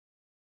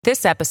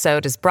This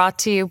episode is brought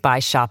to you by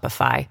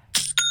Shopify.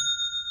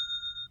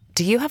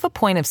 Do you have a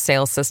point of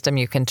sale system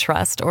you can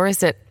trust, or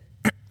is it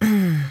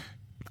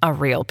a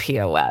real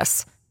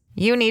POS?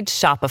 You need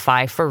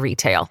Shopify for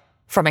retail.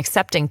 From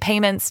accepting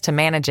payments to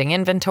managing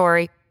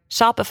inventory,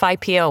 Shopify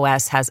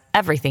POS has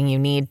everything you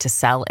need to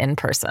sell in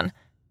person.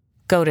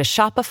 Go to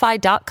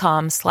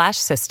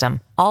shopify.com/system,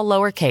 all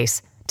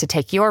lowercase, to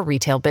take your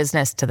retail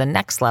business to the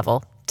next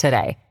level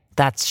today.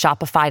 That's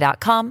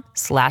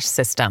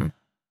shopify.com/system.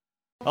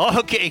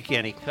 Okay,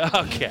 Kenny.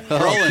 Okay.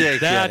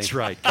 That's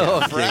right.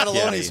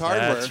 Fratelloni's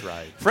Hardware. That's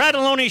right.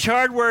 Fratelloni's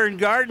Hardware and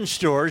Garden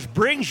Stores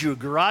brings you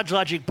Garage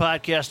Logic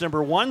Podcast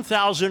number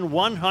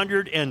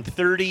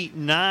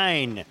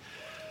 1139.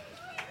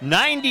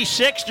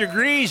 96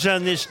 degrees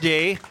on this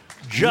day.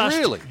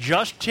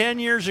 Just 10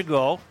 years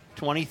ago,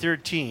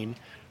 2013.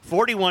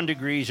 41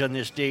 degrees on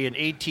this day in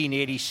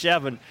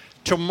 1887.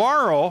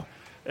 Tomorrow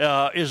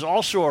is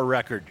also a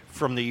record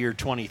from the year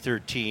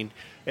 2013.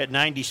 At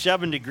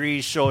 97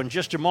 degrees. So in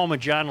just a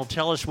moment, John will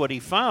tell us what he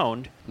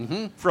found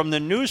from the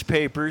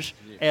newspapers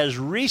as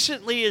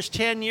recently as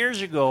 10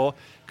 years ago,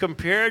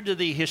 compared to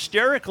the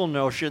hysterical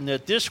notion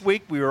that this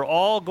week we were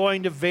all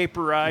going to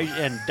vaporize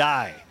and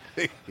die.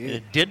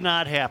 It did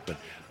not happen.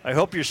 I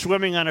hope you're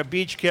swimming on a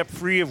beach kept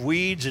free of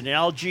weeds and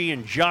algae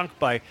and junk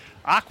by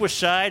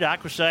Aquacide.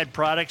 Aquacide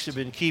products have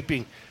been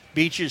keeping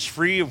beaches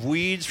free of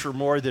weeds for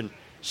more than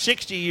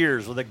 60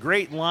 years with a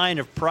great line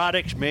of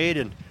products made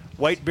in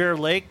White Bear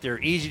Lake. They're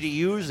easy to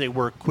use, they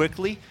work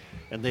quickly,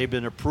 and they've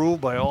been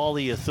approved by all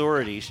the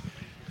authorities.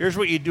 Here's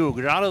what you do. Go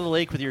down to the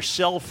lake with your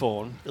cell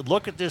phone,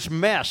 look at this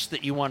mess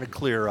that you want to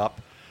clear up,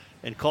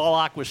 and call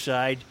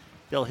Aquacide.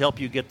 They'll help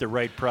you get the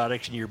right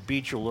products, and your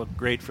beach will look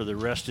great for the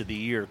rest of the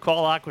year.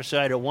 Call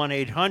Aquacide at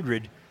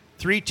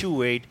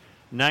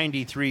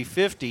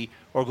 1-800-328-9350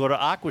 or go to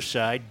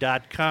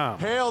aquacide.com.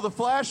 Hail the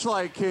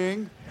flashlight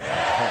king.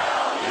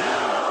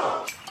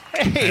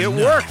 Hey, it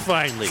worked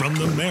finally. From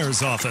the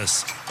mayor's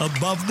office,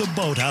 above the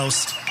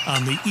boathouse,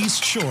 on the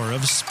east shore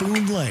of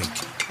Spoon Lake,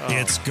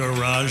 it's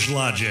Garage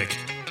Logic,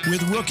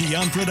 with Rookie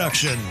on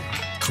production,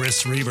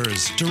 Chris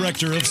Reavers,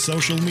 director of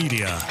social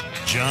media,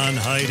 John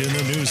Hyde in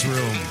the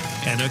newsroom,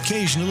 and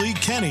occasionally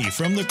Kenny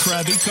from the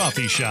Krabby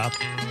Coffee Shop.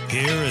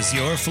 Here is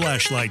your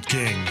flashlight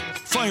king,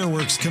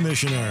 fireworks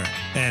commissioner,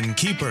 and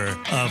keeper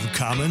of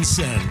common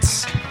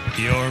sense,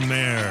 your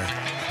mayor,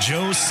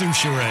 Joe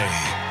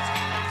Souchere.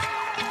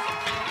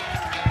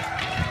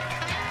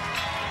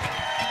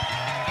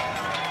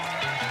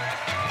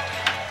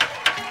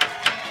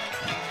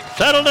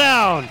 Settle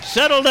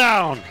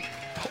down.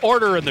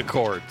 Order in the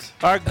courts.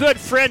 Our good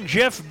friend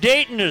Jeff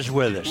Dayton is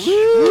with us.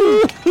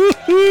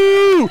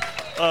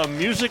 A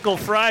musical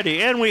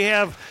Friday. And we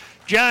have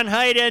John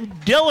Hyde and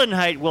Dylan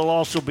Hyde will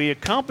also be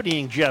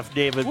accompanying Jeff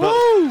David.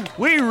 But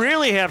we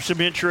really have some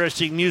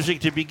interesting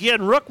music to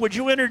begin. Rook, would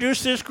you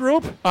introduce this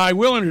group? I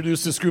will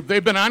introduce this group.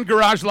 They've been on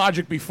Garage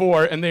Logic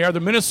before, and they are the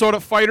Minnesota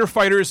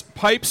Fighters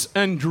Pipes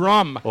and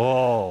Drum.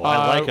 Oh,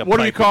 I like a what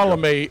do you pipe call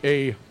and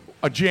them?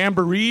 A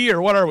jamboree, or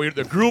what are we?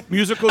 The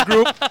musical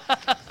group?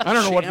 I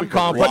don't know what we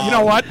call them, but you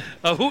know what?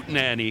 A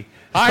hootenanny.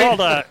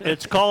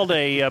 It's called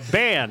a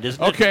band,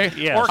 isn't it? Okay.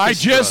 Yes. I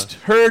just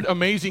heard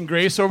Amazing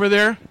Grace over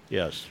there.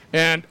 Yes.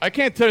 And I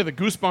can't tell you the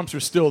goosebumps are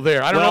still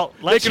there. I don't know.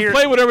 They let's can hear-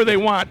 play whatever they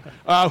want.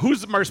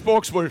 Who's our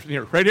spokesperson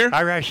here? Right here?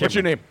 All right, What's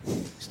your name?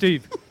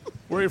 Steve,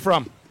 Where are you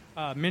from?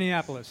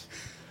 Minneapolis.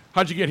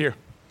 How'd you get here?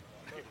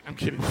 I'm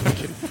kidding.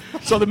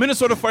 So the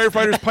Minnesota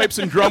Firefighters Pipes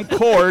and Drum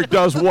Corps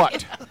does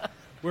what?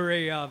 We're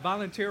a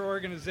volunteer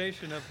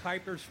organization of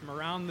pipers from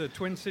around the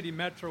Twin City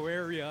metro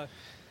area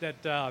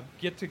that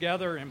get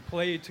together and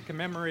play to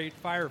commemorate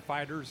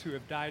firefighters who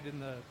have died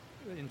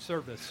in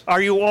service.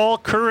 Are you all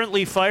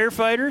currently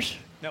firefighters?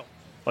 No,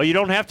 Oh, you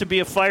don't have to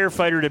be a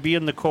firefighter to be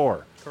in the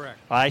Corps. correct.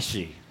 I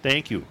see.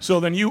 Thank you. So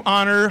then you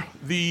honor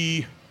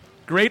the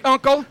great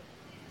uncle,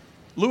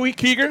 Louis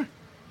Keeger,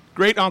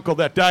 great uncle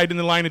that died in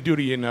the line of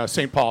duty in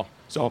St. Paul.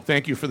 So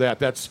thank you for that.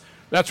 That's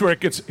where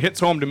it hits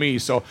home to me.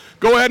 So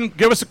go ahead and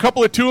give us a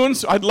couple of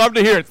tunes. I'd love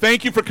to hear it.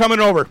 Thank you for coming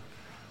over.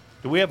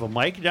 Do we have a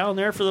mic down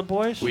there for the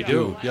boys? We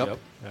do. Yep.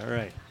 All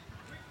right.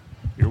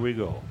 Here we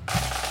go.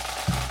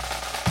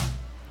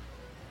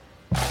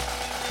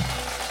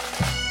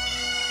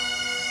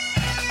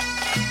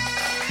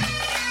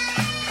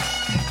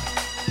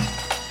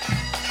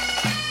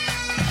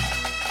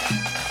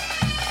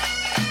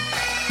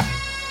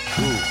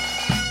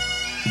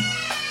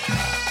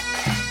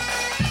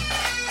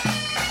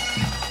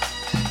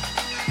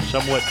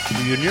 Somewhat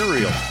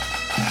funereal.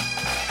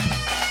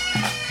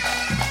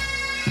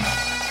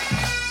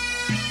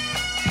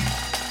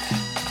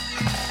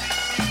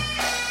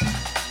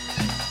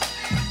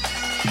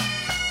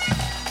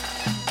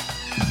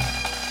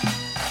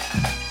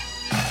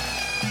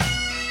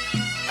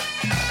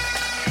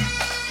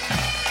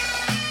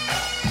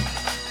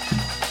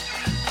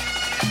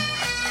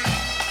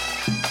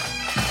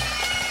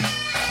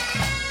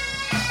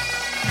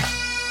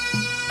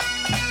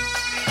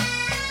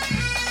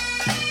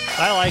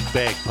 I like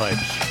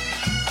bagpipes.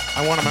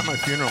 I want them at my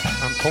funeral.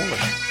 I'm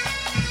Polish.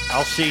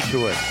 I'll see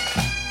to it.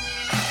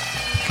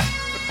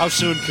 How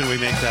soon can we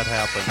make that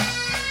happen?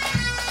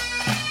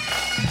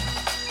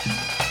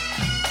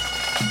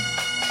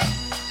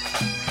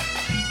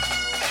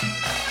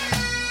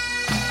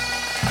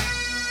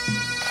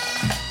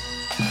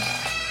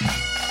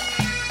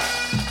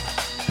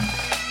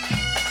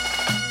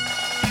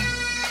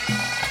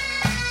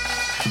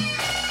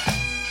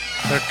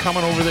 They're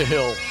coming over the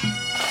hill.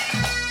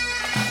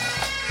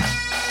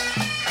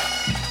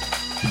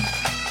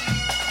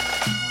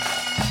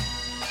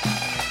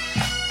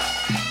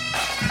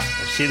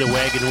 I see the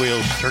wagon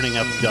wheels turning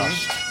up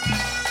dust.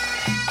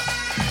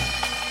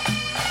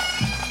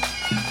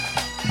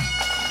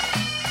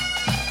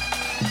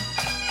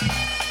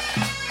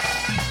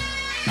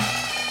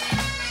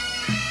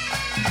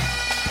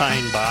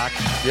 Pine box.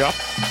 Yep.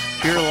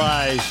 Here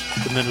lies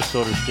the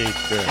Minnesota State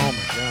Fair. Oh,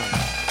 my God.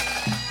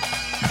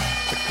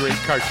 It's a great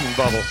cartoon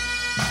bubble.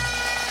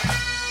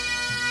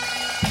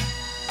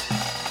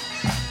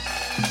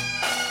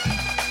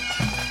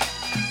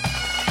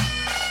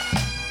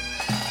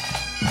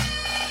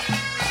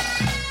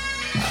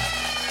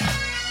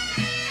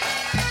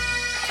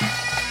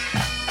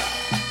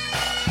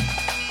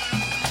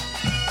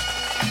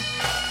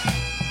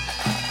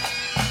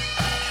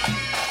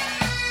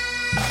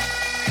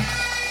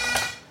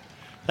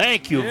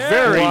 Thank you.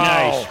 Very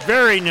nice.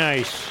 Very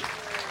nice.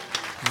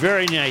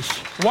 Very nice.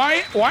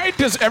 Why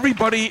is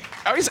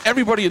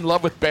everybody in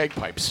love with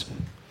bagpipes?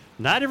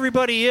 Not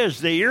everybody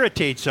is. They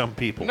irritate some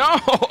people. No.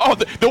 Oh,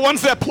 the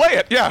ones that play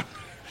it, yeah.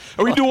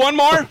 Can we do one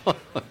more?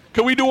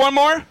 Can we do one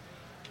more?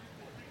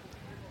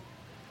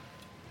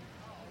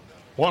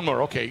 One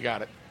more. Okay, you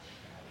got it.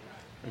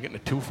 We're getting a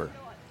twofer.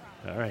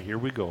 All right, here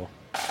we go.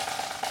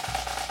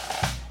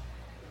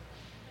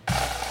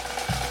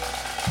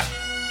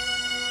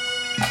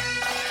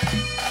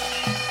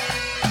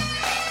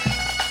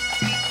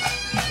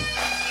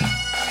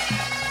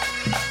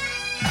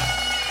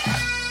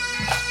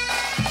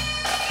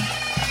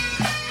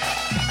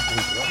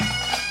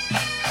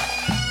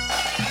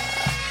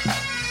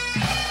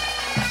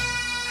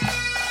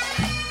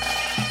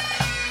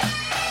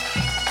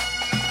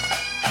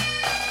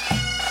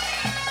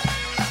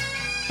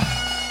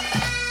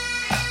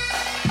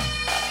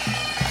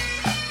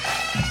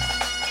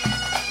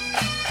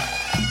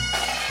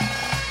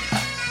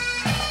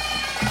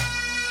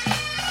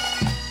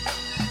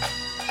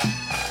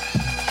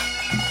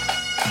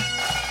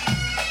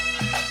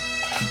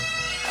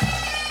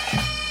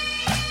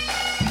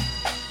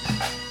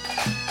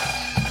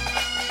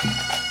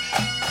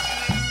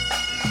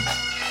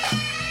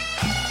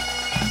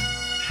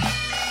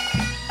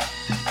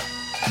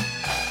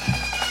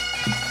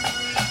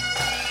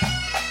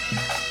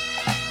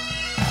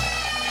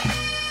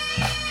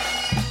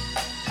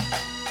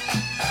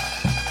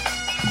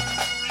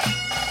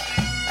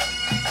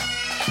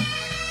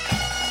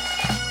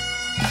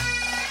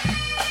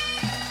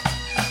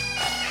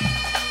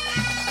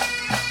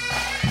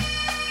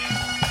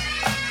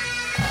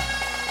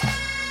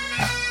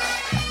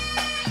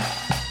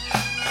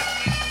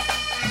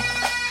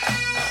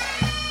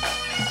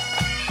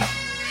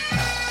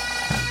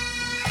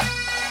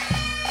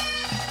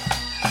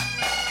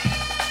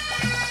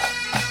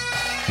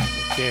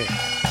 Okay.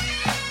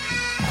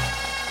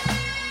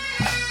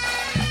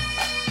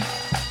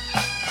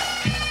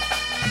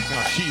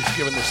 Now she's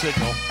giving the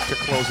signal to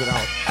close it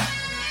out.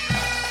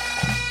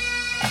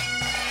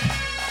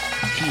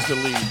 She's the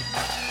lead.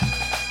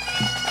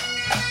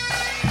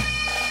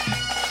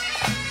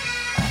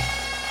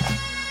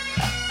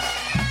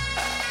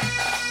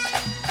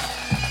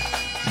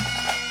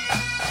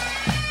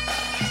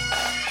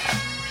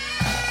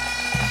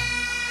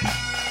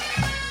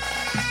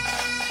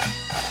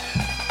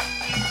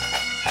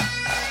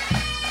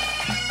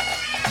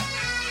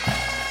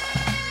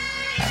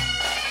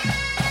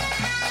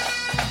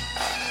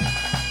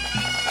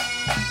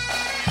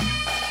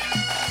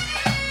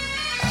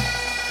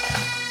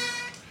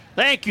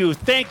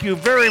 Thank you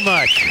very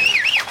much.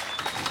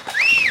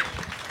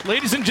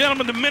 Ladies and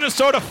gentlemen, the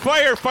Minnesota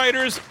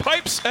Firefighters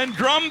Pipes and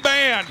Drum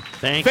Band.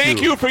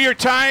 Thank you for your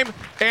time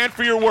and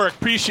for your work.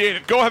 Appreciate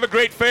it. Go have a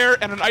great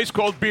fair and an ice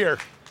cold beer.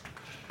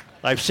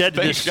 I've said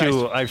this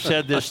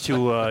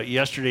to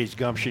yesterday's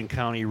Gumption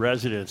County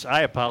residents.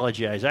 I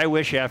apologize. I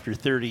wish after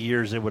 30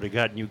 years they would have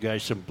gotten you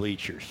guys some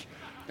bleachers.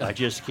 I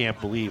just can't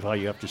believe how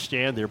you have to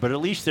stand there, but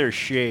at least there's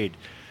shade.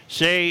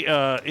 Say,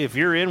 if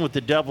you're in with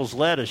the Devil's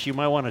Lettuce, you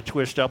might want to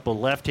twist up a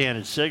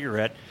left-handed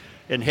cigarette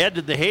and head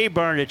to the hay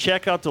barn to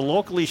check out the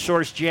locally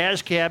sourced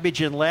jazz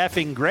cabbage and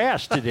laughing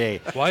grass today.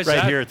 Why is right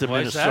that? here at the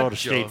Why is Minnesota that,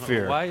 State Joe?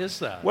 Fair. Why is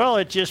that? Well,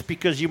 it's just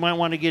because you might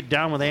want to get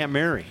down with Aunt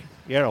Mary.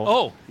 You know.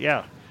 Oh.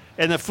 Yeah.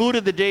 And the food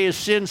of the day is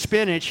sin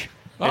spinach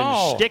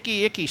and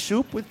sticky, icky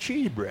soup with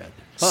cheese bread.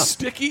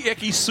 Sticky,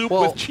 icky soup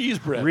with cheese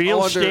bread.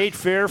 Real State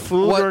Fair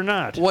food or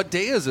not. What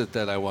day is it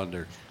then, I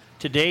wonder?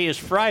 Today is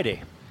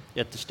Friday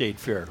at the State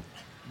Fair.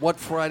 What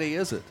Friday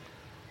is it?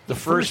 The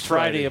first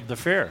Friday of the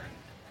fair.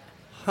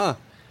 Huh.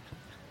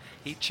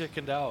 He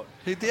chickened out.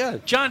 He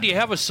did. John, do you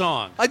have a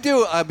song? I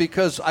do,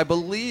 because I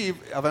believe,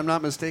 if I'm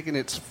not mistaken,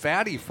 it's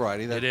Fatty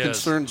Friday. That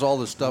concerns all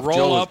the stuff. Roll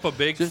Joe up a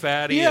big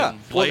fatty yeah.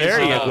 and blaze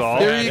there you off. go.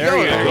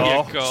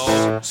 There you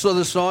go. So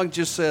the song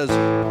just says,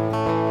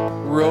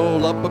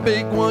 roll up a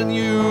big one,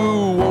 you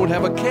won't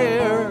have a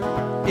care.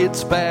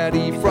 It's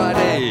Fatty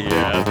Friday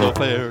at the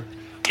fair.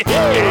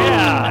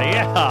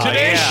 Yeah.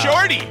 Today's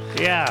Shorty.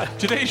 Yeah.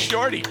 Today's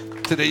Shorty.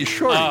 Today's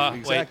Shorty.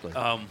 Exactly. Wait,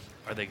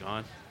 are they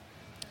gone?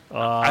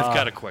 I've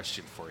got a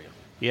question for you.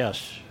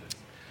 Yes.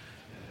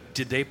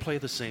 Did they play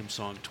the same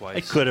song twice?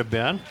 It could have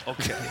been.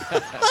 Okay.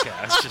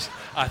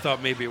 I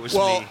thought maybe it was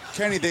Well, me.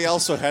 Kenny, they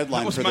also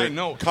headlined was for my their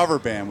note. cover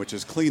band, which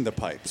is Clean the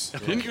Pipes.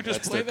 Didn't you just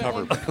That's play their that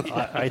cover one?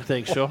 band. I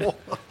think so.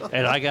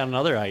 And I got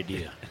another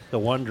idea. The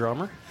one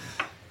drummer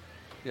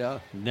Yeah.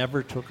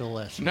 never took a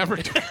lesson. Never.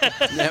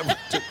 Never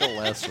took a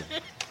lesson.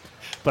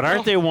 But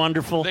aren't they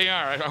wonderful? They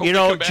are. I hope You they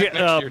know, come back next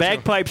year, too.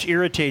 bagpipes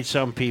irritate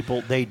some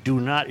people. They do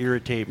not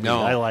irritate me.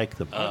 No. I like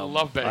them. I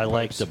love bagpipes. I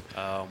like them.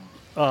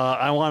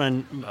 I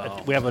want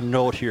to. We have a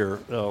note here.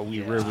 We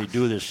rarely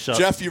do this.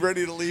 Jeff, you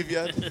ready to leave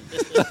yet?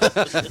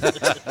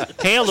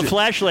 Hail the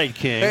Flashlight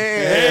King.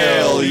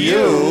 Hail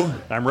you.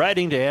 I'm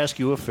writing to ask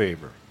you a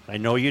favor. I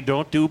know you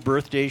don't do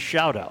birthday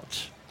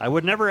shout-outs. I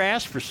would never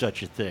ask for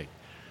such a thing.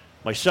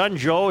 My son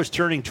Joe is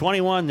turning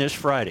 21 this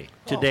Friday,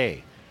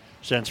 today.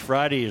 Since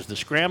Friday is the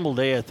scramble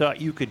day, I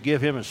thought you could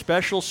give him a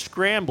special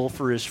scramble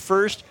for his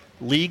first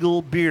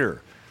legal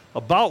beer,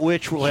 about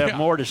which we'll have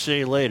more to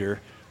say later.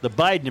 The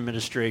Biden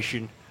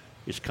administration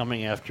is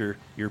coming after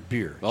your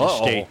beer. Just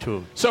stay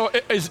tuned. So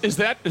is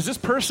this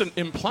person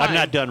implying I'm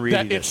not done reading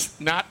that this. it's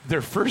not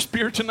their first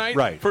beer tonight?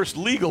 Right. First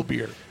legal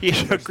beer.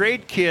 He's a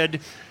great kid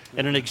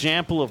and an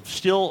example of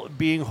still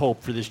being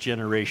hope for this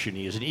generation.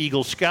 He is an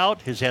Eagle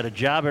Scout, has had a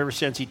job ever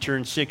since he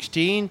turned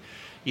 16.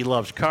 He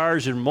loves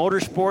cars and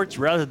motorsports.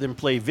 Rather than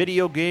play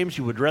video games,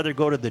 he would rather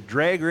go to the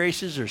drag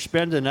races or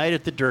spend the night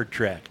at the dirt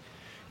track.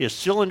 His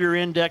cylinder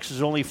index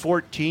is only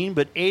 14,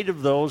 but 8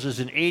 of those is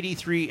an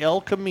 83 El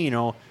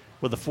Camino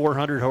with a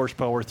 400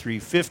 horsepower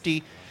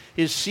 350.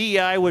 His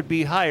CI would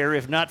be higher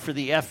if not for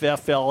the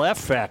FFLF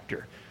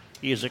factor.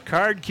 He is a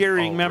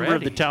card-carrying member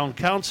of the town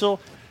council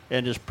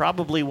and is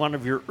probably one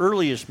of your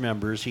earliest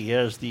members. He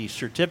has the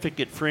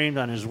certificate framed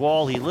on his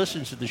wall. He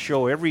listens to the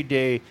show every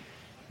day.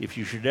 If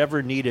you should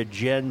ever need a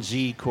Gen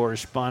Z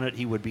correspondent,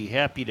 he would be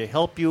happy to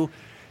help you.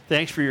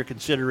 Thanks for your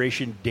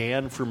consideration,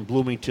 Dan from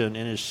Bloomington,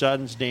 and his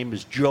son's name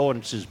is Joe, and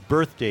it's his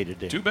birthday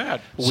today. Too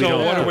bad.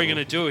 So what are we going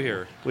to do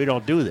here? We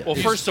don't do that. Well,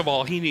 first of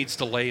all, he needs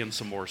to lay in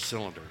some more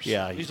cylinders.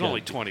 Yeah, he's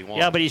only 21.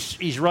 Yeah, but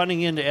he's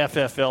running into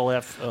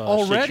FFLF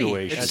already.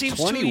 situation. It seems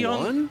 21? too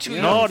young.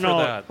 Too No, young for no.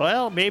 that.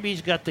 Well, maybe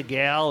he's got the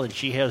gal, and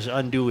she has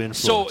undue influence.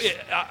 So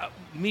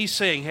me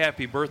saying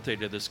happy birthday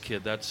to this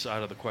kid, that's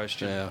out of the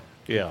question. Yeah.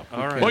 Yeah.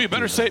 All right. Well, you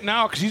better say it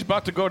now because he's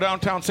about to go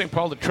downtown St.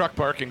 Paul to Truck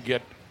Park and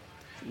get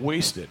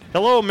wasted.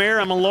 Hello, Mayor.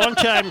 I'm a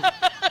long-time...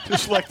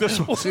 Just like this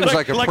one. Seems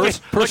like a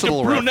personal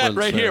like the brunette reference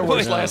right here there.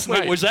 was last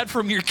night. Wait, was that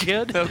from your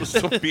kid? That was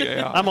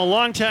Sophia. I'm a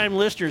long-time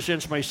listener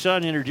since my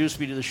son introduced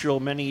me to the show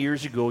many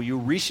years ago. You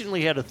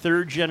recently had a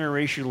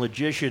third-generation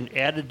logician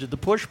added to the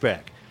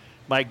pushback.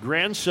 My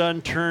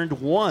grandson turned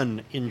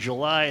 1 in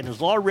July and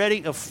is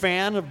already a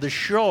fan of the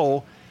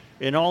show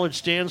and all it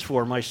stands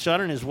for. My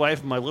son and his wife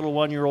and my little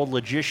 1-year-old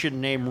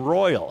logician named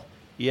Royal.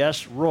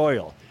 Yes,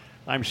 Royal.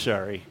 I'm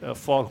sorry.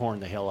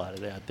 Foghorn the hell out of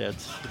that.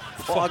 That's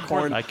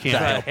Foghorn. I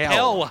can't. The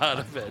hell out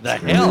of it. The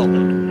hell.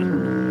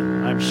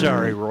 I'm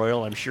sorry,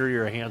 Royal. I'm sure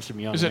you're a handsome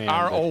young Is man. it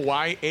but- Royal?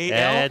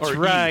 That's or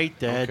right. E?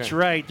 That's Okay.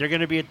 right. They're going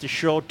to be at the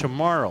show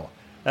tomorrow.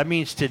 That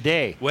means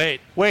today.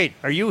 Wait,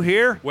 Are you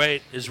here?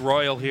 is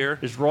Royal here?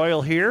 Is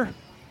Royal here?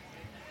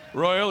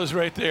 Royal is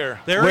right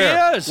there. There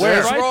Where? he is.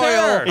 Where's right Royal?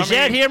 there. Is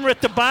that him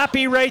with the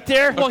boppy right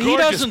there? Well, he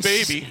gorgeous doesn't.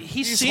 baby. He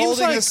He's seems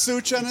holding like a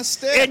Such on a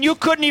stick. And you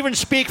couldn't even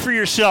speak for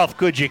yourself,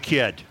 could you,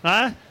 kid?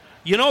 Huh?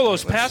 you know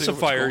those Let's see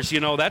what's pacifiers. You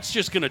know that's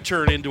just going to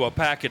turn into a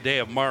pack a day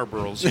of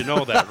Marlboros. You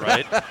know that,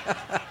 right?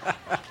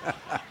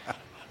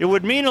 It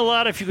would mean a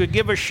lot if you could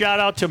give a shout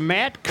out to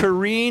Matt,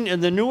 Kareen,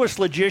 and the newest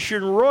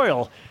logician,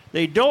 Royal.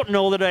 They don't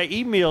know that I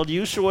emailed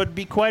you, so it'd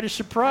be quite a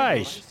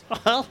surprise.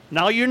 Well,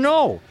 now you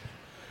know.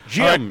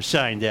 Jim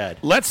signed that.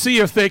 Let's see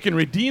if they can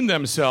redeem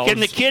themselves. Can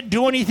the kid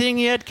do anything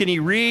yet? Can he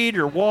read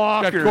or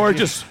walk? Got or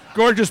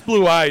gorgeous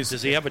blue eyes.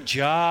 Does he have a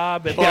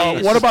job? At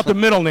least? What about the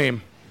middle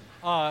name?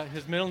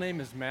 His middle name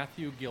is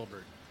Matthew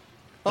Gilbert.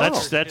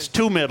 That's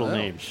 2 middle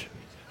names.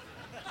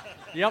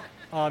 Yep.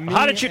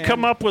 How did you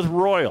come up with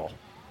Royal?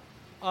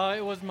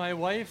 It was my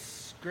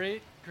wife's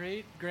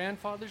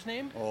great-great-grandfather's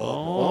name.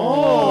 Oh,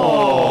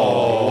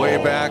 way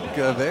back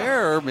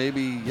there,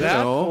 maybe, you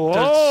know.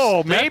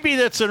 Oh, maybe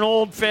that's an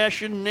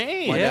old-fashioned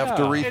name. Might have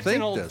to rethink It's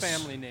an old this.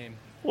 family name.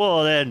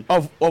 Well, then,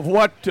 Of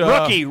what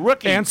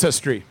Rookie.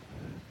 ancestry?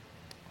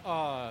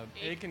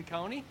 Aiken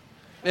County.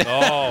 Hillbilly.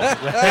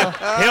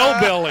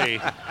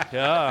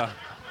 Yeah.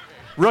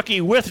 Rookie,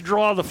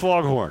 withdraw the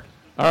foghorn.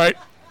 All right.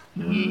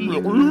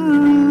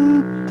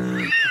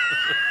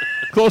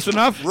 Close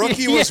enough?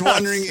 Rookie was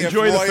wondering if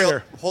Enjoy the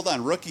fair. Hold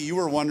on, Rookie, you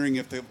were wondering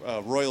if the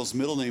Royals'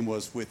 middle name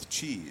was with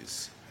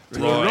cheese.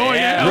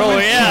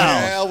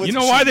 Royale. with You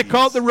know why they cheese.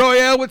 call it the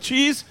Royale with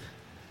cheese?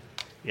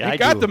 Yeah, They I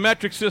got do. the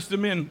metric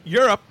system in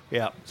Europe,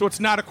 Yeah. so it's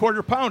not a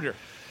quarter pounder.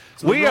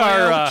 It's a We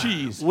Royale are with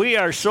cheese. we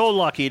are so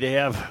lucky to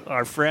have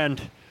our friend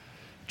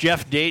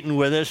Jeff Dayton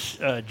with us.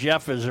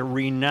 Jeff is a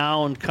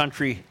renowned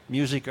country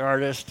music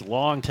artist,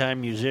 longtime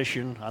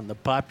musician on the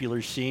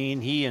popular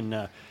scene. He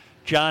and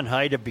John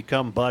Hyde have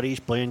become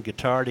buddies, playing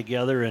guitar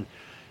together. And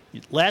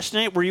last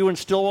night, were you in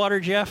Stillwater,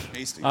 Jeff?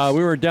 Hastings.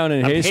 We were down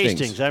in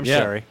Hastings. I'm Yeah.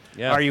 sorry.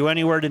 Yeah. Are you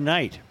anywhere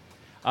tonight?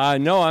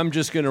 No, I'm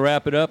just going to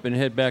wrap it up and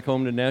head back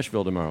home to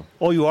Nashville tomorrow.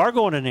 Oh, you are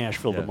going to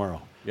Nashville Yeah.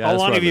 tomorrow. Yeah, How that's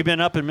long where have I you live.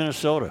 been up in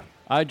Minnesota?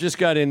 I just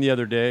got in the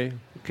other day.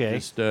 Okay.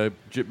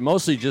 Just,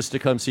 mostly just to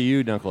come see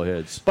you,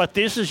 Knuckleheads. But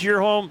this is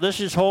your home. This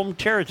is home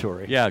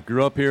territory. Yeah,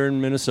 grew up here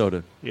in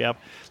Minnesota. Yep.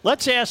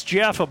 Let's ask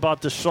Jeff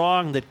about the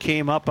song that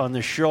came up on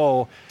the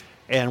show,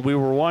 and we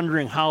were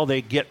wondering how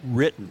they get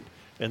written.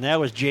 And that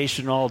was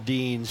Jason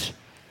Aldean's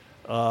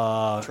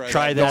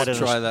Try That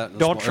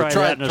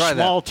in a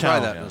Small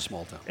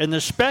Town. And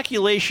the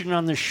speculation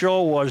on the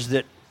show was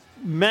that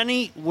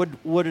many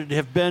would it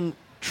have been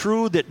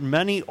true that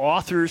many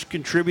authors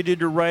contributed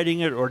to writing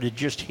it, or did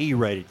just he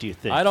write it, do you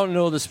think? I don't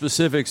know the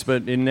specifics,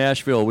 but in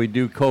Nashville we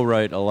do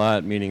co-write a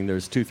lot, meaning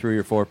there's 2, 3,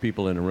 or 4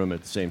 people in a room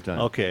at the same time.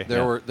 Okay.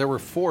 There were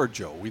 4,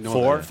 Joe. We know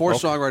Four? that. 4 Okay.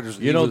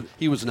 songwriters.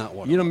 He was not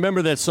one. You know,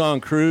 remember that song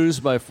 "Cruise"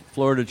 by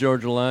Florida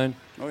Georgia Line?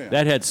 Oh, yeah.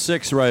 That had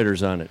 6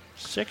 writers on it.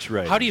 6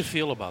 writers. How do you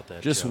feel about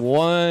that? Just Jeff?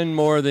 one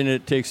more than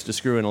it takes to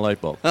screw in a light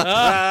bulb.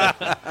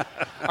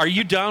 Are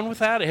you down with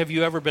that? Have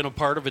you ever been a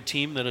part of a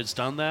team that has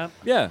done that?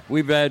 Yeah,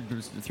 we've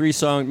had 3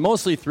 songs,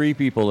 mostly 3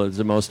 people is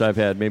the most I've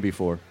had, maybe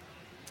 4.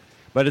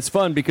 But it's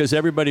fun because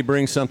everybody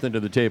brings something to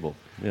the table.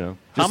 You know,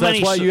 How many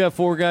that's why so- you have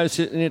 4 guys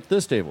sitting at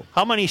this table.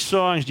 How many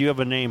songs do you have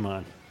a name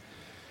on?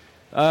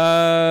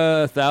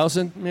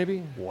 1,000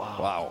 maybe.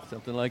 Wow.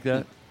 Something like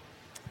that.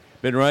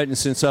 Been writing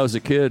since I was a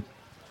kid.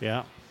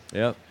 Yeah.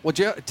 Yep. Well,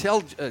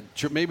 tell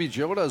maybe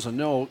Joe doesn't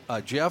know.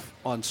 Jeff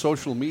on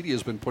social media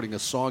has been putting a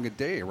song a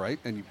day, right?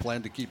 And you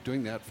plan to keep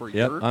doing that for a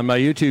Yep. year. On my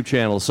YouTube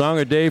channel, song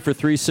a day for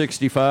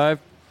 365.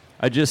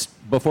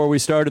 Before we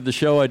started the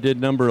show, I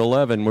did number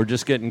 11. We're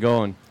just getting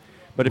going.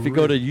 But if you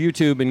go to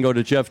YouTube and go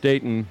to Jeff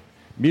Dayton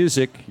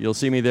Music, you'll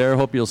see me there.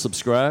 Hope you'll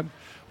subscribe.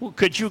 Well,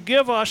 could you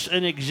give us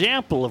an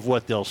example of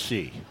what they'll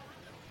see?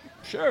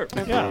 Sure.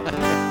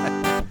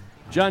 Yeah.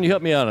 John, you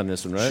help me out on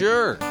this one, right?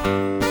 Sure.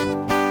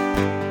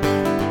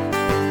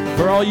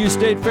 For all you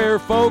State Fair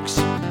folks,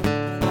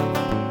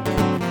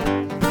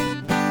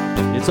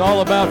 it's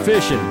all about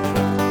fishing.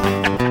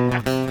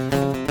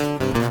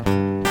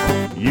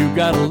 You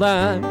got a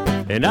line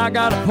and I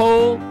got a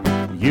pole.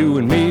 You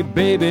and me,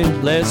 baby,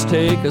 let's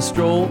take a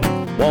stroll.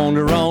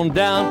 Wander on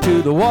down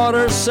to the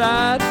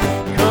waterside,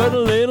 cut a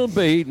little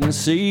bait and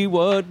see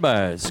what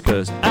bites.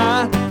 'Cause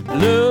I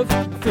love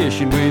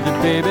fishing with you,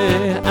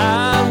 baby.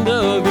 I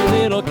love your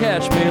little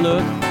catch me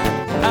look.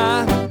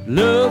 I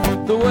love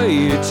the way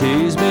you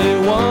tease me.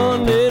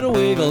 One little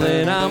wiggle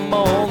and I'm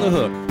on the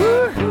hook.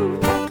 Woo-hoo.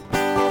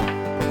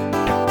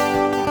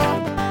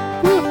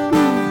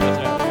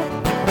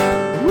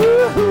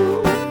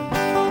 Woo-hoo.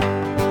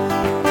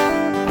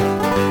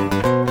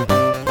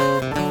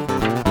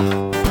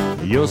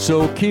 You're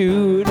so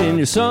cute in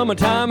your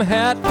summertime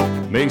hat,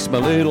 makes my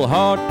little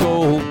heart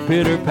go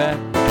pitter-pat.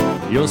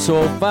 You're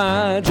so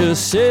fine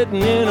just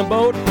sitting in a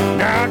boat,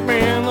 knock me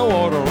in the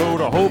water,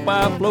 Lord, I hope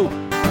I float.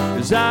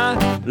 'Cause I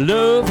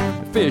love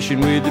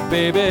fishing with you,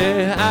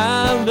 baby.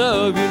 I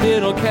love your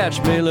little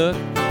catch me look.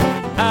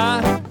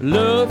 I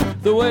love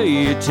the way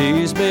you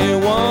tease me.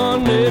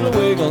 One little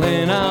wiggle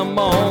and I'm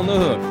on the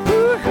hook.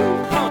 Woo-hoo.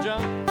 Come on,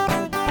 John.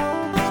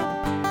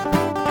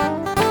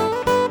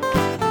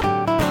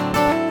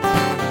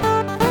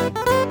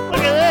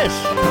 Look at this.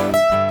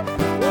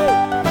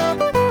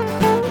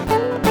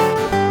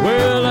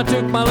 Well, I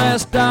took my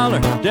last dollar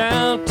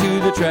down to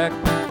the track,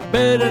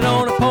 betting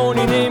on a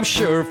pony named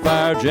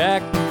Surefire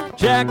Jack.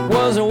 Jack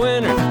was a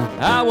winner,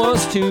 I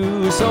was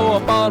too, so I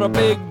bought a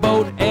big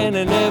boat and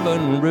an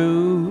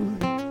Evinrude.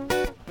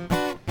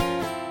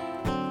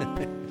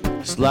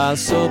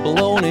 Slice of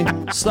bologna,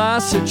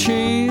 slice of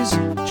cheese,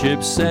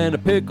 chips and a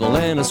pickle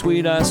and a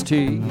sweet iced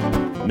tea.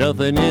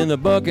 Nothing in the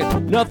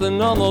bucket, nothing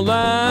on the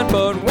line,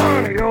 but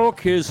one of your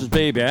kisses,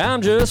 baby,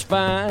 I'm just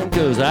fine.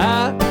 'Cause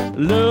I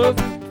love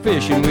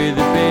fishing with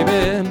you,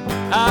 baby.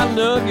 I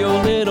love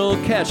your little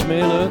catch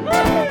me look.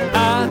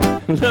 I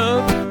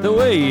love the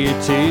way you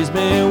tease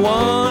me.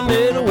 One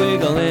little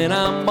wiggle and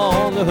I'm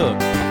on the hook.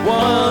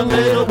 One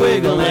little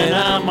wiggle and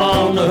I'm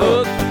on the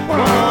hook.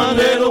 One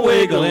little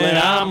wiggle and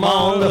I'm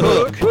on the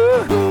hook.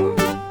 Woo-hoo.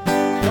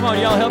 Come on,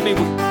 y'all help me.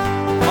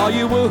 All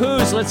you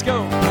woohoos, let's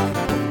go.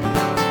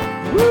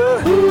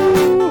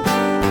 Woohoo!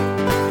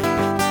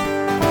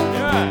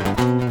 Yeah.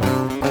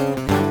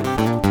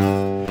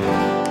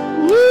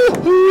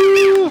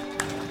 Woo-hoo.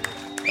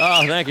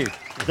 Oh, thank you.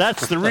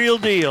 That's the real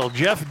deal.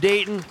 Jeff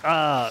Dayton,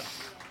 going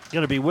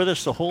to be with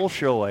us the whole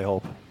show, I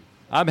hope.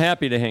 I'm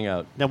happy to hang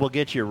out. Then we'll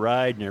get you a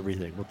ride and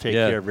everything. We'll take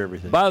care of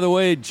everything. By the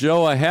way,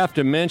 Joe, I have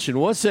to mention,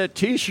 what's that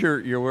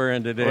T-shirt you're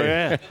wearing today? Oh,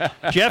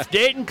 yeah. Jeff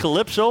Dayton,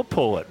 Calypso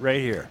Poet,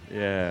 right here.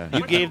 Yeah.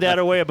 You gave that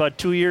away about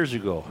 2 years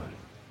ago.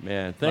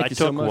 Man, thank you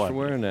so much for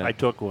wearing that. I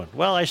took one.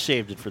 Well, I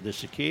saved it for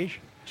this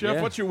occasion. Jeff,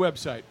 what's your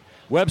website?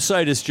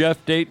 Website is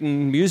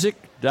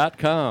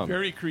jeffdaytonmusic.com.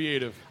 Very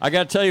creative. I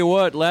got to tell you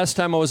what, last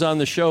time I was on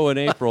the show in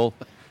April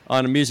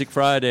on a Music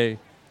Friday,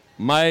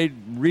 my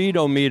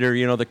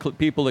readometer, the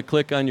people that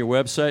click on your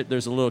website,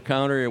 there's a little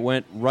counter. It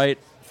went right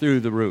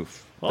through the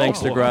roof, thanks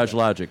to Garage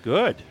Logic.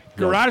 Good.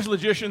 Garage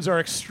Logicians are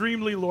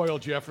extremely loyal,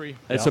 Jeffrey.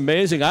 It's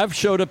amazing. I've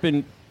showed up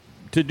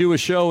to do a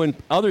show in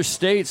other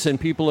states, and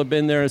people have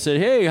been there and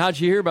said, hey, how'd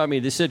you hear about me?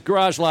 They said,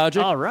 Garage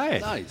Logic. All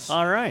right. Nice.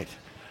 All right.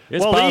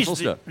 It's powerful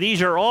stuff.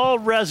 These are all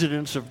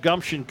residents of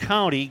Gumption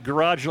County.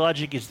 Garage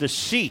Logic is the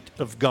seat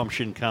of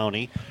Gumption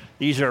County.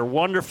 These are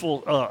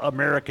wonderful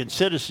American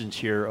citizens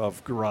here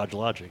of Garage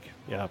Logic.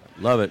 Yeah.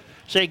 Love it.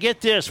 Say,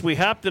 get this. We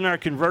hopped in our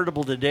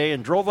convertible today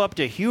and drove up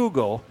to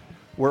Hugo,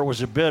 where it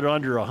was a bit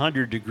under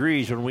 100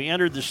 degrees. When we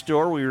entered the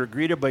store, we were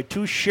greeted by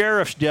 2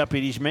 sheriff's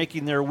deputies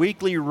making their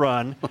weekly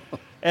run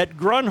at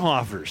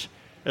Grunhofer's.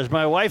 As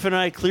my wife and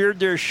I cleared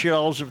their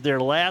shelves of their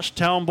last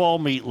Town Ball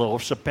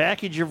meatloafs, a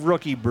package of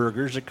rookie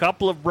burgers, a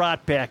couple of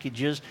brat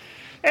packages,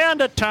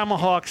 and a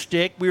tomahawk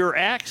steak, we were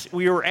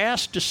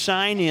asked to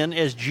sign in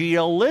as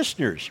GL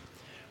listeners.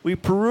 We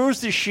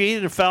perused the sheet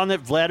and found that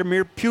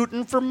Vladimir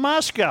Putin from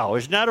Moscow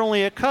is not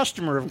only a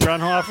customer of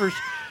Grunhofer's,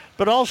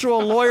 but also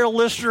a loyal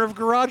listener of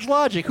Garage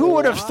Logic. Who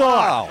would have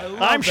thought?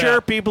 I'm sure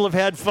people have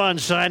had fun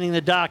signing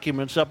the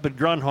documents up at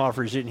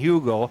Grunhofer's in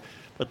Hugo,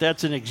 but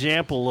that's an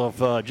example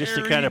of just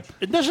the kind of...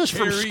 This is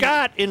from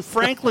Scott in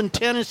Franklin,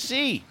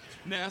 Tennessee.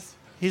 Ness.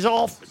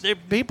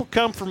 People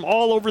come from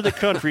all over the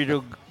country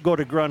to go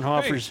to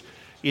Grunhofer's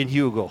in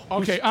Hugo.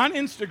 Okay, on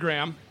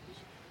Instagram,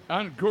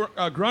 on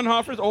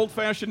Grunhofer's Old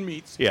Fashioned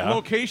Meats,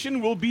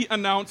 location will be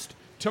announced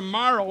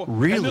tomorrow.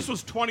 Really? And this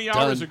was 20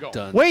 hours ago.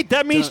 Done. Wait,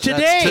 that means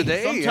today.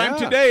 Today, Sometime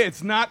today.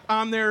 It's not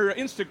on their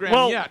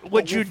Instagram yet.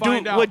 Would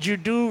you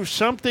do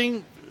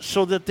something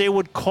so that they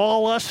would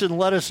call us and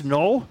let us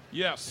know?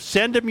 Yes.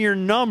 Send them your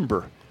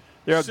number.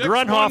 There are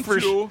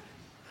Grunhofer's.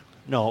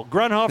 No,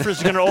 Grunhofer's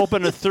is going to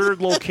open a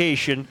third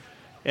location,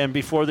 and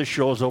before the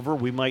show's over,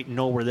 we might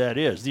know where that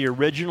is. The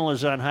original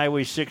is on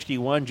Highway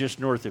 61, just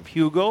north of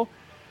Hugo,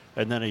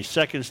 and then a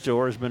second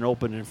store has been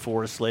opened in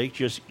Forest Lake,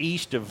 just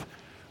east of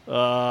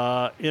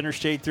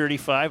Interstate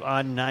 35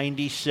 on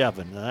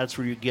 97. And that's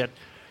where you get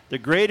the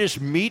greatest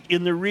meat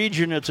in the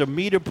region. It's a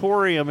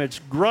meat-emporium. It's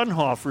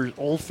Grunhofer's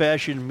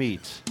Old-Fashioned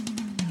Meats.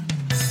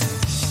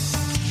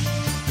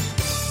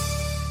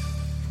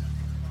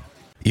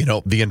 You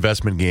know, the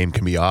investment game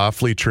can be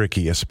awfully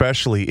tricky,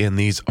 especially in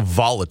these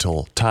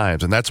volatile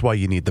times, and that's why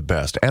you need the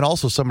best, and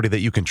also somebody that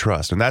you can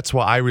trust, and that's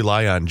why I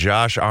rely on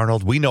Josh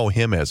Arnold. We know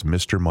him as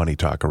Mr. Money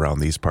Talk around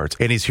these parts,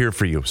 and he's here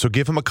for you. So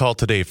give him a call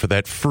today for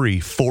that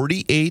free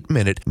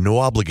 48-minute,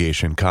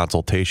 no-obligation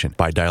consultation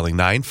by dialing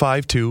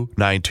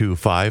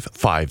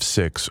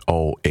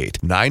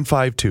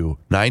 952-925-5608.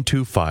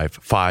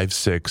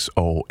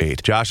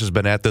 952-925-5608. Josh has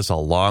been at this a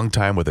long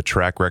time with a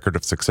track record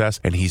of success,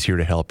 and he's here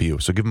to help you.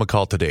 So give him a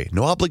call today.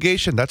 No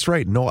obligation. That's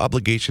right. No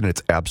obligation.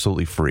 It's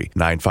absolutely free.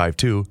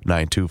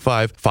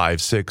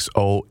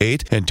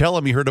 952-925-5608. And tell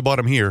him you heard about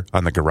him here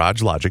on the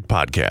Garage Logic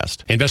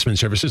podcast. Investment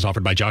services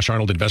offered by Josh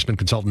Arnold Investment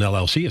Consultant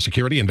LLC, a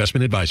security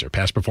investment advisor.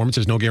 Past performance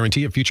is no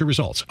guarantee of future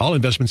results. All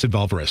investments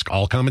involve risk.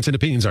 All comments and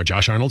opinions are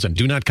Josh Arnold's and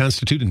do not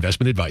constitute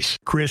investment advice.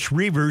 Chris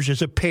Reavers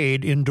is a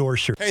paid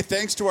endorser. Hey,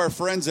 thanks to our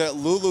friends at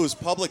Lulu's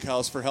Public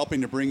House for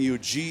helping to bring you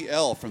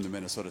GL from the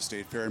Minnesota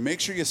State Fair. And make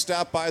sure you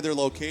stop by their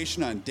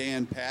location on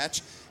Dan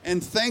Patch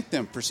and thank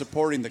them for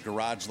supporting the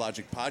Garage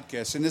Logic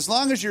podcast. And as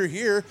long as you're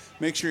here,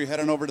 make sure you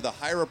head on over to the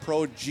Hira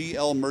Pro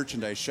GL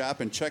merchandise shop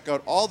and check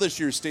out all this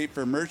year's State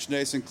Fair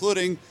merchandise,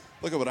 including,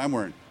 look at what I'm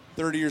wearing,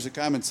 30 years of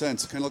common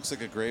sense. Kind of looks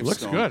like a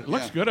gravestone. Looks good.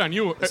 Looks good on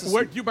you.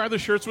 Where, do you buy the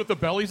shirts with the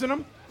bellies in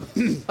them?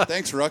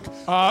 Thanks, Ruck.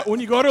 When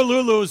you go to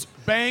Lulu's,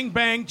 Bang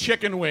Bang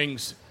Chicken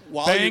Wings.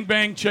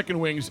 Bang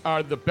chicken wings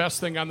are the best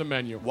thing on the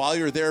menu. While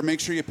you're there, make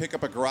sure you pick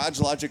up a Garage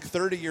Logic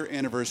 30-year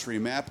anniversary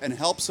map and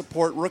help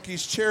support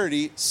Rookie's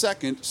charity,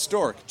 Second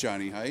Stork.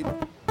 Johnny Height.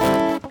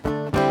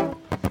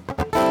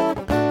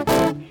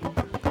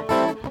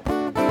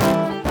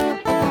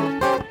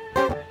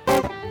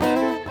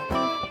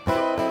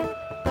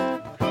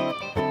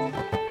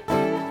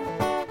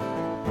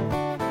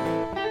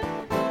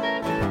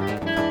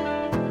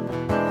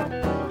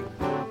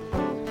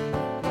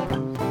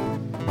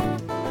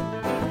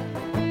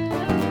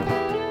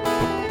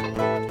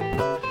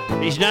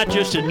 He's not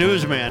just a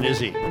newsman, is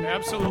he?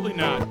 Absolutely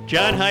not.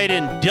 John Height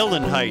and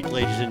Dylan Height,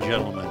 ladies and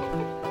gentlemen.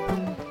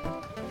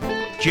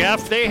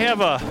 Jeff, they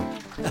have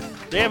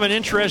an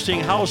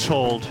interesting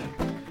household.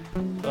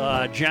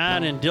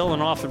 John and Dylan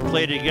often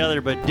play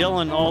together, but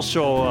Dylan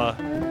also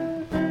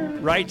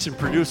writes and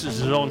produces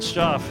his own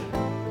stuff.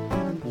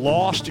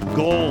 Lost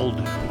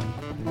Gold.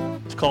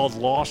 It's called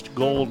Lost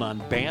Gold on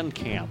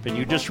Bandcamp, and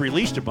you just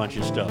released a bunch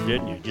of stuff,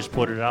 didn't you? Just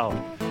put it out.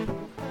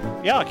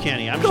 Yeah,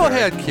 Kenny. I'm Go sorry.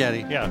 ahead,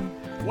 Kenny. Yeah.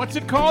 What's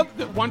it called?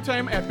 The one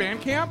time at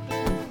band camp?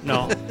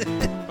 No.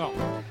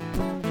 Oh.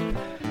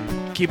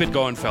 Keep it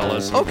going,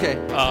 fellas. Okay.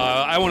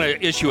 I want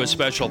to issue a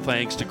special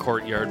thanks to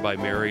Courtyard by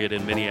Marriott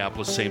in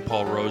Minneapolis, St.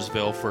 Paul,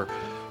 Roseville for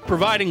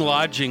providing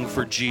lodging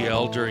for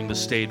GL during the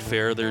state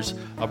fair. There's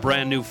a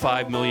brand new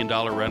 $5 million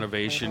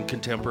renovation,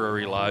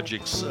 contemporary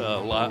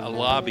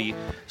lobby,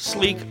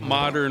 sleek,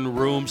 modern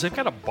rooms. They've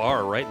got a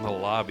bar right in the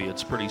lobby.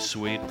 It's pretty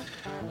sweet.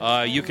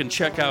 You can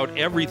check out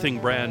everything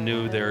brand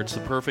new there. It's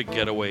the perfect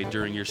getaway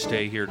during your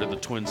stay here to the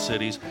Twin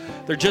Cities.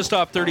 They're just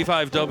off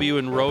 35W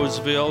in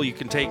Roseville. You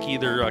can take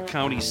either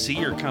County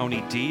C or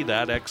County D,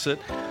 that exit.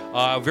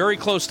 Very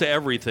close to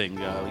everything.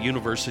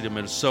 University of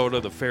Minnesota,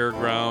 the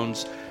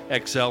fairgrounds,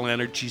 XL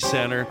Energy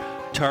Center,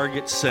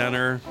 Target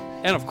Center,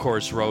 and of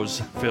course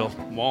Roseville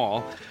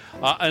Mall.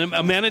 And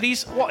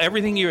amenities, well,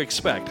 everything you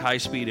expect.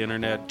 High-speed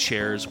internet,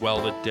 chairs,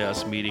 welded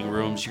desks, meeting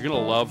rooms. You're going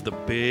to love the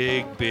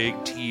big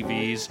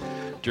TVs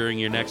during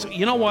your next...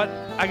 You know what?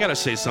 I got to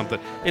say something.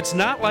 It's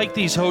not like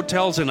these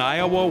hotels in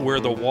Iowa where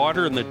the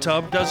water in the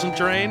tub doesn't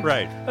drain.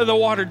 Right. The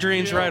water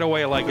drains right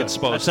away like it's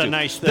supposed to. That's a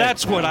nice thing.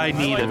 That's what I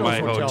need like in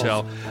my those hotels.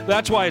 hotel.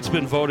 That's why it's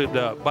been voted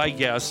by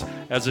guests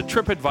as a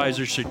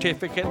TripAdvisor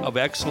Certificate of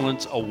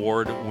Excellence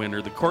Award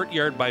winner. The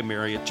Courtyard by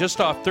Marriott,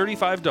 just off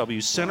 35W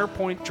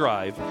Centerpoint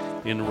Drive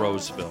in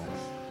Roseville.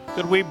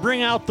 Could we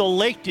bring out the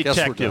lake Guess we're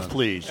detective, done.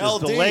 please? Is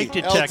LD, the lake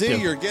detective.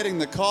 LD, you're getting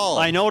the call.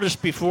 I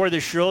noticed before the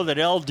show that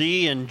LD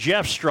and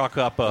Jeff struck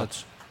up a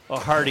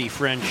hearty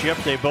friendship.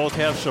 They both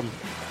have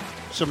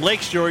some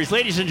lake stories.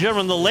 Ladies and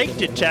gentlemen, the lake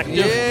detective.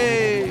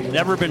 Yay!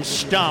 Never been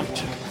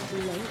stumped.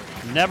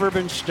 Never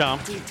been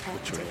stumped.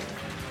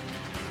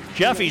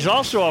 Jeff, he's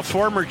also a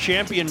former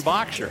champion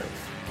boxer.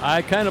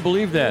 I kind of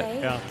believe that.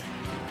 Yeah.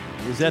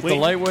 Is that the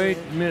lightweight,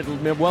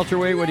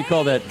 welterweight? What do you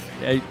call that?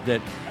 That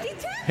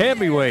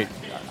heavyweight.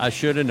 I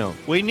should have known.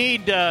 We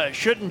need,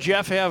 shouldn't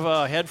Jeff have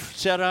a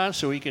headset on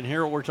so he can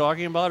hear what we're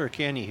talking about, or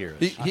can he hear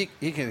us?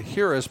 He can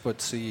hear us,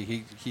 but see,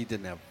 he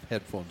didn't have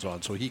headphones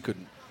on, so he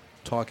couldn't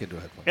talk into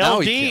headphones. Now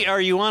he LD, can. are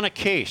you on a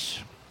case?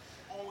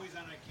 Always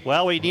on a case.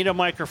 Well, we need a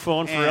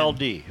microphone for And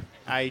LD.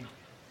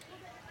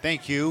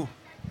 Thank you.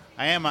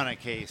 I am on a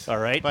case. All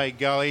right. By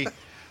golly.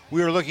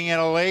 We were looking at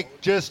a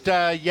lake just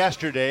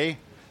yesterday,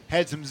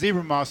 had some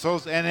zebra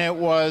mussels, and it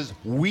was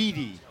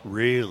weedy.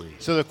 Really?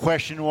 So the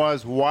question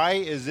was, why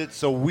is it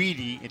so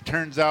weedy? It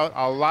turns out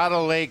a lot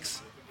of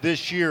lakes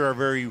this year are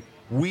very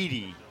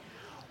weedy.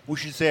 We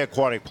should say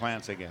aquatic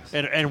plants, I guess.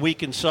 And we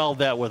can solve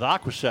that with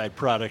Aquacide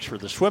products for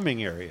the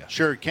swimming area.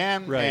 Sure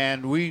can. Right.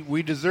 And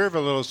we deserve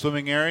a little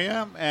swimming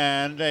area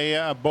and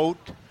a boat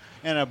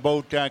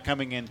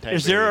coming in type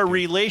Is there a area, too.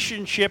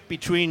 relationship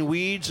between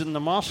weeds and the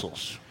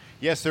mussels?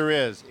 Yes, there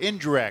is.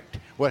 Indirect.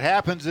 What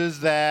happens is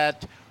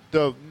that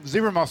the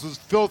zebra mussels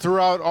filter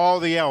out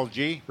all the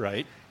algae,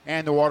 Right.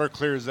 and the water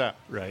clears up.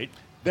 Right.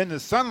 Then the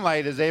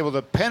sunlight is able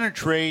to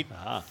penetrate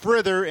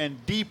further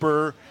and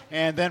deeper,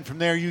 and then from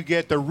there you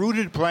get the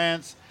rooted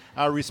plants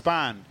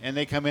respond, and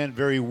they come in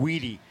very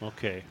weedy.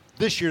 Okay.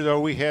 This year, though,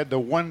 we had the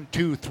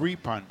 1-2-3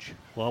 punch.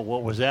 Well,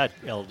 what was that,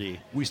 LD?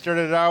 We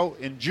started out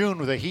in June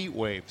with a heat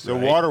wave, so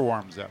Right. water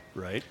warms up.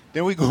 Right.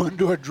 Then we go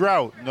into a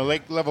drought, and the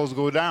lake levels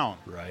go down.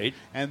 Right.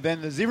 And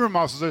then the zebra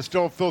mussels are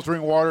still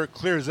filtering water,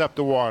 clears up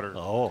the water.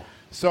 Oh.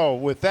 So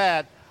with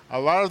that, a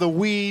lot of the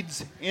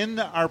weeds in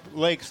our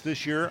lakes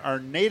this year are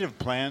native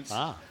plants.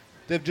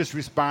 They've just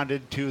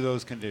responded to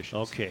those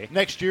conditions. Okay.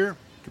 Next year,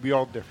 could be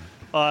all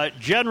different.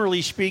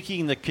 Generally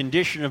speaking, the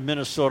condition of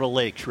Minnesota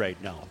lakes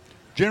right now.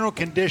 General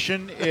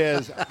condition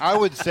is, I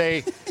would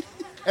say,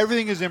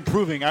 everything is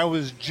improving. I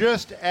was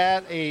just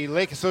at a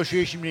Lake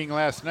Association meeting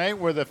last night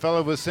where the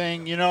fellow was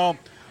saying,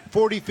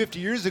 40, 50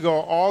 years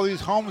ago, all these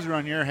homes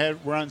around here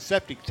were on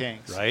septic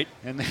tanks. Right.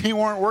 And they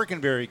weren't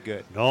working very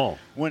good. No.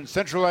 When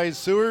centralized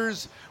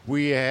sewers,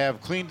 we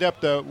have cleaned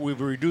up we've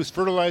reduced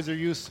fertilizer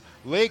use.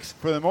 Lakes,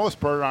 for the most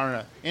part, are on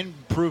an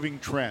improving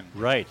trend.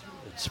 Right.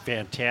 It's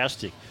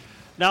fantastic.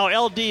 Now,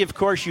 LD, of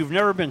course, you've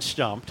never been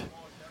stumped.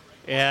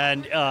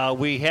 And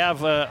we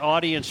have an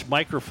audience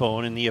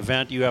microphone in the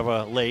event you have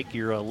a lake.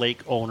 You're a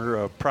lake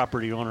owner, a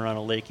property owner on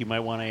a lake. You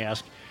might want to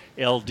ask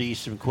LD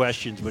some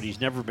questions, but he's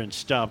never been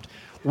stumped.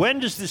 When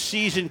does the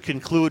season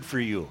conclude for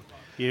you?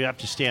 You have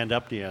to stand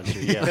up to answer.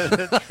 Yes.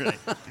 That's right.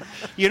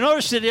 You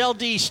notice that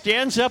LD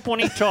stands up when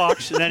he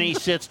talks, and then he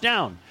sits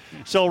down.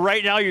 So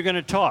right now you're going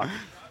to talk.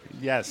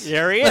 Yes.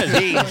 There he is.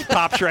 He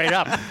pops right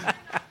up.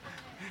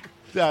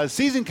 The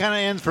season kind of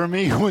ends for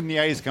me when the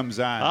ice comes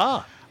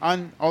on.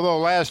 Although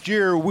last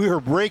year we were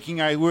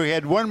breaking ice. We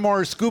had one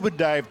more scuba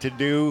dive to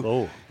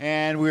do,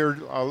 and we were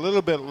a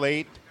little bit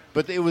late.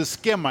 But it was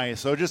skim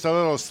ice, so just a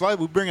little sludge.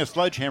 We bring a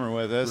sledgehammer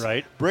with us,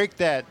 right? Break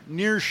that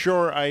near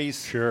shore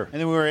ice, sure, and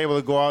then we were able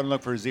to go out and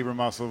look for zebra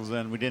mussels,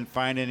 and we didn't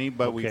find any,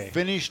 but we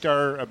finished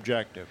our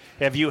objective.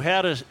 Have you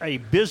had a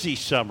busy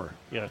summer?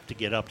 You have to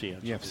get up to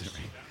answer. Yes.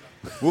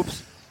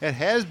 Whoops. It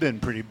has been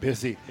pretty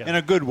busy in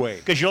a good way.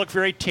 Because you look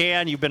very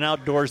tan. You've been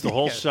outdoors the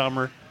whole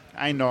summer.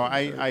 I know.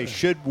 I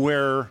should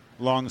wear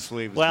long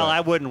sleeves. Well, but I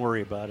wouldn't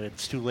worry about it.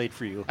 It's too late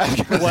for you.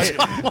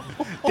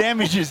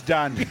 damage is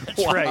done.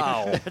 That's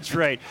right. That's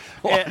right.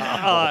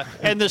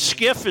 And the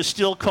skiff is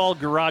still called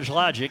Garage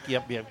Logic.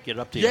 Yep. Get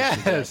up to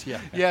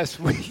Yes.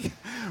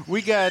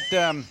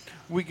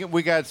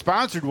 We got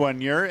sponsored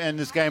one year, and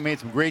this guy made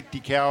some great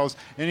decals,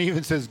 and he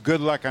even says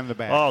 "Good luck" on the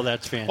back. Oh,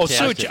 that's fantastic.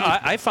 Such,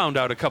 I found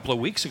out a couple of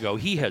weeks ago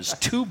he has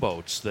 2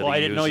 boats that he uses. I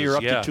didn't know you're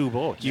up to 2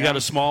 boats. You got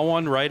a small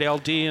one, right,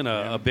 LD, and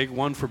a big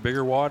one for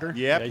bigger water?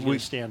 Yep. We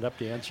stand up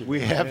to answer. We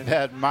have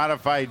that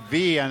modified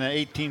V on an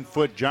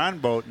 18-foot John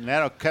boat, and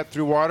that'll cut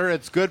through water.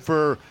 It's good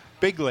for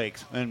big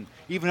lakes, and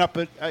even up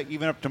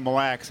to Mille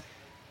Lacs,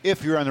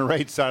 if you're on the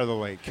right side of the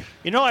lake.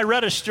 You know, I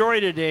read a story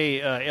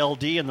today,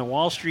 LD, in the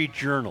Wall Street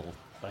Journal.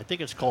 I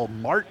think it's called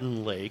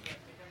Martin Lake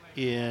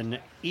in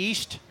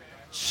east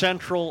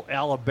central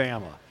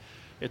Alabama.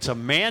 It's a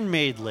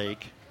man-made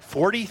lake,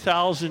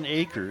 40,000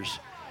 acres.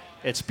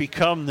 It's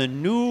become the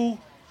new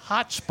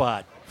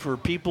hotspot for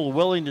people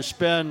willing to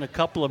spend a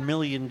couple of $1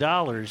 million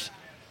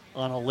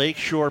on a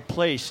lakeshore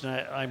place. And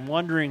I'm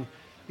wondering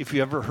if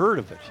you ever heard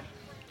of it.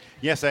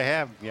 Yes, I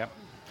have. Yep.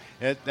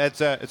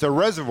 It's a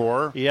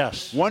reservoir.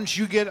 Yes. Once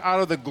you get out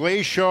of the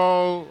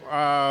glacial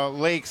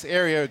lakes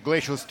area,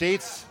 glacial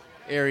states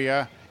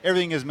area,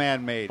 everything is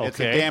man-made. Okay. It's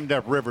a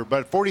dammed-up river.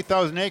 But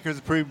 40,000 acres is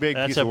a pretty big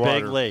piece of water.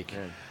 That's a big lake.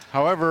 Yeah.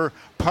 However,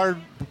 part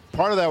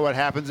of that, what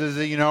happens is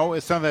that,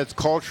 it's something that's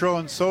cultural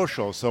and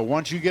social. So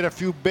once you get a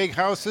few big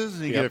houses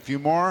and you get a few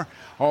more,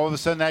 all of a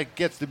sudden that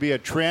gets to be a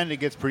trend. It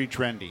gets pretty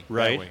trendy.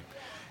 Right. That way.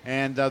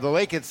 And the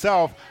lake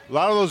itself, a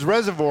lot of those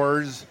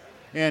reservoirs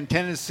in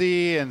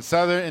Tennessee and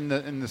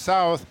in the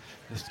south,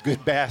 it's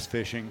good bass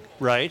fishing.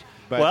 Right.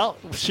 But, well,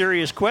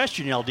 serious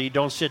question, LD.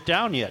 Don't sit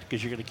down yet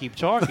because you're going to keep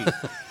talking.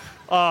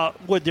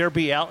 Would there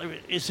be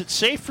is it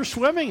safe for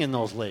swimming in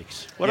those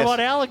lakes? What Yes.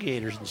 about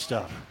alligators and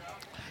stuff?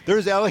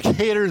 There's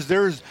alligators.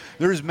 There's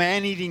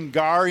man-eating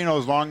gar.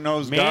 Those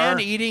long-nosed gar.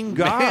 Man-eating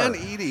gar.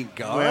 Man-eating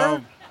gar?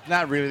 Well,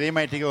 not really. They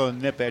might take a little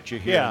nip at you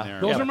here and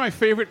there. Those are my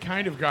favorite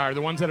kind of gar,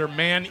 the ones that are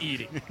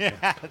man-eating.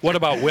 What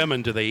about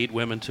women? Do they eat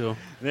women too?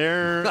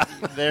 They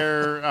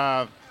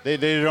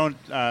don't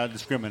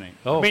discriminate.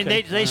 Oh, I mean,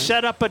 they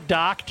set up a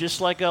dock just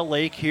like a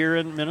lake here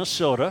in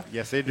Minnesota.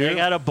 Yes, they do. They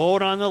got a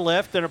boat on the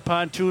left and a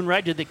pontoon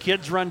right. Did the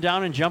kids run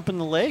down and jump in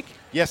the lake?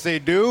 Yes, they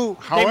do.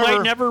 They However,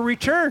 might never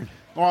return.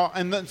 Well,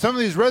 and some of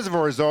these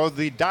reservoirs, though,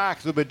 the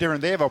dock's a little bit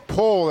different. They have a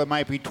pole that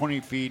might be 20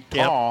 feet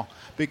tall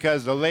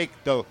because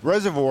the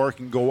reservoir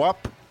can go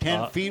up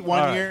 10 feet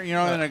one year,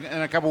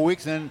 in a couple of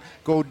weeks, and then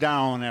go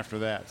down after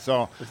that.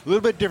 So a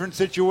little bit different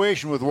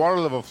situation with water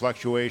level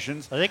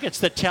fluctuations. I think it's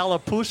the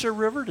Tallapoosa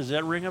River. Does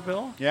that ring a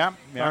bell? Yeah.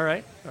 All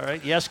right.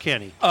 Yes,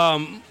 Kenny.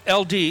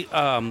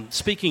 LD,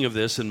 speaking of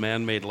this in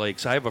man-made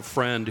lakes, I have a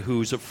friend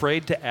who's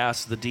afraid to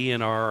ask the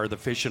DNR or the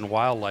Fish and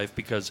Wildlife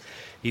because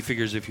he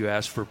figures if you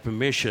ask for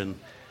permission,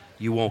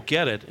 you won't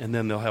get it, and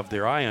then they'll have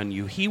their eye on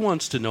you. He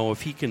wants to know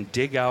if he can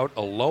dig out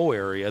a low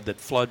area that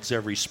floods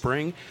every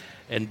spring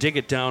and dig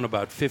it down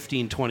about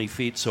 15, 20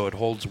 feet so it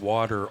holds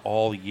water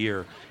all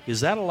year. Is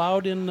that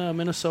allowed in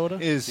Minnesota?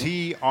 Is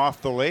he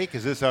off the lake?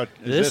 Is this a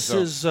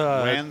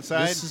land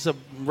side? This is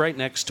right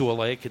next to a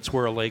lake. It's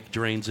where a lake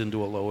drains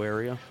into a low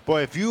area.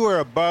 Boy, if you are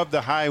above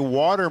the high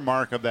water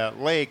mark of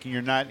that lake and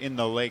you're not in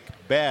the lake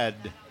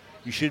bed,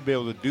 you should be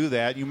able to do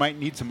that. You might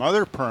need some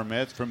other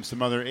permits from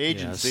some other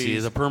agencies. Yeah, see,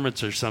 the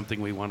permits are something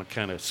we want to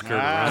kind of skirt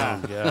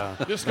around. Yeah.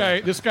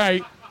 This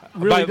guy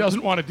really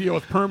doesn't want to deal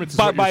with permits.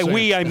 But by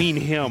we, I mean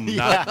him.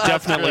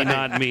 Definitely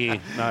not me.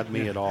 Not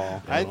me at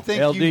all. I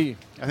think LD.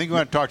 you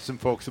want to talk to some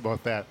folks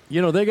about that.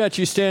 They got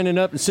you standing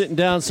up and sitting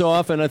down so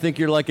often. I think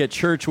you're like at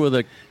church with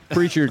a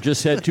preacher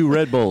just had 2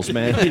 Red Bulls,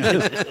 man. He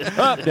just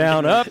up,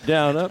 down, up,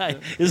 down, up.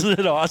 Isn't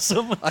it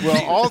awesome?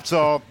 Well,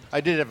 also,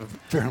 I did have a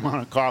fair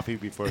amount of coffee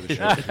before the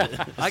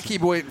show. I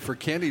keep waiting for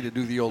Kenny to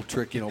do the old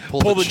trick,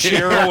 pull the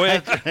chair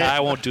away. I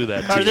won't do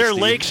that. Are there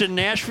lakes in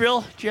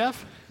Nashville,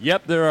 Jeff?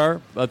 Yep, there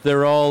are, but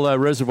they're all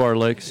reservoir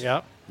lakes.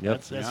 Yep.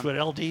 Yep. That's what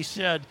LD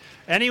said.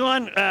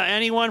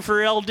 Anyone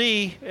for LD,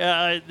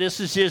 this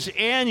is his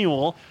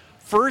annual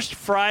first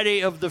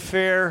Friday of the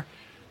fair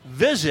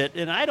visit,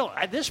 and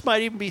this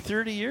might even be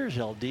 30 years,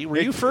 LD. Were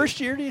you first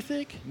year, do you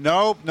think?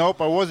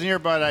 Nope, I wasn't here,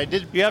 but I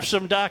did. You have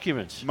some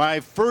documents. My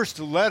first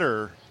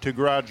letter to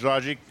Garage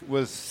Logic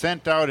was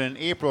sent out in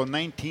April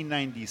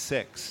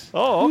 1996.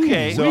 Oh,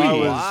 okay. So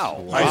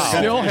I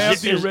still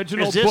have the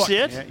original book. Is this book.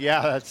 it?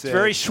 Yeah, that's it. It's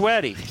very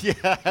sweaty.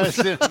 Yeah, it's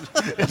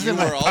You in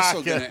my were also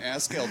pocket. going to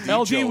ask LD.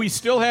 LG, we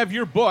still have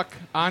your book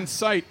on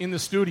site in the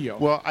studio.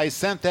 Well, I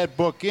sent that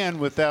book in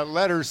with that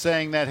letter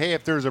saying that, hey,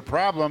 if there's a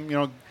problem,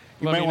 you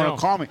might want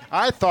to call me.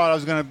 I thought I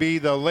was going to be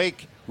the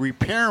lake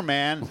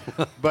repairman,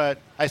 but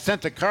I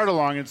sent a card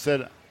along and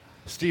said,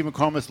 Steve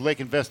McComas, Lake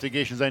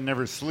Investigations, I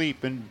never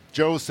sleep. And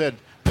Joe said,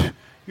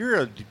 you're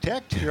a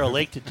detective. You're a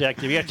lake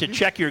detective. You have to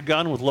check your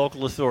gun with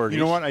local authorities.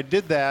 You know what? I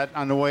did that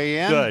on the way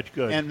in.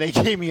 Good. And they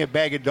gave me a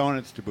bag of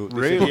donuts to boot.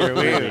 They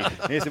said,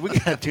 they said, we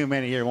got too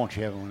many here. Won't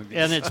you have one of these?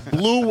 And it's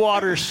Blue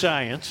Water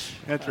Science.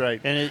 That's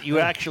right. And you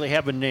actually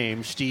have a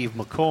name, Steve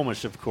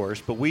McComas, of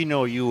course, but we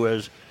know you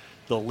as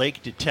the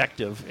Lake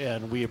Detective,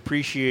 and we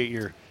appreciate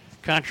your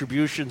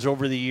contributions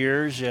over the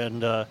years. And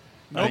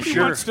nobody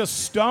wants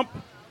to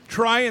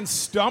try and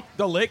stump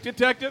the Lake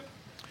Detective.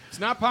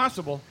 It's not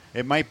possible.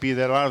 It might be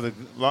that a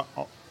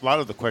lot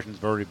of the questions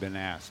have already been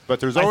asked, but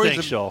there's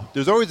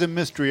always a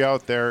mystery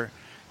out there.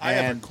 I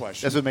have a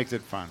question. That's what makes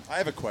it fun. I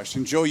have a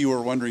question. Joe, you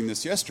were wondering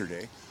this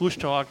yesterday. Who's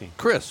talking?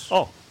 Chris.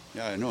 Oh.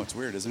 Yeah, I know. It's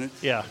weird, isn't it?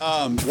 Yeah.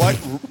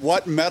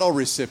 What medal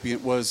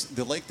recipient was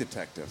the Lake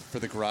Detective for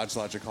the Garage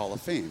Logic Hall of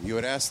Fame? You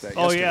had asked that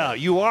yesterday. Oh, yeah.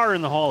 You are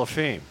in the Hall of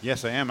Fame.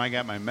 Yes, I am. I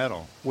got my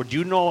medal. Would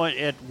you know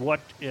at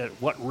what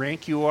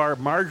rank you are?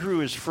 Marjorie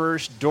was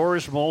first.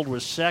 Doris Mold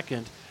was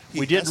second.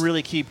 We didn't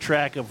really keep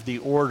track of the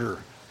order.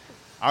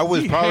 I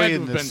was probably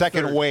in the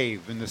second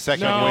wave.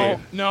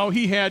 No,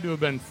 he had to have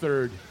been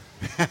third.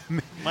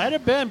 Might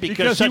have been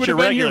because he such would a have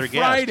been regular here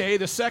guest. Friday,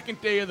 the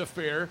second day of the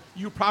fair.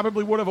 You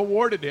probably would have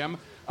awarded him.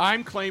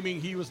 I'm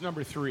claiming he was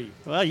number 3.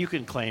 Well, you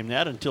can claim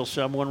that until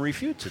someone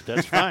refutes it.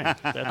 That's fine.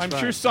 I'm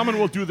sure someone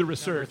will do the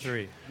research.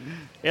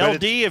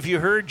 LD, have you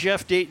heard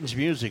Jeff Dayton's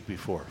music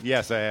before?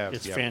 Yes, I have.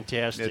 It's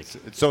fantastic.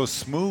 It's so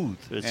smooth.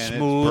 It's and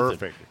smooth. It's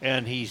perfect.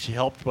 And he's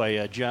helped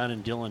by John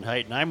and Dylan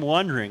Height. And I'm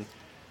wondering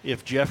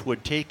if Jeff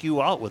would take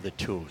you out with a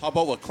tune. How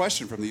about a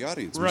question from the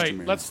audience, Right. Mr.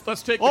 Mayor? Let's take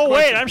the question. question.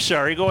 Wait, I'm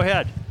sorry. Go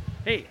ahead.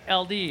 Hey,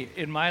 LD,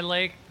 in my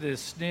lake, the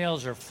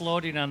snails are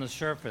floating on the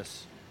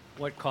surface.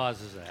 What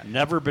causes that?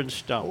 Never been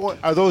stumped. What,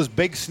 are those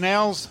big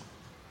snails?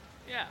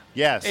 Yeah.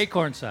 Yes.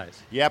 Acorn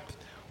size. Yep.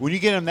 When you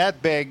get them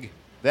that big,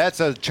 that's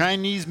a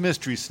Chinese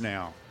mystery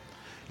snail.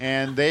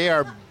 And they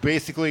are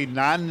basically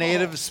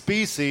non-native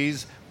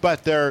species,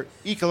 but they're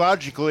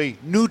ecologically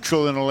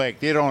neutral in a lake.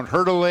 They don't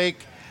hurt a lake.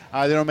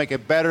 They don't make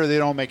it better. They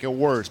don't make it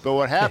worse. But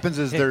what happens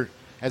is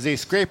as they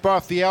scrape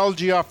off the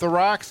algae off the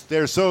rocks,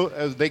 they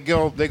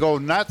go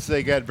nuts.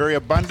 They get very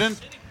abundant.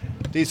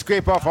 They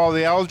scrape off all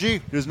the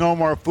algae. There's no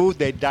more food.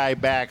 They die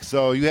back.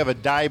 So you have a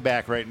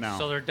dieback right now.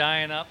 So they're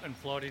dying up and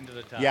floating to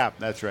the top. Yeah,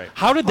 that's right.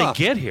 How did they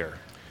get here?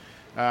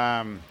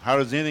 How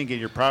does anything get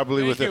here?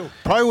 Probably with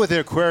the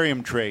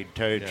aquarium trade.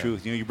 Tell you the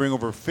truth, you bring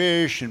over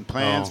fish and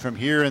plants from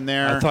here and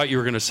there. I thought you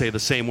were going to say the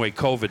same way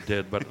COVID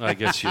did, but I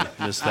guess you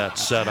missed that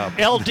setup.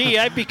 LD,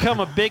 I've become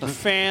a big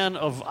fan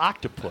of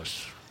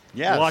octopus.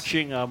 Yes.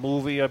 Watching a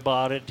movie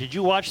about it. Did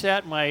you watch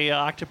that, My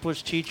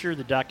Octopus Teacher,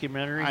 the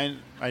documentary?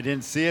 I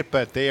didn't see it,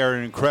 but they are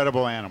an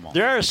incredible animal.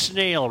 They're a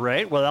snail,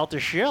 right? Without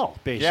the shell,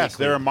 basically. Yes,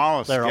 they're a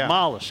mollusk. They're a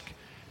mollusk.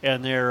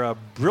 And they're a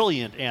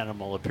brilliant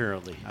animal,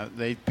 apparently.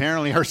 They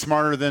apparently are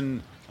smarter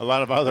than a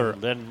lot of other...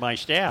 Than my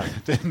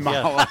staff. than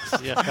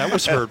mollusks. Yeah, that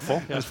was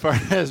hurtful. As far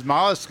as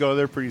mollusks go,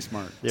 they're pretty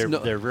smart.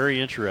 They're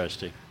very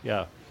interesting,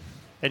 yeah.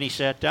 And he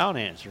sat down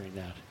answering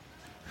that.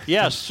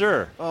 Yes,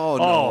 sir. Oh,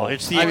 no.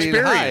 It's the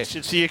experience.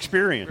 It's the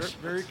experience.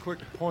 Very quick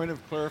point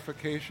of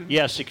clarification.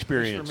 Yes,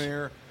 experience. Mr.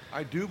 Mayor,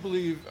 I do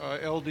believe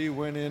LD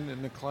went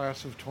in the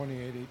class of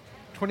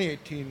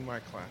 2018, my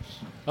class.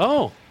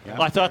 Oh, yeah.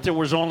 Well, I thought there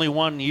was only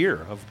 1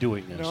 year of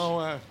doing this.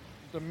 No,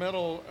 the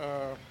medal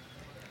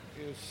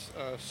is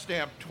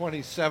stamped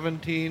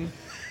 2017.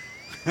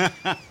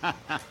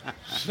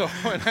 So,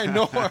 and I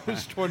know I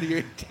was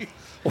 2018.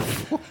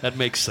 That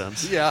makes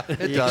sense. Yeah,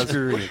 it does.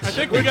 I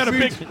think we got a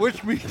big...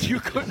 Which means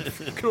you could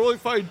only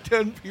find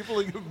 10 people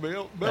that give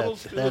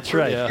medals to That's the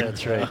right. Yeah.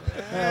 That's right.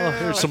 Well,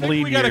 there's some I think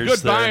lean we got a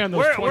years good buy there. on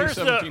those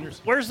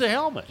 2017ers. Where's the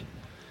helmet?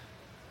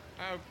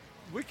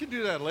 We can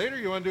do that later.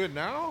 You want to do it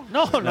now?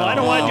 No, I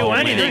don't want to do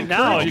anything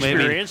now.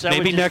 Experience.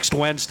 Maybe next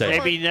Wednesday.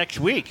 Maybe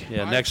next week.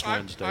 Yeah, next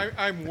Wednesday.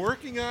 I'm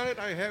working on it.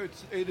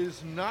 It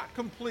is not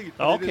complete.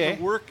 But Okay. It is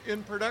a work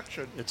in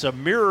production. It's a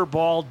mirror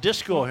ball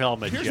disco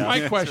helmet. Here's John.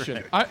 my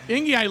question.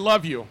 Ingy, I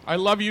love you. I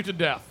love you to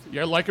death.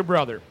 You're like a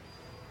brother.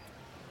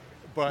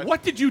 But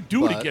what did you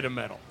do to get a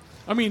medal?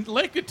 I mean,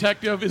 Lake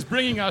Detective is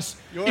bringing us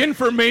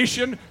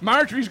information.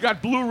 Marjorie's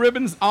got blue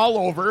ribbons all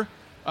over.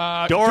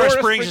 Doris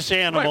brings us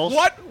animals.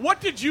 Right.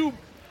 What did you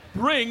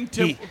bring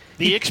to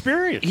the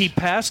experience? He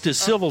passed his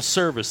civil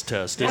service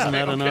test. Isn't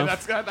that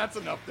enough? That's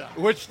enough. Done.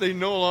 Which they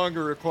no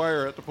longer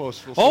require at the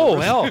Postal Service. Oh,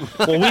 hell.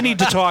 Well, we need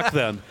to talk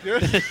then.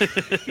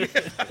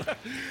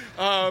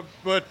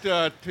 But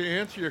to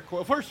answer your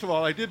question, first of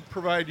all, I did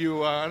provide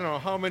you, I don't know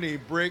how many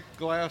break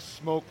glass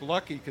smoke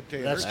lucky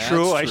containers. That's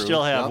true. I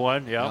still have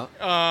one. Yeah.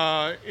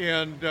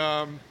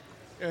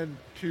 And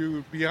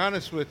to be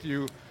honest with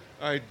you,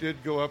 I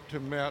did go up to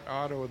Matt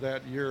Otto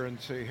that year and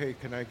say, hey,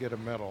 can I get a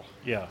medal?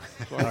 Yeah.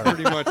 So I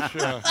pretty much,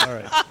 all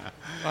right.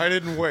 I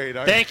didn't wait.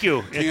 Thank you,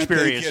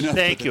 experience.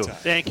 Thank you.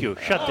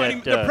 Shut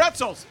that. The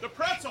pretzels. The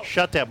pretzels.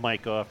 Shut that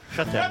mic off.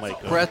 Shut that mic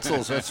off.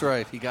 Pretzels, that's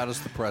right. He got us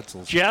the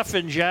pretzels. Jeff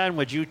and John,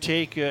 would you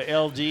take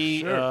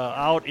LD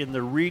out in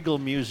the regal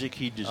music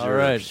he deserves? All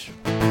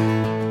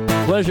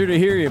right. Pleasure to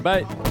hear you.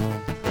 Bye.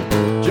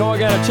 Joe, I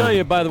got to tell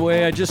you, by the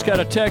way, I just got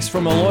a text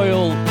from a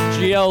loyal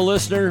GL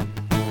listener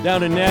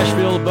down in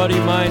Nashville, a buddy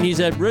of mine. He's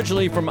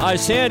originally from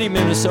Isanti,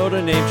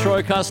 Minnesota, named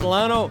Troy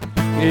Castellano.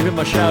 Gave him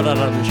a shout-out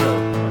on the show.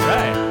 All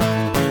right.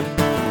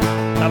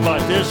 How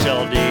about this,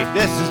 LD?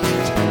 This is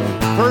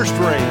first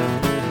rate.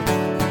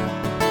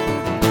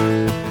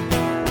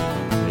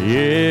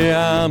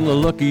 Yeah, I'm the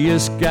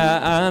luckiest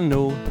guy I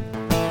know.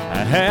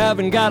 I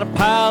haven't got a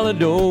pile of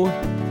dough,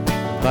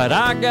 but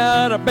I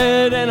got a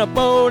bed and a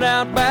boat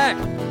out back.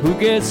 Who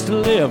gets to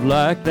live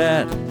like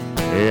that?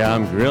 Yeah,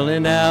 I'm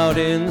grilling out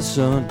in the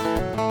sun.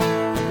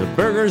 The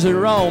burgers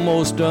are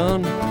almost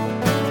done.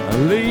 I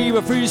leave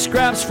a few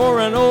scraps for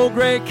an old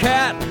gray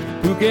cat.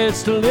 Who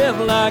gets to live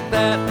like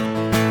that?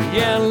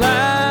 Yeah,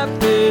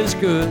 life is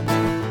good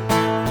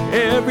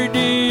every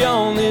day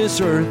on this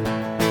earth,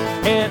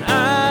 and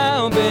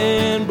I've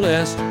been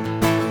blessed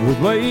with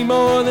way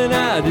more than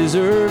I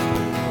deserve.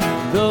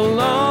 The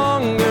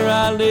longer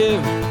I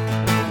live,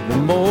 the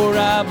more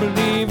I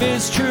believe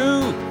it's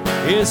true.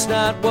 It's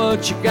not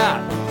what you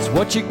got, it's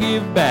what you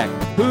give back.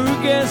 Who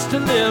gets to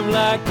live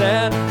like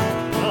that?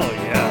 Oh,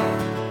 yeah.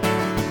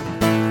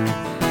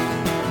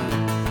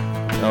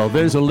 Oh,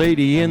 there's a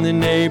lady in the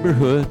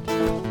neighborhood.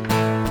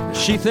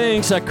 She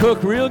thinks I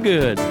cook real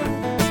good.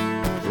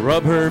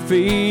 Rub her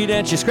feet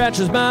and she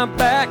scratches my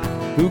back.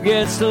 Who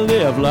gets to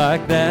live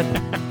like that?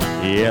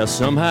 Yeah,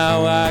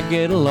 somehow I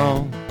get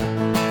along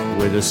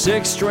with a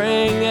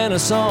 6-string and a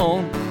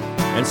song.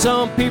 And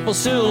some people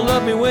still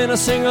love me when I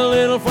sing a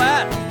little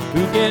flat.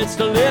 Who gets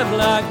to live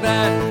like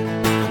that?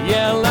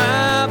 Yeah,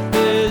 life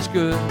is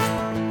good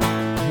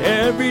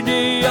every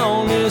day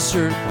on this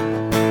earth,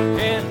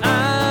 and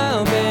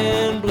I've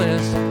been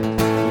blessed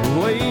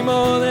way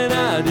more than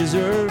I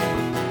deserve.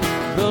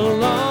 The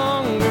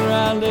longer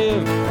I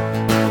live,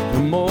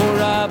 the more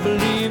I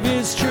believe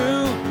it's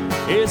true.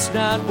 It's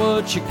not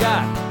what you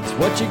got, it's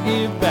what you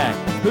give back.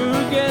 Who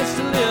gets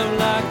to live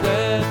like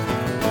that?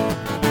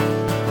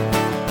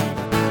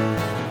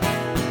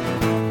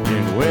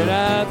 And when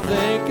I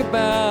think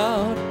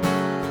about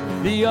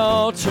the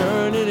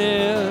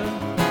alternative,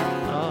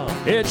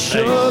 it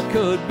sure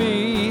could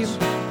be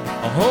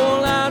a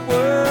whole lot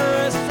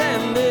worse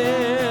than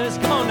this.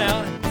 Come on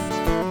now.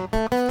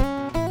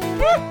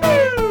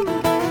 Woo-hoo!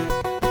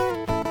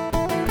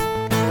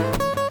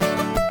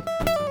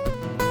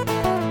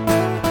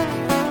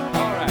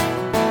 All right.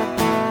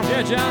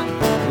 Yeah, John.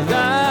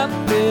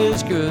 Life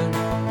is good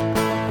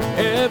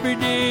every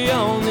day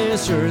on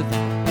this earth,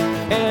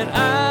 and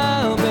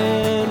I've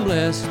been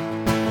blessed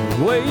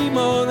way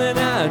more than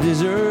I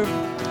deserve.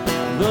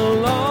 The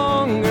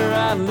longer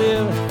I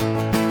live,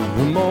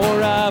 the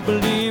more I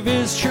believe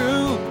it's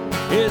true.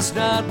 It's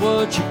not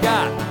what you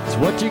got, it's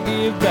what you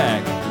give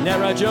back. Isn't that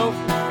right, Joe?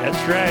 That's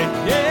right.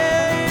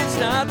 Yeah, it's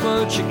not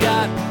what you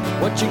got,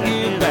 what you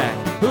give back.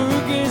 Who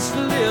gets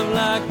to live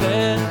like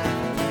that?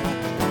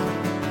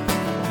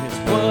 It's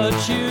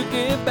what you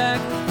give back,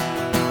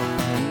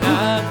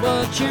 not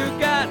what you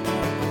got.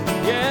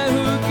 Yeah,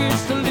 who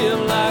gets to live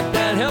like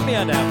that? Help me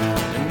out now.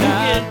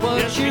 Not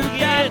what you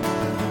got.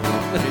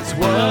 It's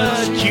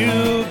what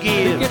you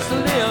give. Who gets to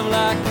live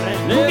like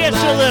that? Who gets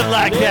to live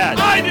like that?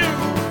 I do.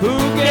 Who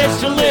gets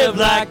to live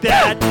like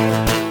that?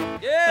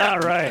 Yeah. All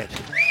right.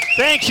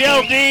 Thanks,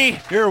 LD.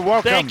 You're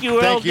welcome. Thank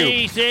you, Thank LD.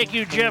 you. Thank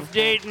you, Jeff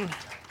Dayton.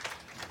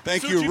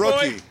 Thank Suchi you,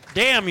 rookie. boy.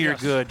 Damn, you're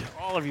Yes. good.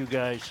 All of you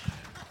guys.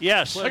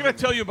 Yes. I got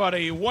to tell you about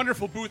a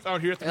wonderful booth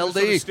out here at the LD.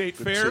 Minnesota State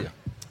Good to see Fair. you.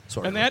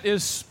 Sorry. And that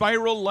is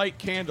Spiral Light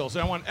Candles.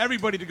 I want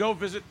everybody to go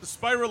visit the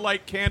Spiral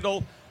Light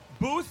Candle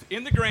booth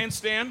in the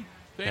grandstand.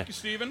 Thank you,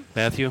 Stephen.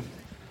 Matthew?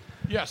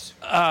 Yes.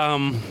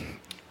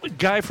 A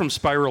guy from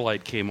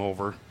Spiralite came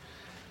over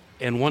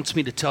and wants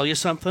me to tell you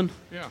something,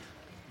 Yeah.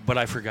 but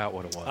I forgot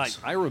what it was.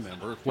 I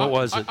remember. What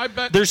was it? I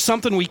bet. There's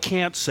something we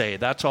can't say.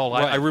 That's all.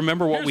 I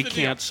remember what Here's we the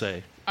can't deal.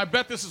 say. I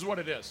bet this is what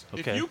it is.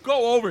 Okay. If you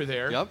go over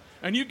there Yep.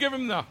 and you give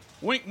him the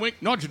wink, wink,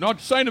 nudge,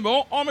 nudge, sign him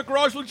out, I'm a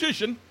garage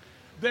logician,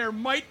 there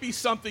might be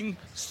something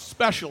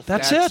special.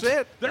 That's it.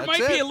 There That's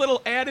might be it. a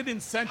little added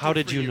incentive. How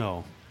did you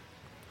know?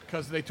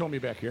 Because they told me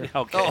back here.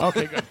 Okay.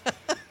 Okay, good.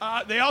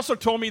 They also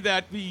told me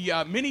that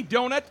the mini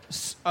donut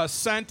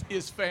scent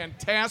is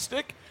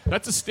fantastic.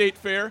 That's a state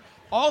fair.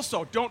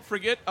 Also, don't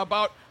forget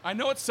about, I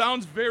know it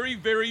sounds very,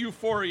 very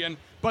euphorian,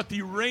 but the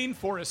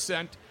rainforest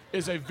scent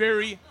is a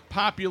very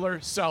popular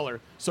seller.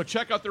 So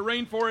check out the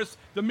rainforest,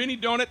 the mini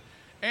donut,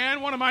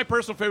 and one of my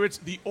personal favorites,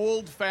 the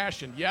old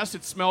fashioned. Yes,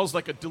 it smells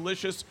like a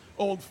delicious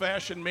old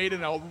fashioned made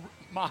in a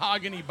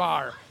mahogany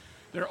bar.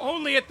 They're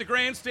only at the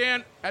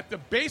grandstand at the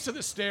base of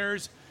the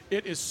stairs.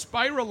 It is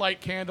Spiral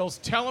Light Candles.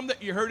 Tell them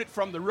that you heard it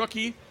from the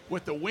rookie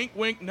with the wink,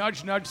 wink,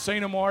 nudge, nudge, say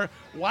no more.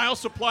 While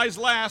supplies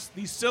last,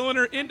 the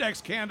cylinder index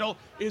candle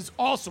is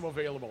also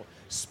available.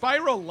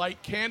 Spiral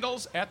Light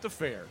Candles at the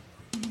fair.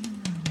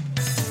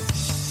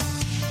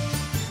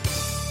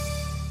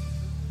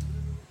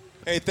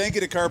 Hey, thank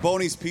you to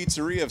Carboni's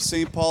Pizzeria of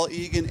St. Paul,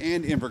 Egan,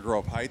 and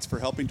Invergrove Heights for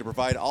helping to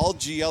provide all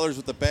GLers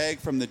with a bag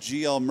from the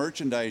GL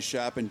merchandise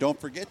shop. And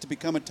don't forget to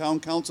become a town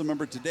council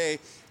member today,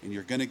 and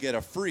you're going to get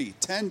a free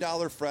 $10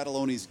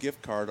 Fratelloni's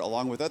gift card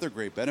along with other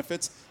great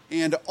benefits.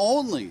 And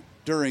only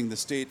during the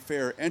state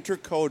fair, enter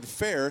code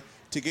FAIR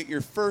to get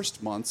your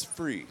first month's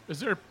free. Is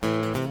there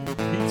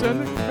pizza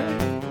in there?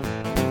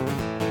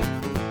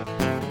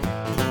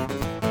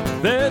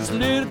 This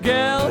little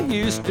gal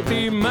used to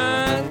be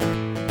mine.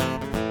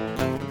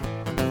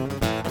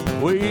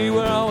 We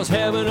were always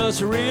having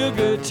us a real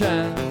good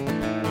time.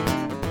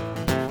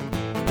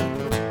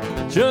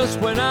 Just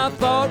when I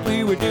thought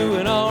we were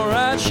doing all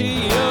right,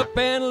 she up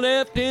and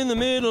left in the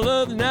middle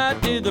of the night,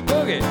 did the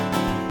boogie.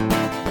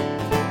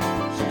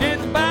 She did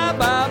the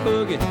bye-bye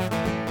boogie.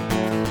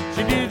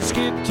 She did the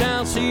skip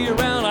town, see you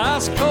around,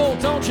 ice cold,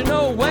 don't you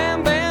know,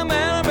 wham, bam,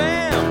 and a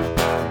bam,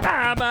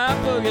 bye-bye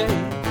boogie.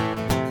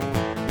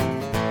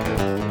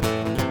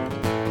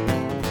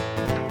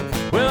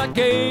 Well, I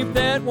gave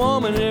that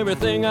woman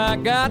everything I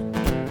got.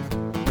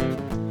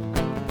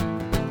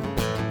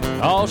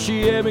 All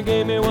she ever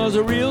gave me was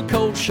a real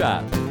cold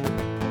shot.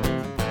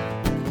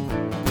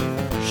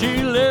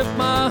 She left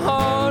my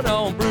heart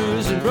on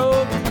bruised and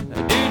broke. I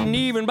didn't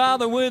even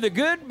bother with a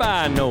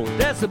goodbye note.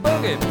 That's the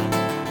boogie.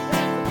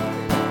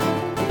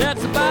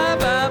 That's the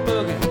bye-bye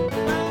boogie.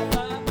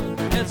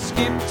 That's the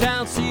skip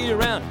town, see you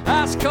around.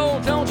 Ice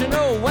cold, don't you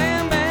know?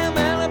 Wham, bam,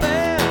 bam,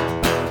 bam.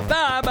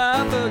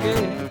 Bye-bye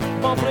boogie.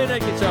 Come on, play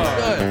that guitar.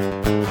 Go ahead.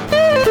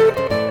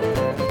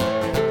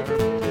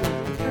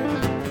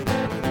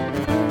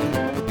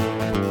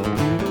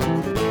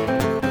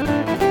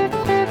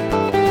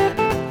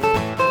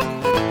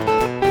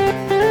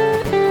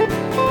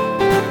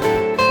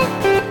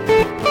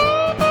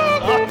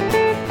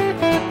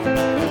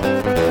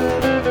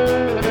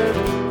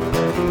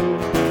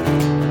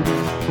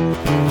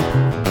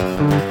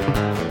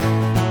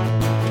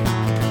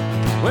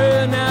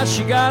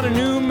 She got a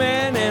new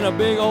man and a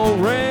big old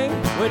ring.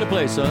 Way to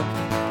play, son.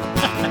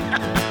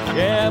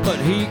 Yeah, but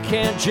he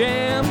can't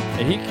jam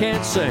and he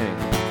can't sing.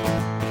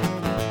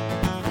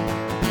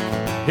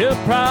 He'll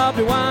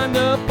probably wind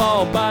up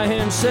all by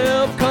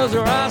himself, 'cause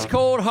her ice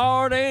cold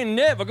heart ain't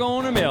never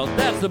gonna melt.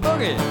 That's the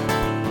boogie.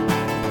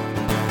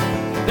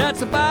 That's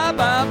the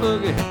bye-bye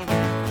boogie.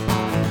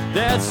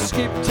 That's the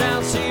skip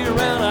town, see you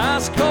around.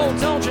 Ice cold,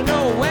 don't you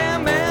know?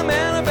 Wham, bam,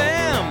 and a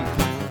bam.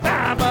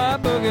 Bye-bye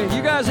boogie.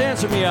 You guys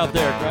answer me out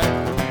there,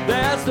 right?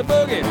 That's the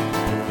boogie.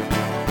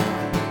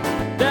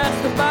 That's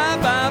the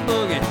bye-bye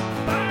boogie.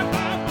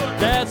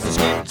 That's the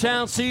skip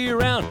town, see you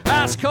around.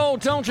 Ice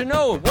cold, don't you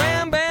know?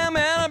 Wham, bam,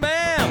 and a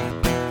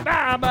bam.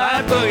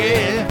 Bye-bye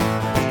boogie.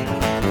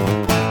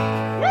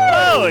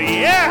 Oh,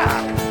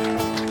 yeah.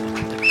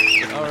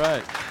 All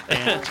right.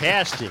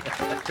 Fantastic.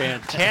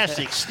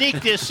 Fantastic.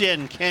 Sneak this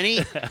in,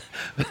 Kenny.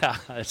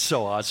 It's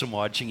so awesome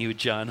watching you,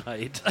 John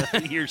Haidt.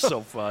 You're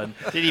so fun.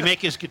 Did he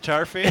make his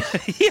guitar face?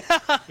 Yeah.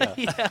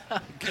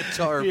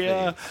 Guitar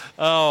Yeah. face.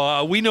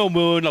 Oh, we know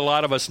Moon. A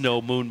lot of us know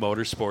Moon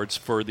Motorsports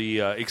for the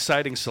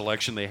exciting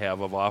selection they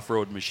have of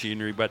off-road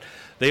machinery, but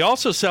they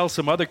also sell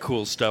some other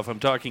cool stuff. I'm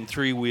talking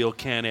three-wheel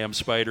Can-Am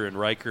Spyder and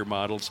Riker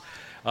models.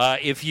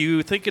 If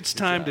you think it's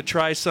time to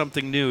try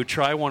something new,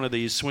 try one of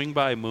these. Swing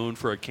by Moon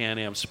for a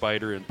Can-Am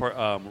Spyder and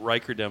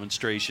Riker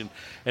demonstration.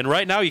 And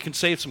right now you can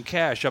save some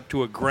cash, up to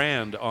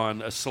 $1,000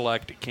 on a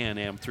select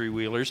Can-Am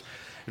three-wheelers.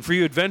 And for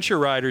you adventure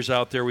riders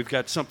out there, we've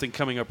got something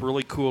coming up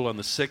really cool on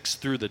the 6th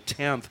through the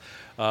 10th.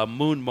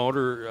 Moon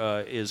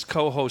Motor is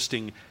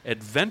co-hosting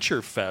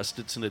Adventure Fest.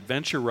 It's an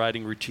adventure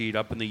riding retreat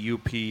up in the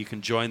UP. You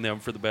can join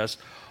them for the best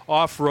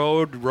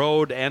off-road,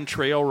 road, and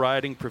trail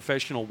riding,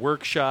 professional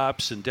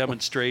workshops and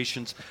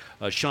demonstrations.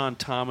 Sean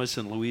Thomas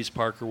and Louise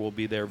Parker will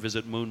be there.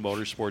 Visit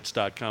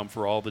moonmotorsports.com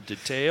for all the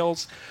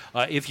details.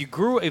 If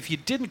you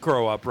didn't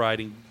grow up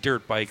riding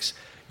dirt bikes,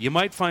 you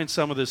might find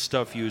some of this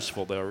stuff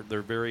useful. They're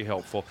very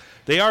helpful.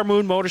 They are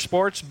Moon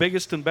Motorsports,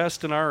 biggest and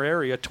best in our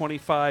area,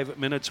 25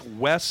 minutes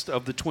west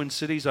of the Twin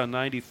Cities on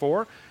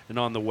 94, and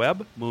on the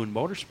web,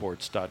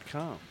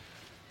 moonmotorsports.com.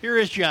 Here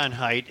is John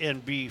Haidt,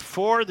 and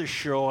before the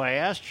show, I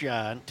asked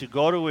John to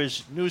go to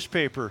his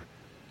newspaper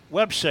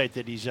website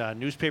that he's on,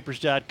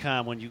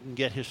 newspapers.com, when you can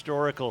get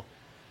historical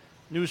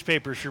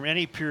newspapers from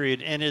any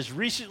period. And as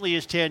recently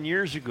as 10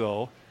 years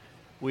ago,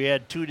 we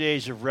had 2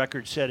 days of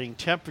record-setting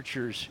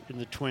temperatures in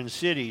the Twin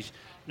Cities.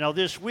 Now,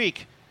 this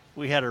week,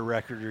 we had a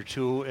record or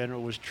two, and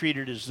it was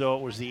treated as though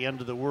it was the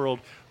end of the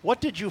world.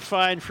 What did you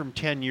find from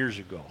 10 years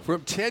ago?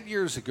 From 10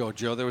 years ago,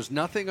 Joe, there was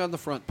nothing on the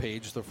front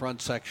page, the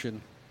front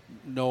section.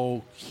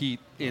 No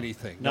heat,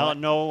 anything.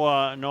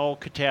 No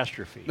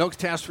catastrophe. No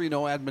catastrophe,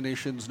 no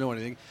admonitions, no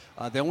anything.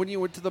 Then when you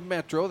went to the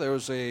Metro, there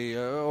was a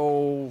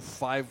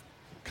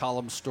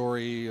 5-column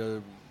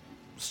story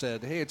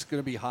said, hey, it's going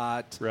to be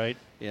hot. Right.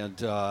 And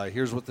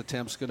here's what the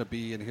temp's going to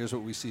be, and here's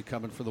what we see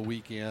coming for the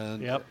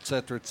weekend, Yep. et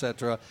cetera, et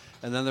cetera.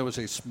 And then there was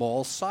a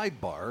small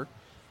sidebar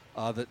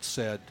that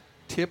said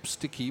tips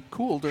to keep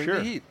cool during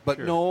the heat. But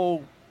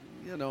no...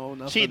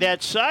 nothing. See,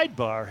 that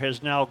sidebar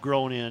has now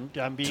grown in,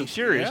 I'm being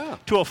serious,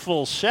 to a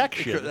full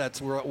section.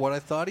 That's what I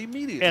thought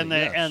immediately. And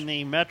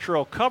the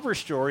Metro cover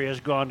story has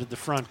gone to the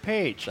front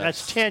page.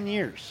 That's 10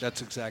 years.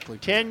 That's exactly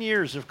 10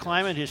 years of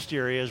climate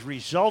hysteria has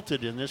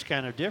resulted in this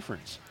kind of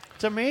difference.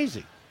 It's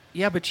amazing.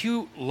 Yeah, but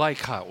you like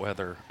hot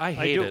weather. I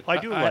hate it. I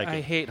do like it.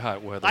 I hate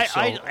hot weather.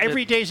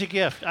 Every day's a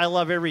gift. I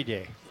love every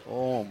day.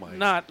 Oh, my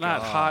Not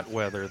God. hot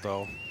weather,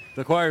 though.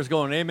 The choir's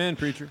going, amen,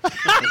 preacher.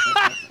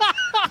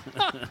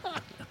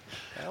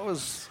 That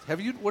was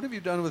What have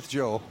you done with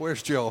Joe?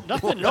 Where's Joe?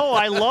 Nothing. No,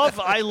 I love.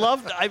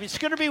 It's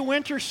going to be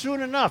winter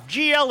soon enough.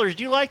 GLers,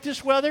 do you like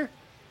this weather?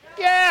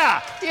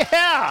 Yeah.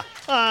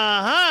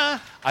 Uh-huh.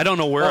 I don't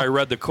know where I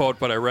read the quote,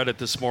 but I read it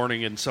this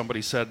morning, and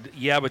somebody said,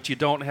 "Yeah, but you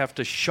don't have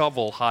to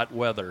shovel hot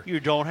weather." You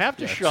don't have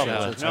to shovel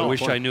it. I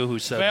wish I knew who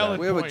said that.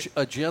 We have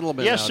a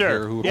gentleman yes, out sir.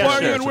 here who yes,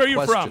 has Where are a you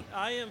question. from?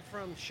 I am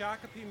from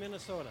Shakopee,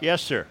 Minnesota.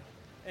 Yes, sir.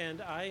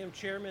 And I am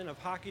chairman of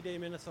Hockey Day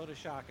Minnesota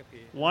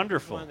Shakopee.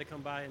 Wonderful. I wanted to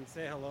come by and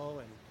say hello.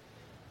 And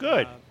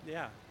Good.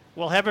 Yeah.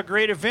 Well, have a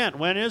great event.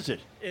 When is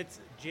it? It's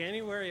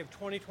January of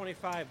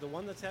 2025. The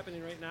one that's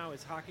happening right now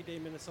is Hockey Day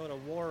Minnesota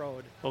War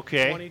Road.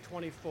 Okay.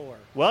 2024.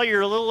 Well,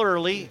 you're a little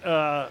early.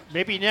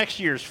 Maybe next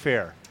year's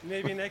fair.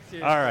 Maybe next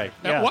year. All right.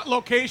 At what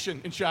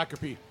location in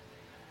Shakopee?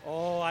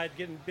 Oh, I'd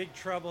get in big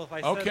trouble if I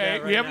said Okay,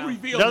 that right we haven't now.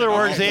 revealed In other it.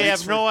 words, Okay. they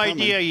have no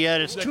idea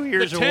yet. It's 2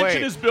 years the away.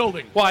 tension is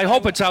building. Well, I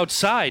hope it's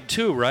outside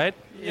too, right?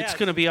 Yeah, It's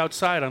going to be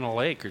outside on a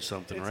lake or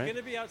something, It's right? going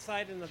to be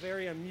outside in a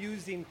very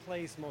amusing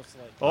place, most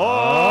likely. Oh.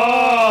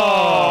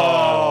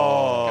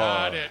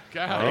 Got it.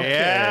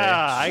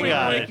 Yeah, I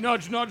got wink, it.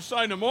 Nudge, nudge,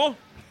 sign them all.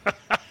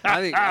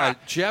 I think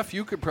Jeff,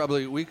 you could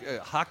probably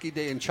Hockey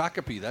Day in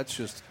Shakopee.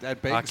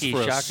 That begs Hockey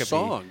for a Shakopee.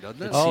 song,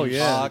 doesn't it? Oh,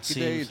 yeah. Hockey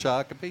Day in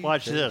Shakopee.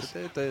 Watch this.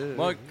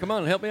 Well, come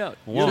on, help me out.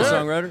 You're the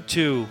songwriter.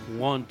 2,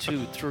 1,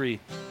 2, 3.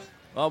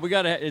 Well,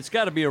 it's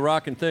got to be a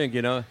rocking thing,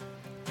 you know.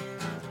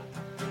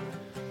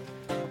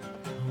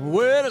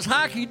 Well, it's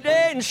Hockey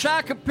Day in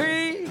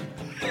Shakopee,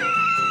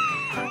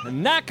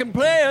 knocking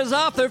players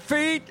off their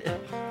feet,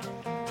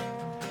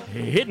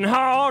 hitting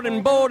hard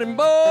and boarding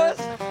boys,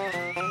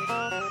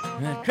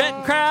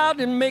 attracting crowd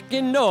and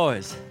making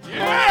noise.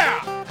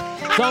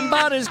 Yeah!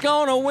 Somebody's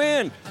gonna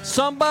win,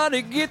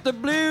 somebody get the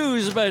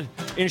blues, but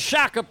in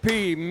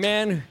Shakopee,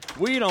 man,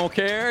 we don't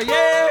care.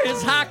 Yeah,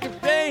 it's Hockey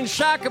Day in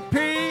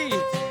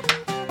Shakopee.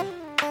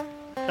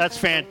 That's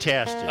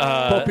fantastic.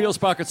 Paul Peel's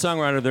Pocket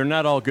songwriter, they're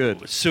not all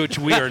good. Such,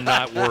 we are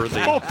not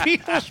worthy. Oh,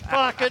 People's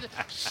Pocket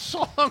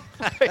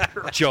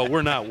songwriter. Joe,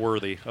 we're not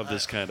worthy of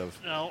this kind of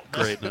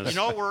greatness. You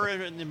know what we're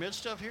in the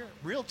midst of here?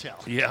 Real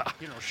talent. Yeah.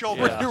 You know, show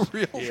Yeah.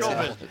 business. Show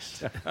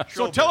business.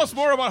 So tell us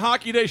more about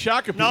Hockey Day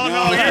Shakopee. No,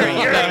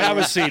 have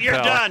a seat, you're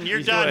pal. done.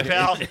 You're done,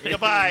 pal.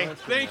 Goodbye.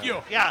 Thank you.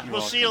 Yeah,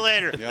 we'll see you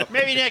later. Yep.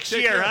 Maybe next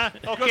Take year, care. huh?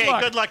 Okay,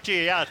 Good luck. to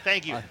you. Yeah,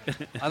 thank you.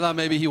 I thought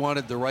maybe he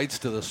wanted the rights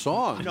to the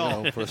song. No.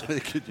 You know, for they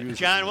could use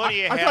John, what do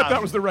you I have? thought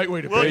that was the right way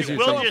to We'll praise you.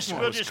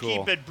 just cool.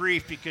 keep it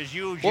brief because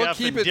you, We'll Jeff,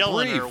 keep and it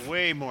Dylan brief. are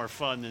way more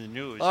fun than the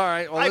news. All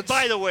right, well,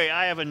 by the way,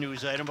 I have a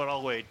news item, but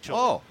I'll wait till.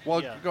 Oh,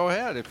 well, yeah. go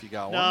ahead if you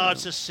got one. No,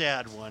 it's a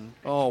sad one.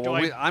 Oh, Do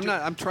well, I-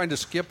 I'm trying to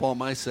skip all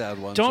my sad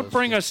ones. Don't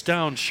bring us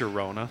down,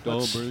 Sharona.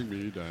 Don't bring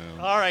me down.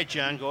 All right,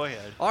 John, go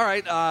ahead. All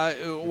right,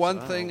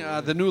 one thing,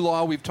 the new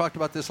law, we've talked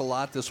about this a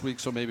lot this week,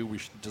 so maybe we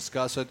should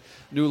discuss it.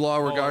 New law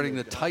regarding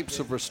the types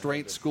of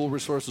restraint school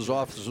resources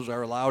officers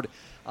are allowed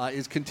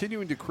is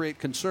continuing to create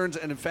concerns.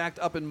 And, in fact,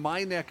 up in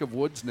my neck of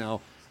woods now,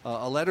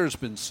 a letter has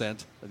been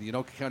sent. The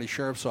Anoka County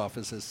Sheriff's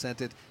Office has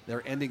sent it.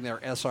 They're ending their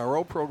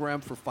SRO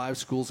program for 5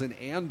 schools in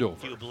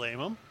Andover. Do you blame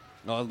them?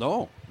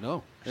 No.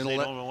 They don't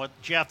know what.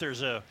 Jeff,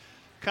 there's a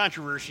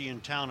controversy in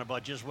town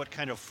about just what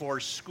kind of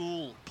force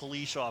school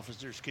police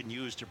officers can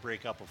use to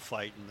break up a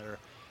fight, and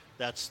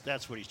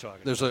that's what he's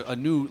talking There's about. a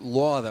new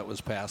law that was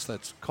passed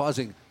that's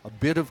causing a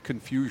bit of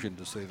confusion,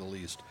 to say the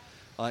least.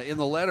 In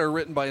the letter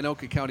written by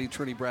Anoka County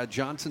Attorney Brad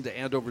Johnson to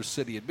Andover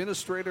City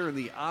Administrator and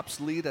the ops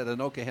lead at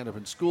Anoka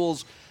Hennepin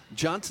Schools,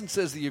 Johnson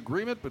says the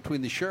agreement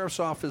between the Sheriff's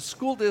Office,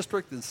 School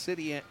District, and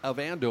City of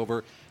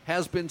Andover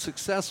has been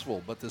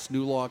successful, but this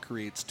new law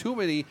creates too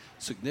many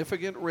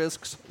significant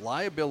risks,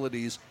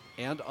 liabilities,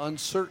 and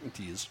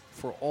uncertainties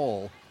for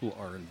all who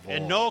are involved.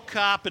 And no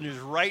cop in his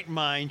right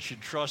mind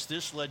should trust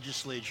this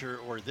legislature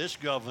or this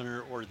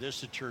governor or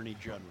this attorney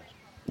general.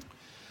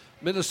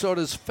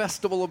 Minnesota's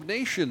Festival of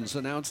Nations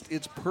announced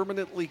it's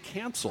permanently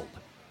canceled.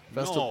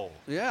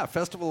 Yeah,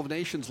 Festival of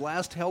Nations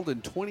last held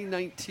in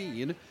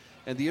 2019,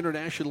 and the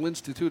International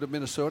Institute of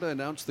Minnesota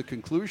announced the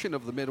conclusion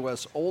of the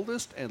Midwest's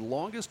oldest and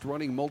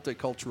longest-running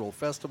multicultural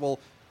festival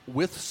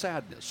with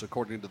sadness,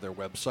 according to their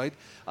website.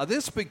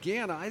 This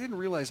began, I didn't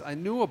realize, I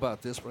knew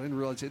about this, but I didn't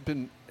realize it had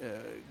been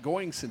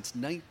going since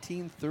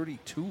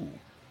 1932.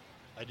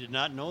 I did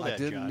not know that, I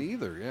didn't John.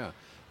 either, yeah.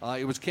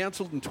 It was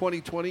canceled in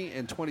 2020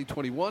 and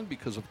 2021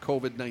 because of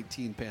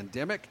COVID-19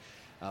 pandemic.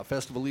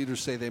 Festival leaders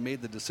say they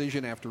made the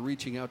decision after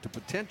reaching out to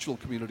potential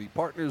community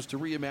partners to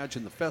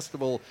reimagine the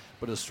festival,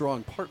 but a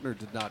strong partner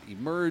did not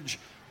emerge.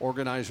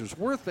 Organizers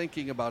were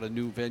thinking about a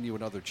new venue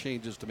and other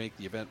changes to make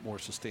the event more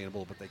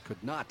sustainable, but they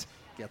could not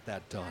get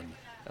that done.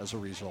 As a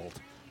result,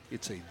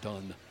 it's a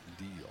done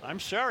deal. I'm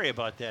sorry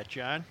about that,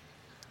 John.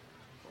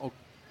 Oh,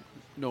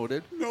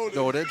 noted.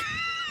 Noted.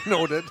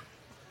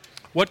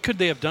 What could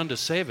they have done to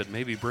save it?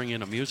 Maybe bring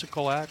in a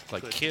musical act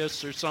like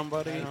Kiss or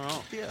somebody? I don't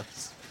know.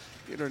 Yes.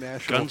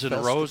 International Guns N'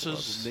 Festival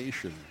Roses. of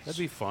Nations. That'd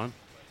be fun.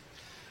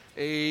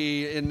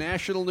 In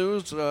national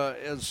news,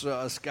 as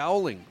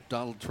scowling,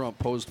 Donald Trump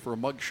posed for a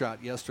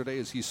mugshot yesterday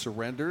as he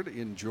surrendered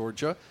in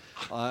Georgia.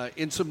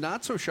 In some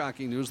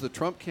not-so-shocking news, the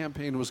Trump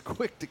campaign was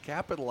quick to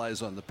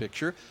capitalize on the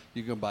picture.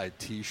 You can buy a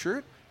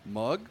T-shirt,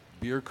 mug,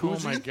 beer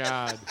koozie. Oh, my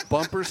God.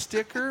 Bumper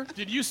sticker.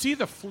 Did you see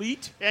the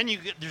fleet? And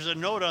there's a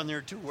note on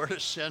there, too, where to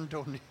send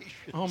donations.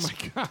 Oh, my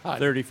God.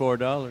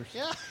 $34.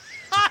 Yeah.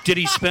 Did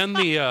he spend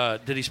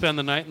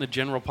the night in the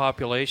general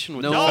population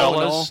with No, the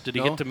fellas? no, Did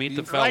he no. get to meet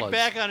the fellas? Right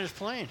back on his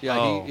plane.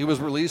 Yeah, he was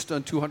released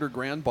on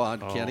 $200,000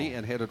 bond, Kenny,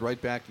 and headed right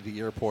back to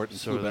the airport. And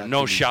So flew there back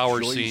no to shower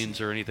Jersey.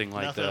 scenes or anything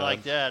like Nothing that.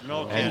 like that.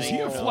 No, Kenny. Is he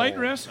a flight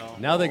risk?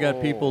 Now they got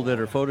people that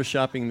are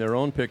photoshopping their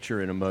own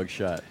picture in a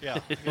mugshot. Yeah,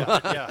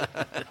 yeah.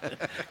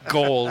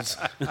 Goals.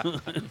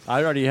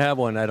 I already have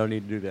one. I don't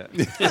need to do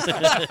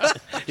that.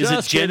 Is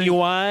it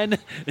genuine?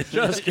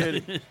 Just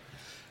kidding.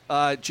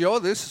 Joe,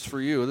 this is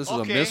for you. This is a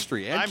Okay.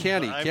 mystery. And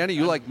Kenny. Kenny,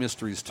 you like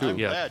mysteries, too.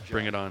 Yeah, glad, Joe.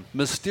 bring it on.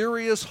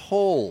 Mysterious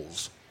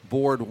holes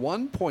bored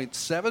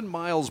 1.7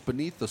 miles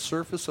beneath the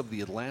surface of the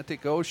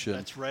Atlantic Ocean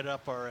That's right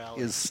up our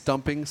alley. is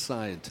stumping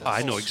scientists.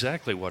 I know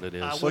exactly what it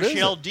is. I What wish is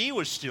it? LD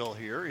was still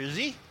here. Is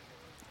he?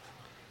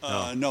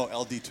 No,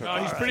 LD took No,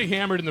 it. he's pretty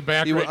hammered in the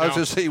back I right was now.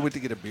 going to say he went to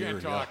get a beer.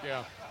 Can't talk,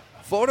 yeah.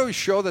 Photos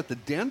show that the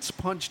dents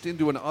punched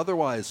into an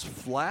otherwise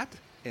flat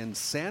and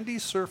sandy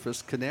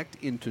surface connect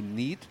into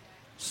neat,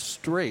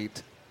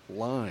 straight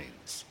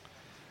lines.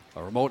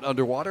 A remote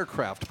underwater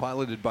craft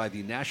piloted by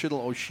the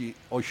National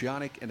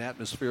Oceanic and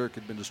Atmospheric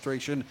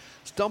Administration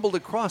stumbled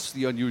across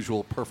the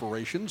unusual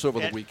perforations over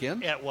the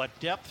weekend. At what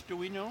depth do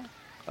we know?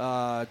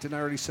 Didn't I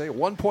already say?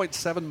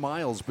 1.7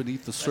 miles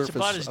beneath the surface That's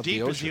about as of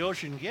deep the as the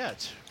ocean. ocean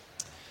gets.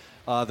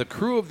 The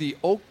crew of the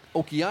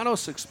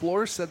Okeanos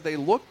Explorer said they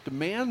looked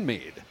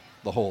man-made,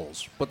 the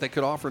holes, but they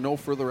could offer no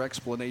further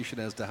explanation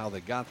as to how they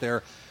got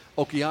there.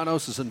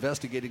 Okeanos is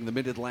investigating the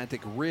Mid-Atlantic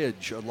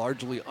Ridge, a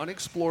largely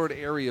unexplored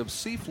area of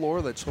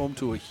seafloor that's home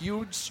to a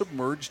huge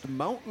submerged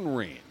mountain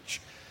range.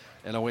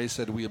 NOAA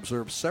said we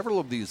observed several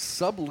of these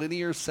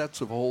sublinear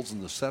sets of holes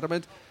in the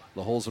sediment.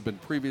 The holes have been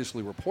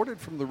previously reported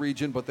from the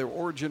region, but their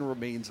origin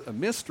remains a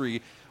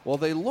mystery. While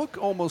they look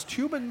almost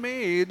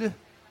human-made,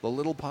 the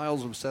little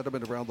piles of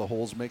sediment around the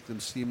holes make them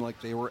seem like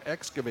they were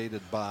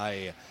excavated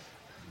by ...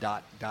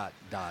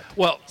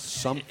 Well,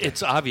 something.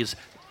 it's obvious.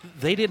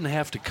 They didn't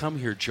have to come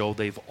here, Joe.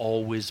 They've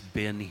always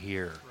been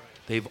here.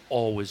 They've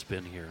always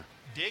been here.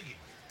 Digging.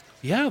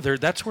 Yeah,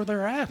 that's where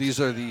they're at. These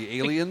are the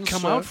aliens. They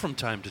come out from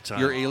time to time.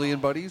 Your alien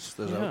buddies? Is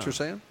that Yeah. what you're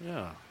saying?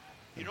 Yeah.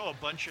 You know, a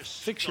bunch of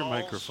skulls. Fix your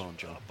microphone,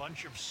 Joe. A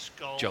bunch of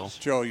skulls.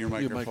 Joe, your Your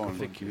microphone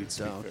microphone needs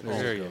to down. be fixed.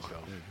 There you go.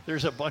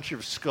 There's a bunch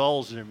of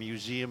skulls in a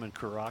museum in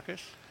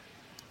Caracas,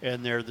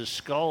 and they're the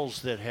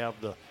skulls that have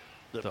the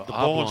bones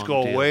oblong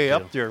go deal, way yeah.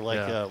 up there,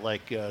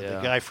 like Yeah. the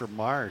guy from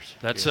Mars.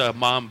 That's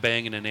mom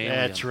banging an alien.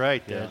 That's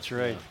right. Yeah. That's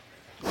right.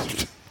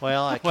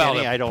 Well, Well,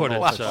 I don't put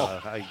know. it, if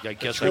I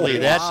guess really I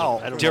did that's a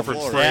I don't different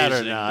know if phrase that or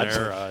in not.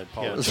 there. I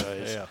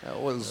apologize. Yeah. That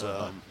was.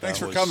 Thanks That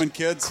for was coming,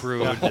 kids.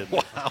 Crude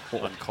and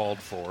uncalled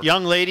for.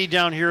 Young lady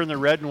down here in the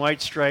red and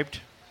white striped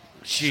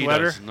She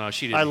sweater. doesn't- no,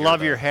 she didn't I hear love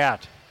that. your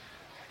hat.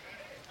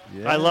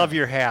 I love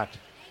your hat.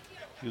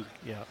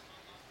 Yeah.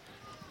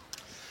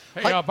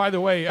 Hey, by the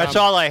way, That's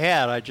all I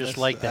had. I just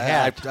like the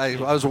hat. I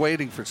was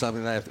waiting for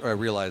something. I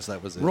realized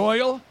that was it.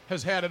 Royal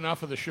has had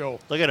enough of the show.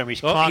 Look at him.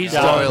 He's Oh, conked he's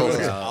out.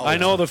 done. I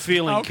know the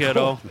feeling, Oh,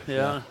 kiddo. cool.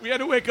 Yeah. We had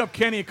to wake up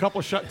Kenny a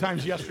couple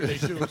times yesterday,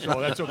 too,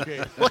 so that's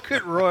okay. Look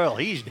at Royal.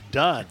 He's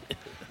done.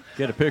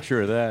 Get a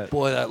picture of that.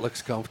 Boy, that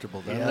looks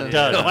comfortable, doesn't Yeah, it? it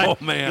does.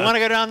 Oh, man. You want to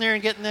go down there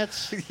and get in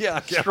that Yeah,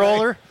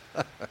 stroller?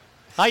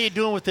 How you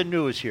doing with the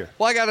news here?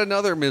 Well, I got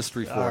another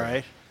mystery for All you.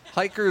 right.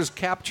 Hikers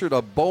captured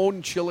a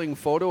bone-chilling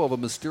photo of a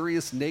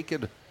mysterious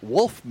naked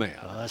wolf man,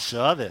 I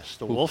saw this.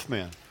 The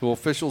Wolfman. who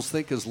officials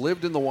think has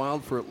lived in the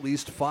wild for at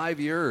least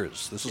 5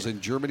 years. This is in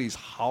Germany's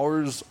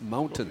Harz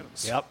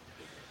Mountains. Yep.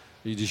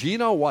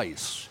 Gina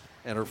Weiss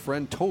and her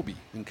friend Toby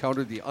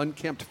encountered the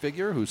unkempt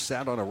figure who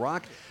sat on a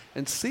rock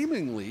and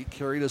seemingly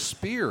carried a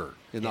spear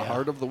in the Yeah.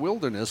 heart of the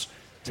wilderness,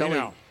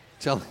 telling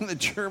the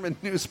German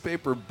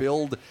newspaper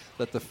Bild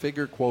that the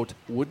figure, quote,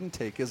 wouldn't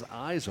take his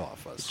eyes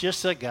off us. It's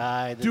just a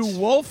guy that's Do hanging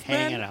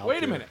wolfmen, out wait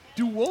a there. minute,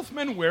 do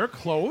wolfmen wear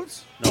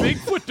clothes?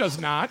 Bigfoot does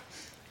not.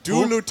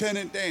 Do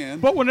Lieutenant Dan.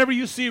 But whenever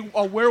you see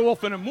a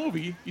werewolf in a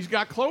movie, he's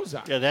got clothes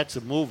on. Yeah, that's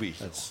the movies.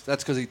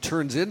 That's because he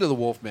turns into the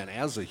Wolfman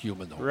as a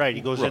human, though. Right.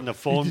 He goes in the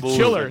phone He's a booth.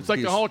 chiller. and- It's like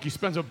the he's- Hulk. He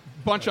spends a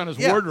bunch on his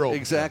Yeah, wardrobe.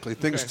 exactly.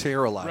 Things Okay.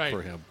 tear a lot Right.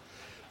 for him.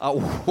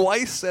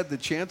 Weiss said the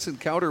chance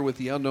encounter with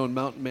the unknown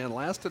mountain man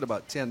lasted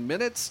about 10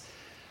 minutes.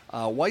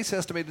 Weiss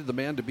estimated the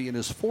man to be in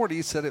his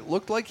 40s, said it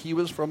looked like he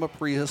was from a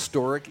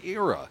prehistoric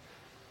era.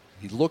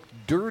 He looked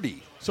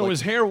dirty. So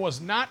his hair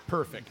was not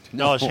perfect.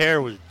 No, his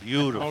hair was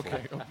beautiful.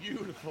 Okay, oh,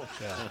 beautiful.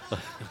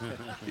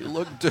 He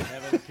looked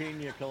Having a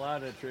pina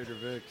colada at Trader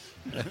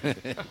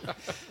Vic's.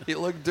 he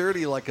looked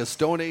dirty like a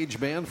Stone Age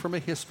man from a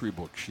history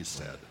book, she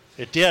said.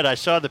 It did. I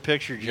saw the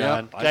picture,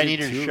 John. Yeah, I Guy did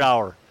needed too. a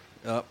shower.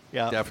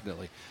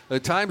 Definitely. The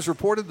Times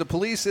reported the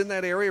police in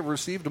that area have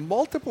received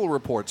multiple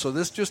reports, so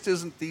this just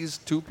isn't these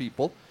two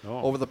people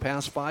over the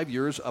past 5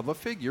 years of a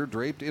figure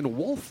draped in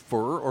wolf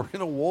fur or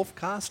in a wolf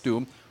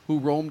costume who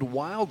roamed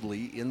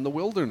wildly in the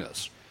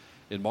wilderness.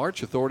 In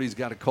March, authorities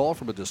got a call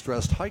from a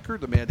distressed hiker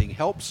demanding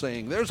help,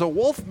 saying, "There's a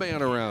wolf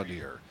man around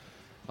here."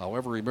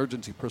 However,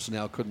 emergency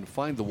personnel couldn't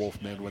find the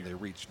wolf man when they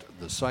reached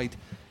the site.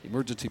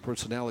 Emergency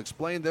personnel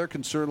explained their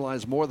concern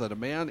lies more that a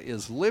man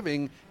is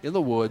living in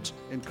the woods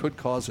and could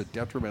cause a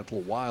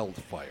detrimental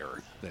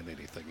wildfire than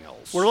anything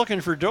else. We're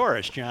looking for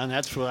Doris, John.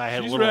 That's what I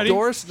had She's a little. ready.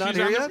 Doris not She's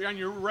here on yet? On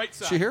your right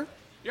side. She here?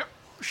 Yep.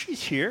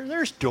 She's here.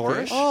 There's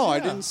Doris. Oh, I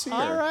didn't see her.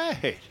 All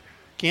right.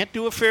 Can't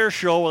do a fair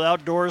show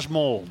without Doris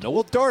Mold.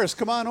 Well, Doris,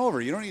 come on over.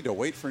 You don't need to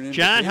wait for an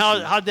John,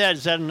 invitation. how'd that?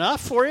 Is that enough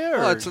for you?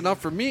 Well, it's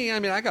enough for me. I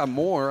mean, I got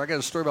more. I got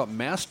a story about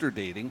master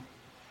dating.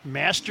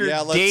 Master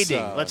let's,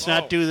 dating. Let's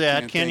not do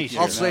that. Kenny's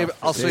I'll save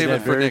it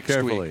for next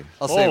week.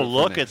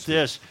 Look at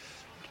this.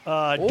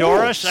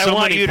 Doris, I so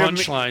want many you to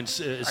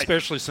punchlines,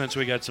 especially since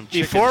we got some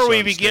chickens before we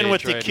on begin stage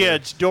with the right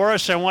kids,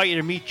 Doris, I want you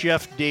to meet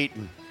Jeff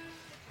Dayton.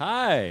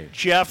 Hi.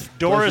 Jeff,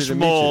 Doris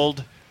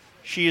Mold.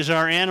 She is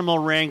our animal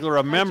wrangler,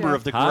 a member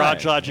of the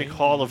Garage Logic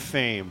Hall of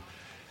Fame.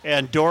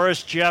 And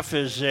Doris, Jeff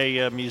is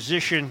a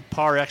musician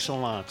par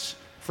excellence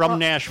from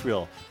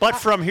Nashville, but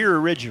from here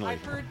originally.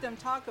 I've heard them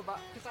talk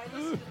about, because I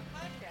listen to the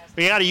podcast.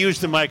 We got to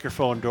use the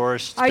microphone,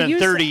 Doris. It's been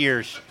 30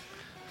 years.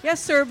 Yes,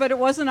 sir, but it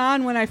wasn't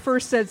on when I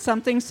first said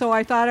something, so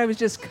I thought I was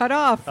just cut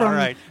off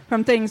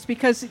from things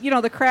because,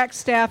 the crack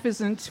staff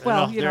isn't,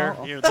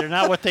 they're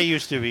not what they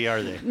used to be,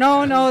 are they?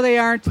 No, they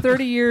aren't.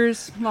 30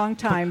 years, long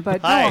time,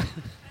 but Hi.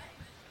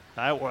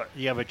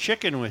 You have a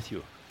chicken with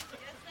you.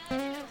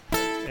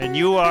 And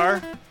you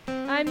are?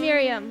 I'm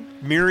Miriam.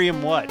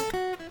 Miriam what?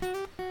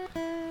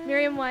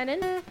 Miriam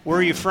Winan. Where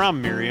are you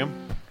from, Miriam?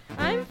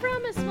 I'm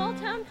from a small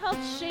town called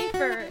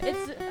Schaefer.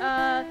 It's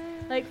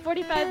like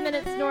 45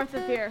 minutes north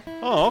of here.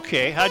 Oh,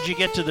 okay. How'd you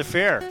get to the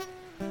fair?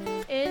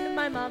 In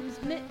my mom's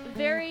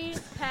very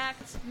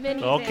packed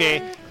minivan.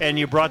 Okay, and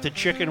you brought the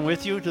chicken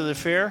with you to the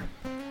fair?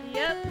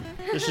 Yep.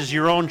 This is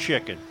your own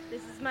chicken.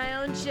 This is my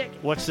own chicken.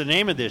 What's the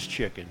name of this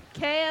chicken?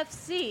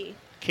 KFC.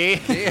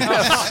 KFC.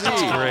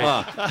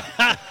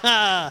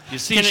 You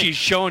see, she's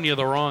showing you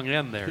the wrong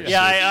end there.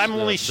 Yeah, I'm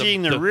only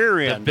seeing the rear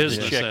end of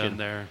the chicken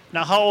there.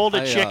 Now, how old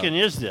a chicken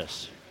is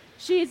this?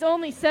 She's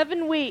only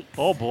 7 weeks.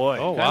 Oh, boy.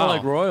 Oh, wow. Kind of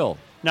like Royal.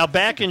 Now,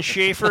 back in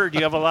Schaefer, do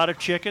you have a lot of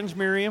chickens,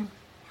 Miriam?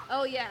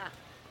 Oh, yeah.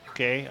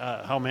 Okay.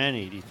 How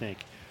many do you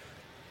think?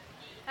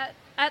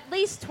 At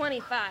least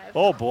 25.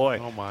 Oh, boy.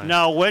 Oh, my.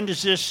 Now, when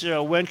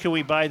can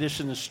we buy this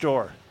in the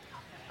store?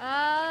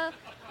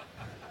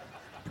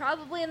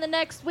 Probably in the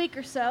next week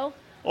or so.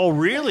 Oh,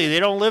 really?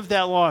 They don't live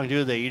that long,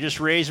 do they? You just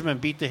raise them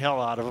and beat the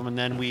hell out of them, and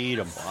then we eat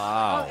them.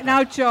 Wow.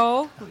 Now,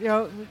 Joe,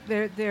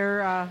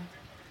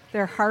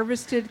 they're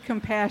harvested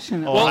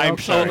compassionately. Oh, I'm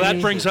so sorry.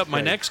 that brings up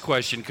my next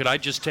question. Could I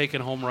just take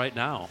it home right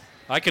now?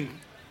 I can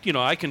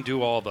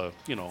do all the,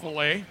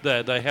 Filet?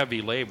 the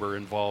heavy labor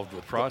involved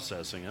with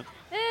processing it.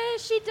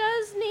 She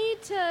does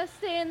need to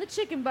stay in the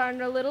chicken barn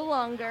a little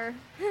longer.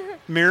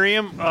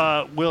 Miriam,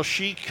 will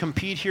she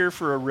compete here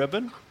for a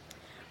ribbon?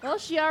 Well,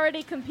 she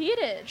already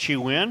competed. She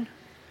win?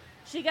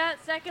 She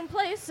got second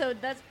place, so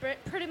that's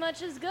pretty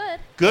much as good.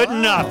 Good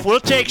enough.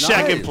 We'll take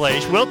second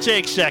place. We'll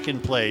take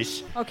second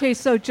place. Okay,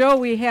 so, Joe,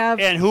 we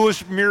have... And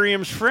who's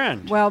Miriam's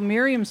friend? Well,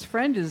 Miriam's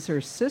friend is her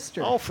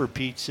sister. Oh, for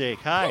Pete's sake.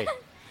 Hi.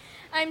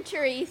 I'm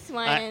Therese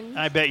Winan.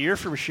 I bet you're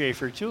from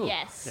Schaefer, too.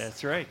 Yes.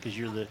 That's right, because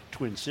you're the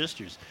twin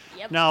sisters.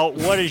 Yep. Now,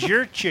 what is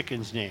your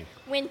chicken's name?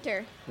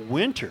 Winter.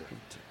 Winter.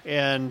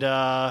 And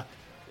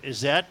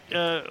is that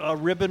a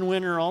ribbon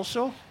winner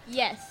also?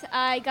 Yes,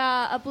 I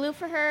got a blue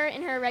for her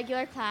in her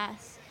regular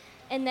class.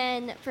 And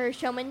then for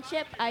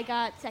showmanship, I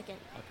got second.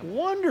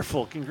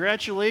 Wonderful.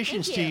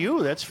 Congratulations to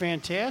you. That's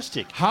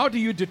fantastic. How do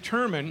you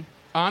determine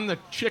on the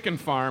chicken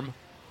farm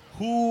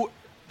who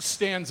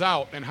stands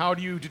out, and how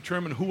do you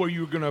determine who are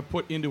you going to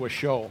put into a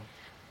show?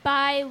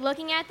 By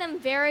looking at them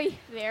very,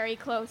 very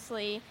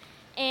closely,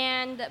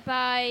 and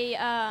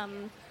by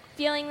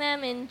feeling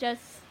them and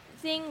just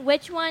seeing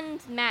which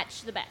ones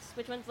match the best,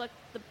 which ones look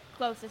the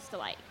closest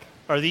alike.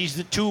 Are these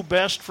the two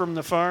best from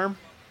the farm?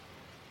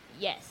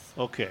 Yes.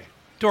 Okay.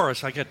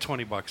 Doris, I got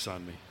 $20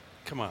 on me.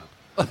 Come on.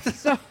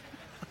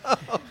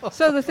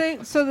 So the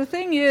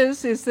thing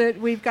is that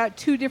we've got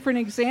two different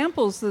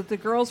examples that the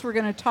girls were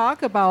going to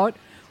talk about.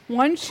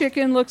 One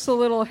chicken looks a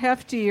little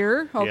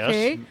heftier,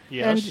 okay?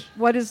 Yes. And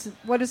what is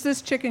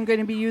this chicken going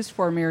to be used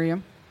for,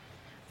 Miriam?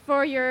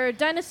 For your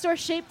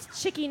dinosaur-shaped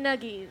chicken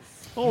nuggies.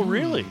 Oh,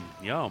 really?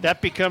 Yum.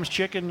 That becomes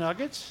chicken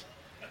nuggets?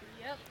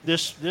 Yep.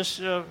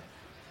 This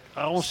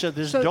I almost said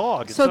this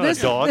dog. It's so not this,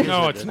 a dog.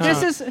 No, it's not.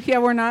 This is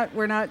we're not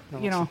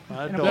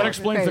That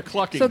explains the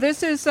clucking. So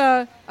this is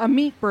a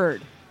meat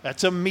bird.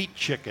 That's a meat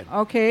chicken.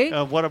 Okay.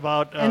 What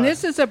about? And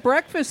this is a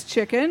breakfast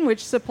chicken,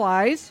 which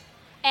supplies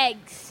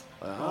eggs.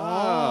 Oh.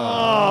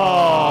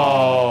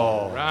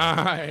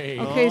 Right.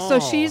 Okay, so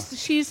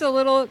she's a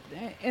little.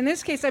 In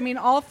this case, I mean,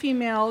 all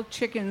female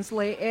chickens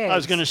lay eggs. I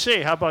was going to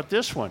say, how about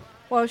this one?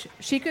 Well,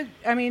 she could.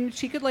 I mean,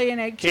 she could lay an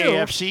egg too.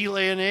 KFC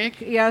lay an egg?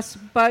 Yes,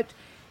 but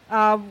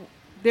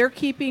they're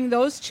keeping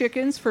those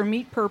chickens for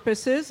meat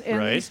purposes,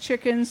 and these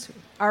chickens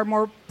are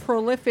more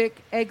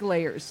prolific egg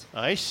layers.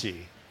 I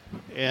see.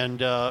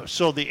 And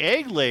so the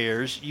egg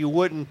layers you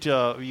wouldn't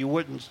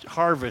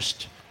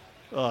harvest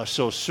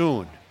so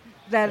soon.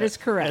 That is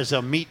correct. As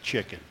a meat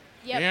chicken.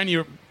 Yep. And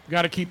you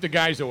got to keep the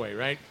guys away,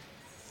 right?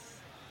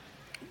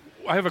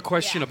 I have a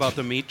question about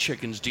the meat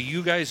chickens. Do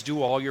you guys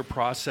do all your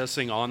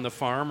processing on the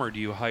farm, or do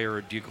you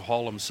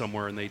haul them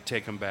somewhere and they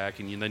take them back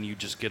and then you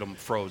just get them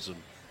frozen?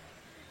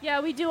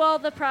 Yeah, we do all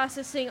the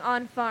processing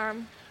on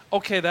farm.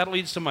 Okay, that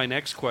leads to my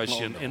next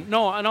question. And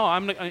no,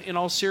 I'm in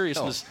all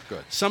seriousness. Oh,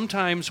 good.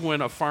 Sometimes when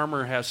a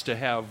farmer has to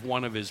have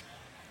one of his,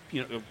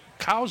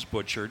 cows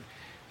butchered,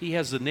 he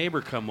has the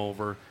neighbor come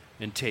over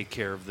and take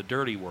care of the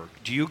dirty work.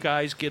 Do you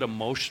guys get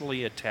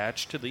emotionally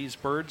attached to these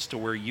birds to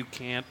where you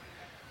can't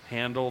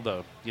handle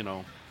the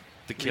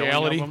killing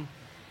reality of them?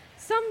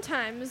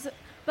 Sometimes,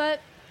 but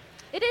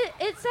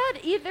it's sad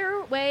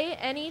either way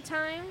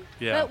anytime.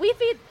 Yeah. But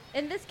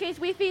in this case,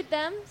 we feed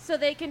them so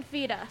they can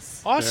feed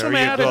us. Awesome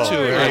There you attitude.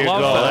 go. There I you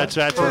love go. that.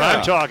 That's what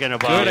I'm talking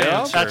about. Good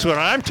answer. That's what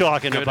I'm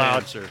talking Good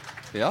about. answer.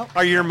 Yeah.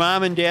 Are your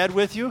mom and dad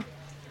with you?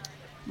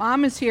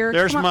 Mom is here.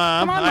 There's Come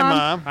on, Mom. Come on,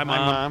 Hi, Mom.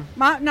 Mom.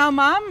 Hi, Mom. Now,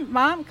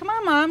 Mom. Come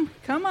on, Mom.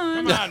 Come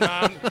on. Come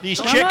on, Mom.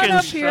 These Come on up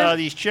chickens, here.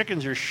 these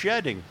chickens are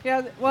shedding.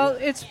 Yeah, well,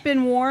 it's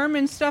been warm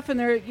and stuff, and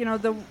they're,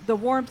 the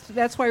warmth.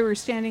 That's why we were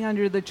standing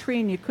under the tree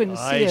and you couldn't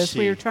see us.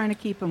 We were trying to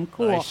keep them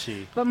cool. I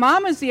see. But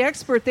Mom is the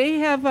expert. They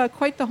have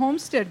quite the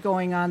homestead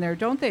going on there,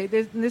 don't they?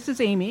 This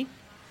is Amy.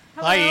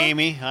 Hi,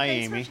 Amy. Hi,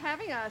 Thanks Amy. for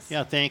having us.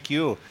 Yeah, thank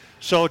you.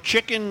 So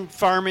chicken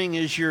farming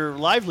is your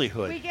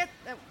livelihood. We get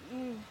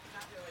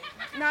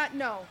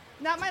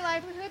not my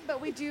livelihood,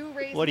 but we do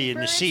raise. What are you, in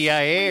the birds.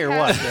 CIA or We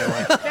what?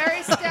 have-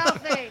 Very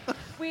stealthy.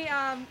 We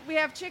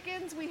have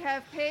chickens, we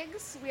have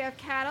pigs, we have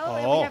cattle,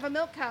 and we have a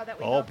milk cow that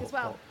we milk as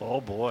well. Oh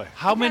boy.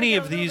 How many get a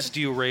of little these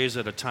do you raise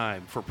at a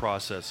time for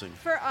processing?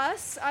 For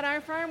us on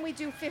our farm, we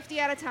do 50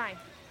 at a time.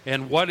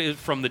 And what is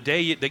from the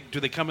day do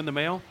they come in the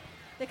mail?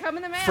 They come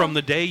in the mail. From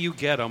the day you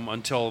get them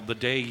until the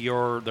day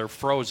they're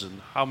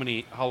frozen, how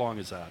long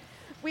is that?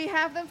 We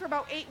have them for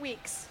about 8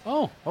 weeks.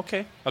 Oh,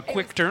 okay. A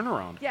quick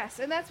turnaround. Yes,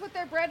 and that's what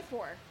they're bred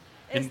for.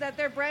 Is And- that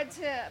they're bred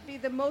to be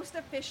the most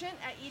efficient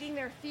at eating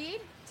their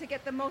feed to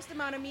get the most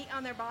amount of meat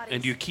on their bodies.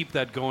 And do you keep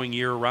that going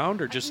year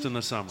round or just in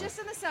the summer? Just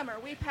in the summer.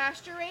 We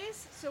pasture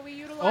raise, so we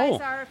utilize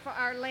Oh.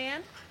 our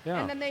land, Yeah.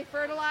 and then they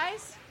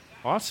fertilize.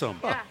 Awesome.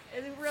 Yeah,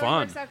 it really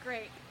Fun. works out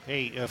great.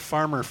 Hey,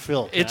 Farmer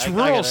Phil. It's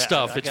rural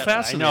stuff. It's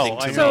fascinating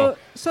to me.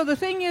 So the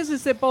thing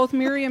is that both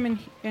Miriam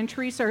and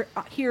Therese are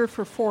here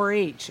for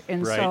 4-H,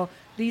 and Right. so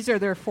these are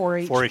their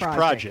 4-H 4-H projects.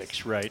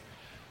 projects, right.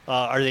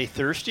 Are they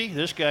thirsty?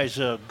 This guy's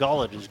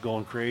gullet is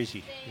going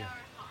crazy.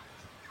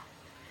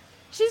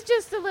 She's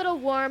just a little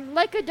warm.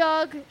 Like a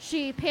dog,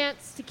 she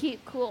pants to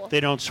keep cool.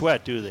 They don't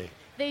sweat, do they?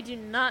 They do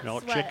not No,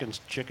 sweat.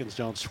 chickens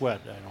don't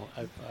sweat.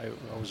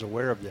 I was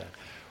aware of that.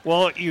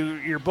 Well,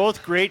 you're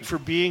both great for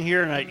being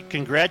here, and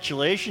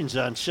congratulations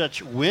on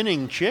such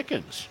winning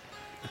chickens.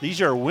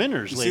 These are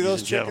winners, You ladies see those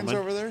and chickens gentlemen.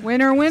 over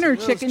there? Winner,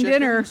 chicken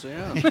dinner.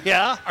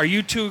 Yeah. Are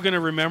you two going to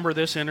remember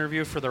this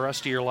interview for the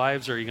rest of your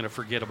lives, or are you going to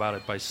forget about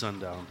it by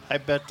sundown? I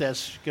bet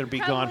that's going to be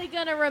Probably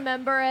gone gonna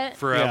remember it.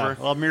 Forever?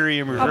 Yeah. Well,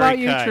 Miriam, you're How very about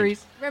you, kind.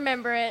 Therese?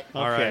 Remember it. Okay.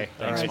 All right.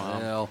 Thanks, All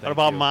Mom. Well, What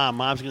about Mom?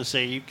 Mom's going to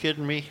say, you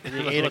kidding me? At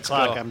 8 Let's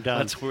o'clock, go. I'm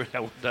done. We're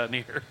done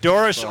here.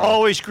 Doris,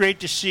 always great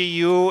to see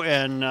you,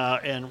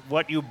 and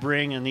what you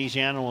bring, and these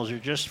animals are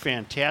just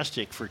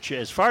fantastic for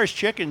as far as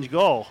chickens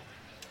go.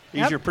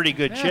 These Yep. are pretty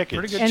good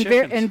chickens.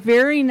 And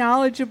very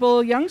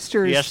knowledgeable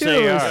youngsters Yes, too.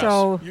 they are.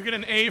 So You get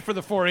an A for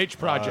the 4-H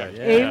project.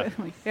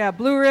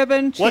 blue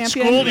ribbon What champion.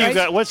 school do you right?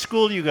 got? What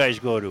school do you guys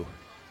go to?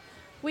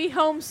 We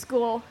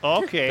homeschool.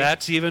 Okay,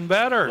 That's even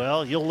better.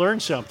 well, you'll learn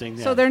something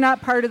then. So they're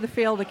not part of the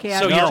failed So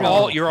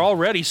academy. you're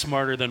already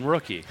smarter than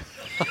Rookie.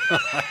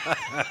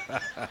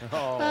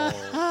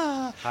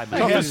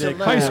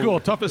 High school,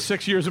 toughest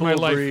 6 years of my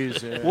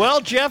life.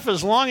 Well, Jeff,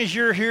 as long as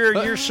you're here,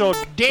 you're so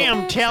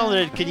damn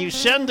talented. Can you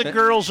send the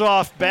girls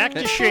off back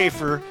to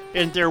Schaefer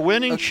and they're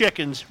winning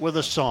chickens with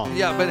a song?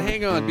 Yeah, but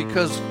hang on,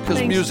 because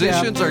Thanks,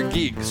 musicians are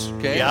geeks,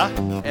 okay? Yeah.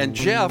 And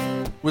Jeff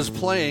was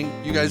playing.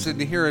 You guys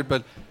didn't hear it,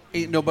 but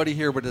ain't nobody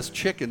here but his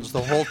chickens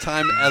the whole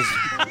time. As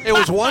it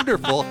was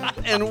wonderful,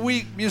 and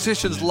we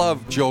musicians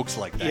love jokes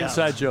like that.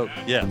 Inside joke.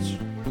 Yes.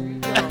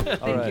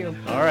 Thank you.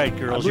 All right,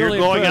 girls, I'm you're really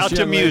going out impressed,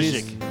 to young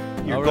music. ladies.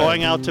 You're All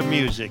going right. out to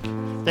music.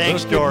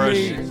 Thanks, Look at Doris.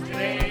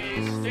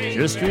 me,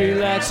 just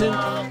relaxing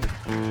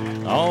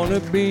on the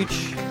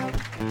beach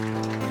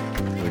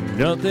with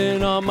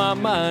nothing on my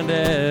mind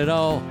at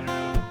all.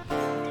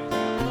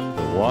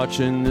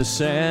 Watching the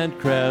sand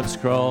crabs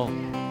crawl.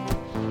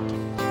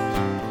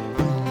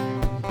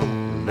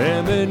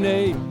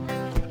 Lemonade,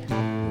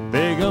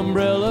 big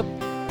umbrella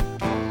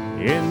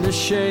in the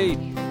shade,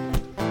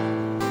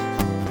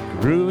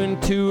 grooving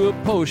to a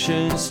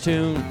Potions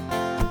tune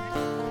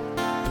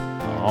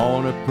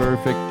on a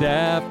perfect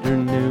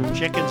afternoon.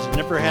 Chickens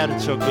never had it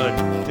so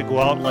good to go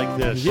out like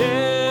this.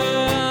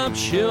 Yeah, I'm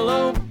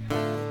chillo,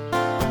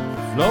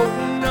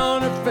 floating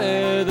on a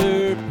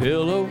feather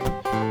pillow,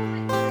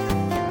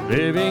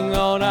 living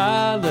on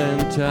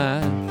island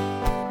time,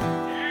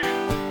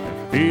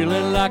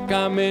 feeling like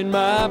I'm in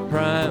my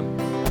prime.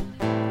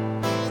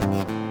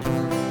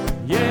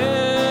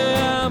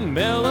 Yeah, I'm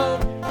mellow,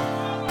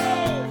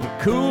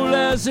 cool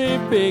as a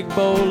big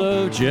bowl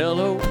of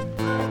jello,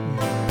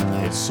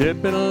 and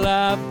sipping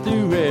life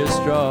through a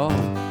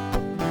straw.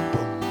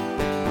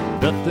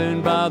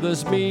 Nothing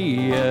bothers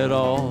me at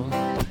all.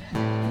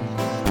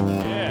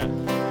 Yeah.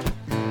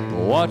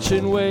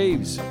 Watching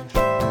waves,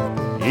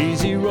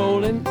 easy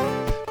rolling,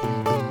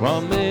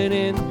 coming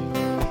in,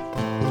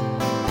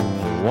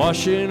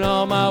 washing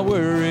all my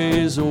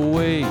worries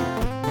away.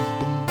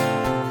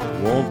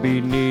 Won't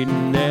be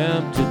needing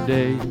them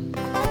today.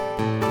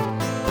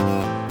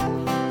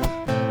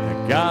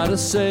 I gotta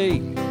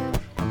say,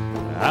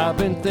 I've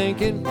been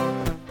thinking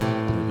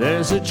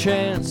there's a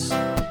chance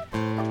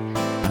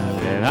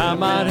that I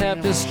might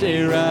have to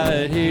stay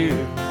right here.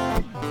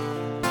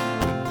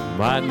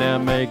 Might not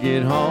make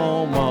it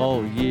home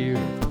all year.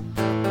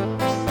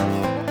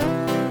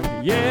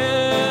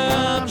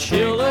 Yeah, I'm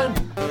chillin',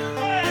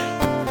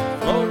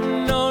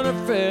 floating on a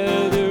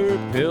feather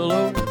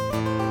pillow,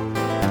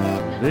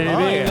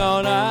 living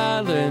on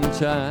island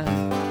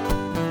time,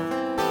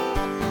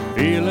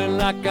 feeling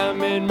like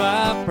I'm in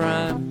my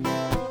prime.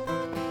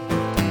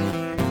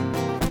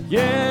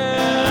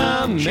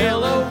 Yeah, I'm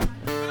mellow,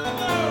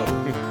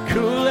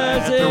 cool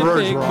as a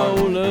big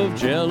bowl of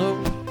jello,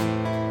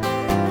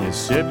 and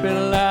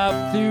sipping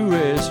life through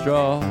a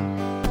straw.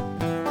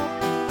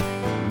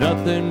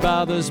 Nothing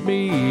bothers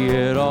me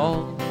at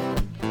all.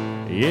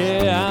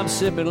 Yeah, I'm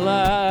sipping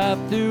life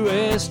through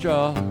a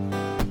straw.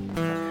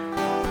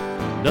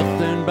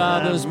 Nothing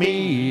bothers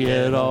me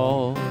at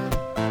all.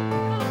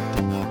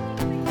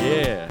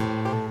 Yeah,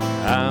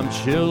 I'm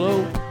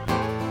chillo,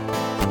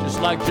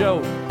 just like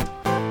Joe.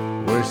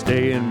 We're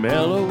staying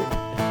mellow,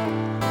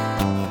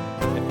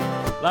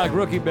 like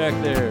Rookie back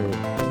there,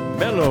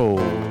 mellow.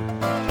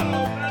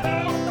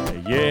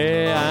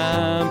 Yeah,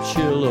 I'm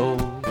chillo.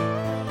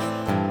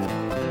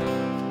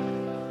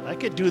 I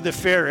could do the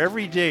fair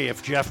every day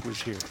if Jeff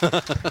was here.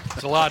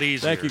 It's a lot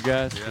easier. Thank you,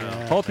 guys.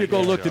 Yeah. Hope you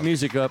go look the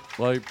music up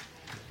while you're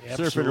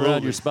surfing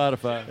around your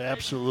Spotify.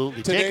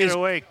 Absolutely. Take it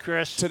away,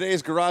 Chris.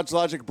 Today's Garage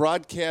Logic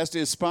broadcast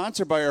is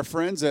sponsored by our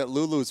friends at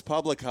Lulu's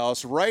Public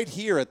House right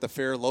here at the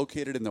fair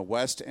located in the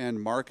West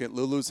End Market.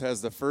 Lulu's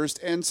has the first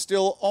and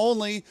still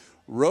only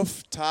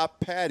rooftop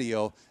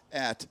patio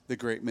at the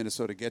Great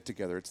Minnesota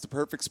Get-Together. It's the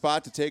perfect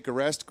spot to take a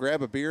rest,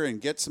 grab a beer, and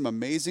get some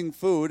amazing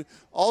food.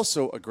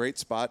 Also a great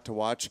spot to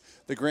watch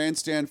the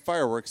grandstand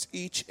fireworks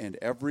each and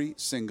every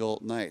single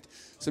night.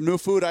 Some new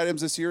food items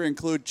this year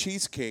include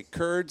cheesecake,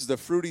 curds, the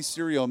fruity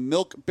cereal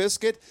milk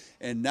biscuit,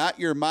 and Not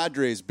Your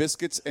Madres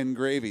biscuits and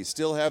gravy.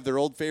 Still have their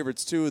old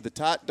favorites too, the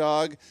Tot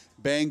Dog,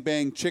 Bang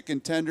Bang chicken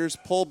tenders,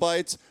 pull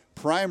bites,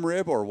 prime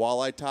rib, or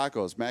walleye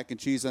tacos, mac and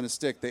cheese on a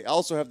stick. They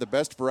also have the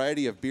best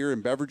variety of beer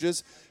and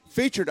beverages,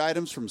 featured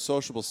items from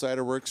Sociable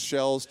Cider Works,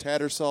 Shells,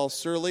 Tattersall,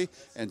 Surly,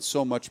 and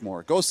so much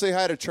more. Go say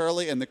hi to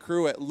Charlie and the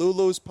crew at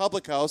Lulu's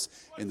Public House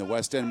in the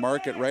West End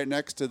Market right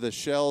next to the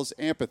Shells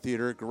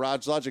Amphitheater.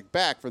 Garage Logic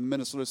back from the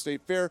Minnesota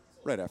State Fair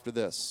right after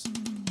this.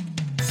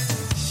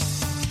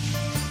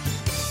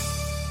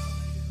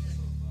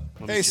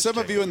 Hey, some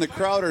of you in the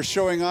crowd are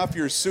showing off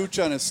your Such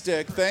on a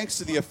Stick. Thanks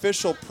to the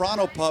official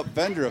Prano Pup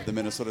vendor of the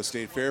Minnesota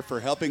State Fair for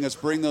helping us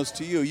bring those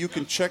to you. You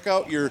can check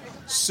out your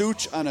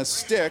Such on a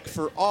Stick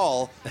for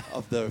all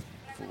of the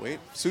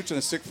Such on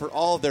a Stick for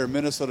all of their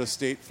Minnesota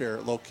State Fair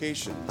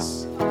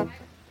locations.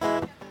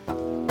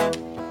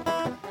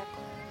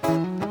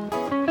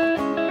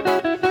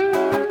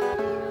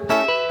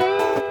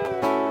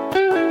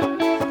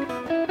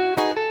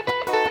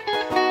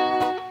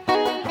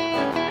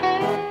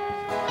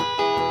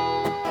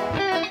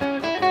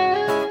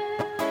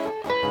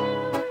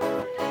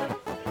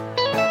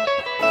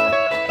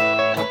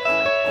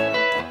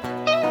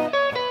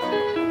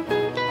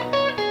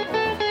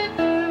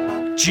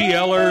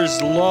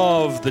 GLers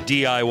love the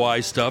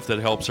DIY stuff that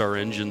helps our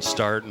engine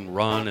start and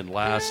run and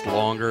last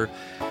longer.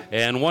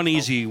 And one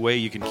easy way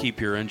you can keep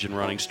your engine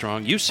running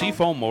strong, use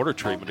Seafoam motor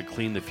treatment to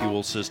clean the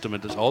fuel system.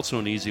 It is also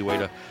an easy way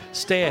to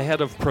stay ahead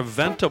of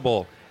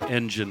preventable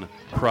engine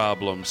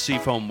problems.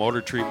 Seafoam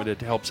motor treatment,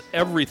 it helps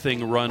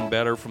everything run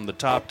better from the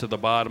top to the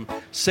bottom,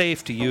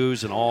 safe to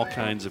use in all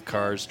kinds of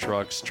cars,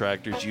 trucks,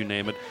 tractors, you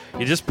name it.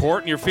 You just pour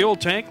it in your fuel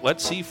tank,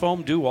 let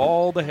Seafoam do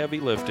all the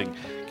heavy lifting.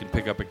 You can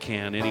pick up a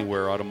can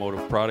anywhere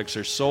automotive products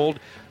are sold.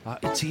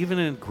 It's even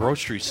in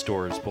grocery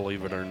stores,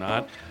 believe it or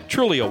not.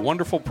 Truly a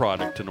wonderful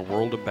product in a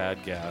world of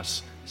bad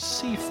gas.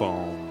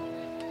 Seafoam.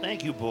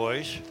 Thank you,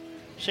 boys.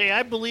 Say,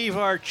 I believe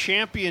our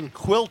champion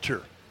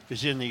quilter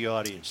is in the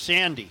audience.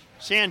 Sandy,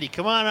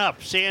 come on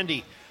up.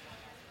 Sandy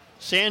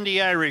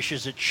Irish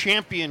is a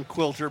champion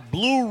quilter,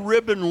 blue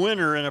ribbon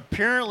winner, and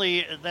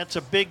apparently that's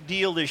a big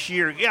deal this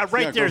year. Yeah,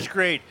 right there's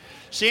great.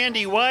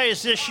 Sandy, why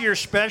is this year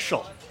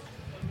special?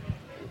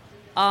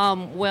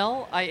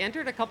 Well, I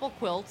entered a couple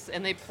quilts,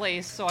 and they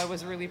placed, so I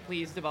was really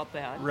pleased about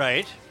that.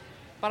 Right.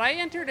 But I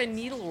entered a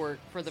needlework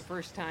for the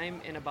first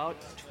time in about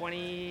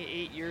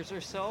 28 years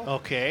or so.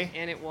 Okay.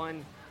 And it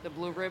won the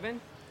blue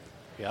ribbon.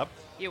 Yep.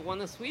 It won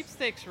the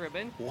sweepstakes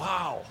ribbon.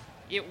 Wow.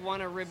 It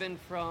won a ribbon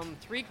from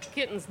Three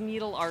Kittens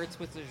Needle Arts,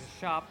 which is a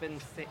shop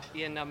in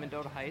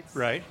Mendota Heights.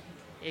 Right.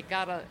 It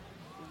got a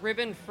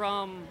ribbon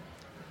from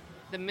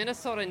the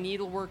Minnesota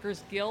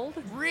Needleworkers Guild.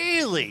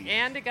 Really?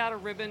 And it got a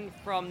ribbon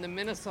from the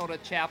Minnesota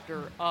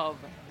chapter of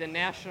the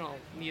National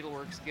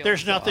Needleworks Guild.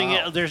 There's nothing.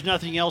 There's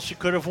nothing else you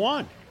could have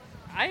won.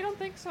 I don't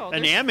think so.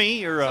 An There's-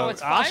 Emmy or so an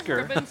it's Oscar.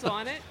 5 ribbons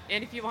on it,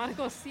 and if you want to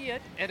go see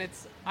it, and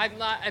it's I'm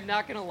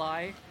not gonna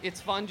lie, it's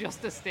fun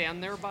just to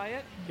stand there by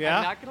it. Yeah?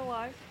 I'm not gonna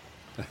lie,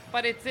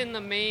 but it's in the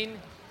main.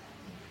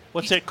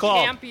 What's it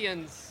called?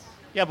 Champions.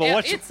 Yeah, but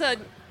what's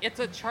it's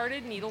a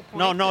charted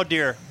needlepoint. No,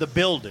 dear. The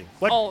building.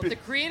 The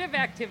Creative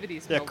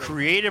Activities The building.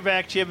 Creative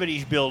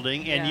Activities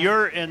Building, and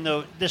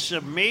Yeah. this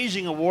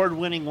amazing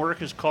award-winning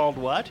work is called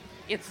what?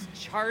 It's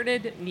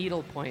charted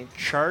needlepoint.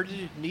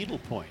 Charted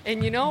needlepoint.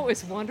 And you know,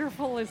 as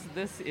wonderful as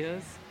this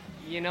is,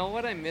 you know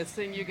what I'm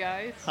missing, you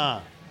guys?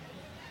 Huh.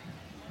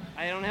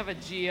 I don't have a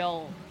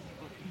GL.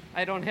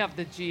 I don't have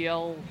the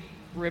GL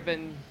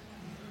ribbon.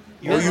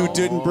 Oh, you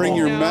didn't bring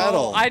your No,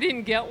 medal. I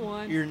didn't get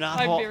one. You're not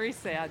I'm hall- very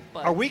sad.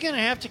 But Are we going to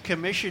have to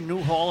commission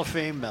new Hall of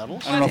Fame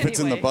medals? I don't know if it's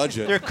in the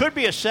budget. There could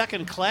be a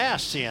second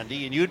class,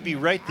 Sandy, and you'd be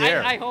right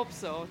there. I hope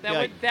so.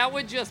 Yeah. That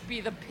would just be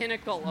the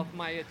pinnacle of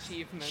my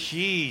achievement.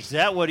 Jeez,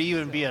 that would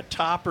even be a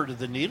topper to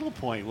the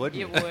needlepoint,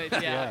 wouldn't it? It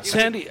would, yeah. It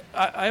Sandy,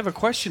 I have a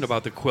question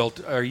about the quilt.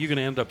 Are you going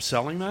to end up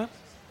selling that?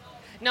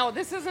 No,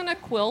 this isn't a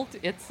quilt.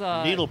 It's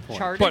a Needlepoint.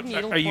 charted But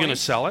needlepoint. are you going to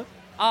sell it?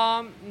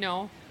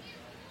 No.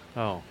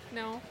 Oh.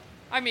 No.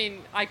 I mean,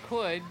 I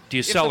could. Do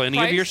you If sell the any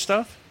of your price-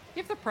 stuff?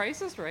 If the price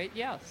is right,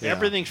 yes.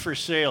 Everything's for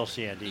sale,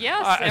 Sandy.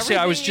 Yes, I see.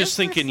 I was everything just is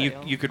for thinking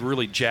sale. you could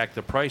really jack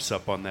the price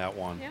up on that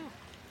one. Yeah.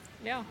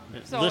 Yeah.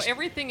 So Listen-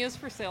 everything is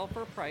for sale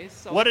for a price.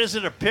 So What is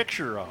it a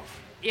picture of?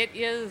 It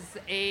is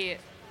a.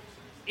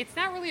 It's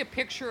not really a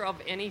picture of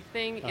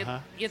anything. Uh-huh.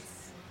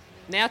 It's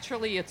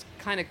naturally it's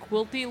kind of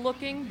quilty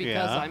looking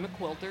because Yeah. I'm a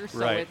quilter. So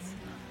Right.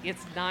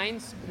 it's 9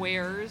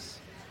 squares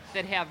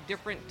that have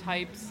different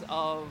types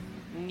of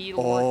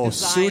needlework Oh,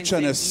 designs. such on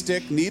in a each-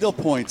 stick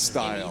needlepoint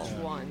style.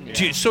 one.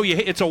 So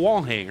it's a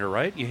wall hanger,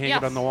 right? You hang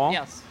Yes, it on the wall?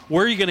 yes.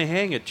 Where are you going to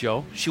hang it,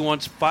 Joe? She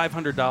wants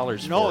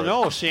 $500 No, for it.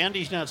 no,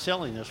 Sandy's not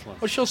selling this one.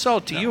 Well, she'll sell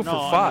it to you for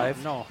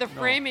 $5. No, The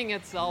framing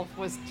itself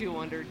was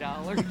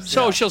 $200.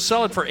 So she'll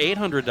sell it for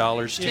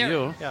 $800 to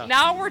you.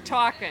 Now we're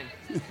talking.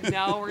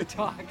 Now we're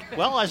talking.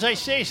 Well, as I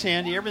say,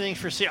 Sandy, everything's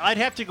for sale. I'd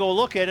have to go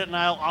look at it, and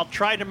I'll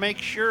try to make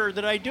sure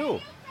that I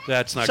do.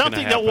 That's not going to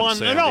Something happen, that won.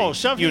 Sandy. No,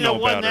 something you know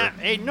that won better.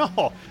 that. Hey,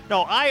 no.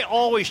 I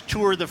always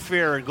tour the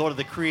fair and go to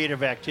the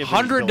Creative Activities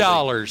Building.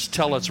 $100.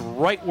 Tell us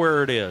right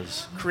where it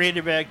is.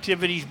 Creative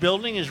Activities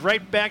Building is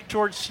right back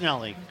towards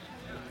Snelling.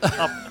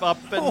 Up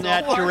in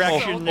that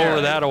direction there.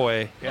 Over that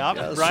way. Yep,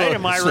 Yeah, right. so-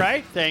 Am I so-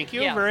 right? Thank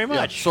you very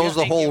much. So's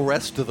the whole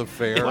rest of the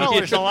fair. Well,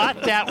 there's a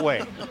lot that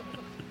way.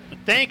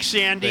 Thanks,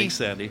 Sandy. Thanks,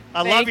 Sandy. I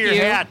love Thank your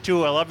you. hat,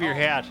 too. I love your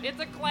hat. It's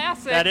a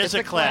classic. That It's is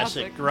a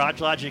classic.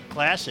 Garage Logic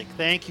classic.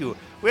 Thank you.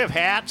 We have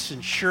hats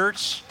and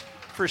shirts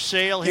for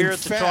sale here In at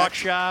the fact, Talk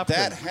Shop.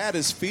 That and- hat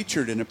is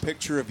featured in a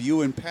picture of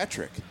you and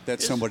Patrick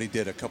that somebody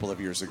did a couple of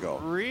years ago.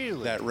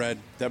 Really?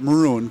 That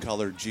maroon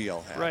colored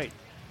GL hat. Right.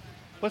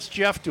 What's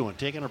Jeff doing?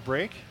 Taking a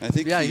break? I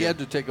think he had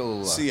to take a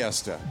little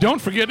siesta. Don't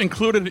forget,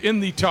 included in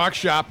the talk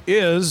shop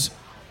is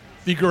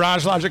the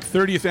Garage Logic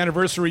 30th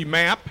anniversary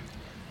map,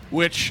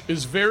 which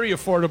is very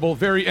affordable,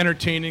 very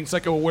entertaining. It's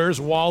like a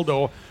Where's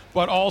Waldo,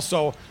 but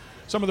also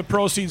some of the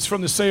proceeds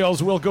from the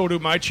sales will go to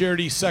my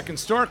charity, Second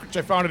Stork, which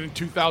I founded in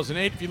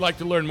 2008. If you'd like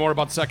to learn more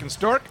about Second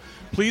Stork,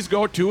 please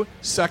go to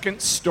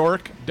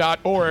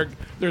secondstork.org.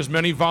 There's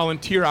many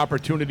volunteer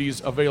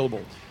opportunities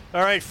available.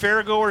 All right,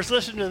 fairgoers,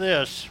 listen to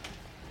this.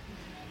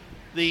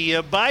 The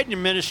Biden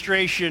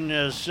administration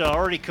has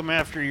already come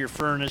after your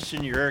furnace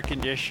and your air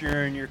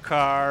conditioner and your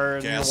car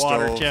and Gas your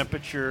water stove.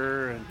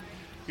 temperature and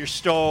your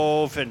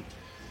stove. And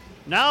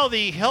now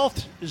the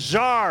health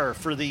czar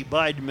for the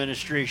Biden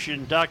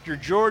administration, Dr.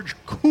 George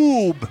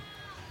Koob,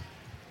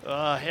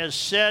 has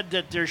said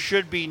that there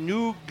should be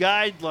new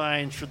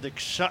guidelines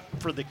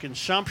for the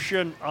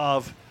consumption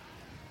of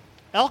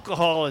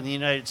alcohol in the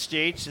United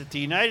States, that the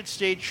United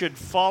States should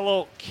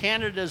follow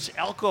Canada's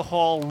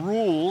alcohol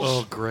rules.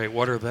 Oh, great.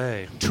 What are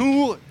they?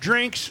 2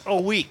 drinks a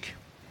week.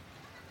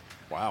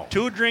 Wow.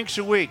 2 drinks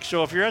a week.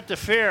 So if you're at the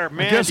fair,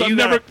 man, guess I'm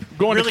never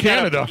going to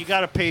Canada. You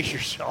got to pace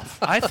yourself.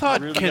 I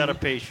thought you really got to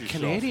pace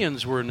yourself.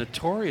 Canadians were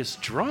notorious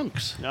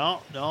drunks.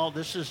 No,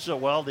 this is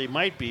well, they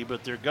might be,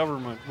 but their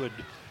government would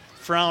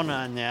frown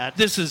on that.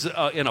 This is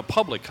in a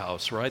public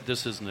house, right?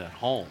 This isn't at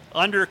home.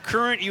 Under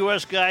current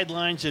U.S.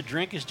 guidelines, a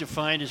drink is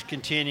defined as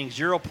containing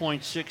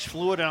 0.6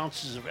 fluid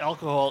ounces of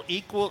alcohol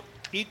equal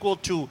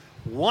to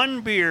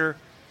 1 beer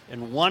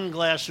and 1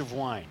 glass of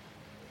wine.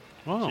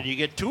 Wow. So you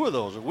get 2 of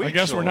those a week. I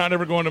guess we're not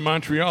ever going to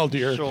Montreal,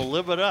 dear. So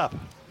live it up.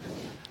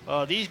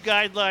 These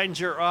guidelines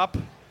are up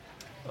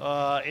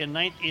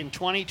in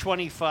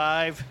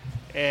 2025,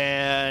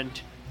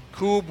 and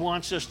Coob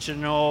wants us to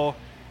know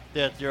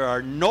that there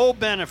are no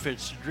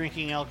benefits to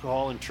drinking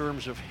alcohol in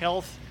terms of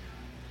health,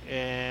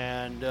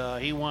 and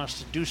he wants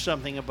to do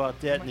something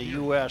about that in the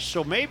U.S.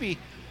 So maybe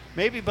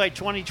by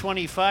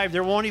 2025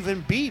 there won't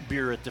even be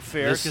beer at the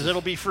fair because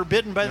it'll be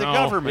forbidden by the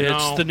government.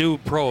 It's the new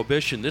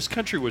prohibition. This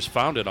country was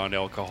founded on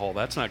alcohol.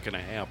 That's not going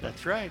to happen.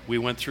 That's right. We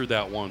went through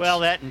that once. Well,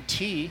 that and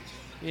tea.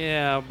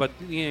 Yeah, but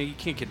you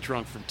can't get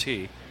drunk from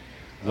tea.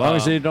 As long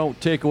as they don't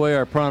take away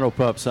our Pronto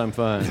Pups, I'm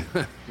fine.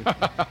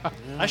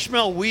 I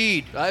smell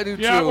weed. I do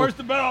too. Yeah, where's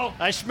the bell?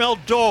 I smell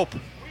dope.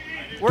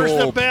 Where's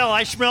the bell?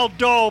 I smell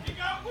dope.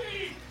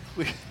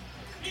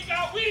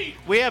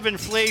 We have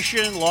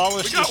inflation,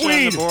 lawlessness on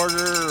the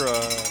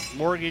border,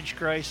 mortgage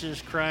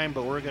crisis, crime,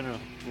 but we're gonna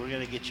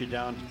get you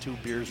down to 2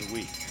 beers a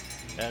week.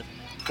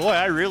 Boy,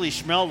 I really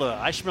smell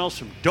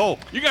some dope.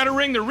 You got to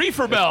ring the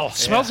reefer bell. It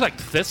smells like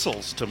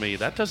thistles to me.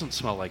 That doesn't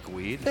smell like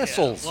weed.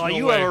 Thistles. Well,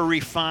 you have a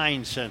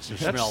refined sense of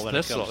smell when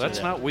it comes to That's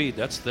that. not weed.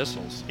 That's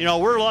thistles. You know,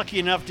 we're lucky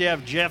enough to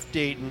have Jeff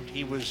Dayton.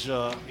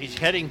 He's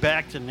heading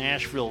back to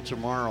Nashville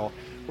tomorrow.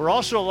 We're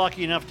also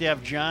lucky enough to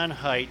have John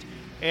Haidt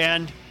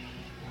and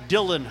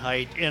Dylan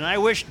Haidt, and I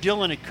wish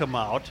Dylan had come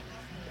out.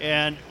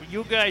 And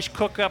you guys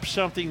cook up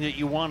something that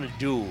you want to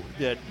do,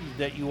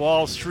 that you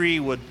all three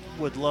would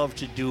love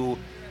to do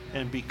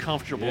and be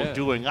comfortable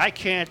doing. I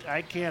can't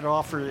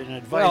offer an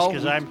advice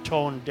because I'm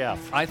tone deaf.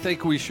 I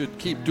think we should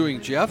keep doing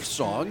Jeff's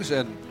songs,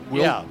 and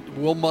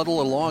we'll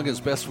muddle along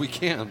as best we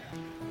can.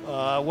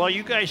 Well,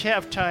 you guys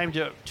have time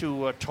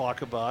to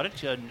talk about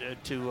it and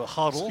to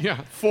huddle.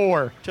 Yeah,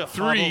 4, to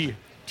 3,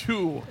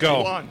 2,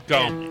 go, 1.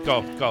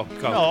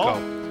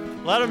 Go.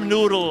 Let them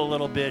noodle a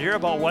little bit here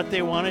about what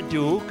they want to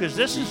do, because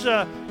this is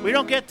we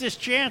don't get this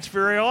chance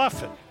very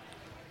often.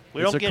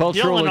 We don't get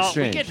Dylan.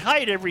 We get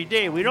Haidt every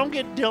day. We don't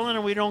get Dylan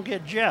and we don't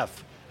get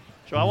Jeff.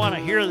 So I want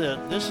to hear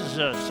that this is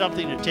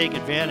something to take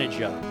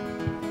advantage of.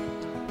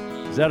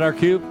 Is that our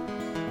cue?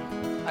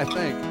 I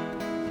think.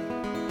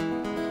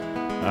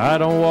 I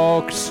don't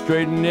walk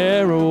straight and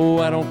narrow.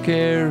 I don't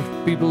care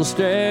if people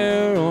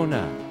stare or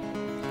not.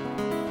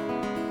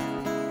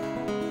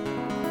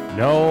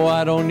 No,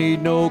 I don't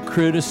need no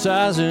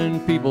criticizing.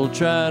 People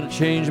try to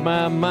change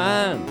my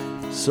mind.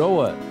 So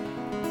what?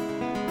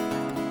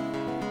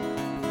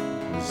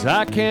 'Cause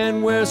I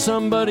can't wear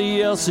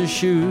somebody else's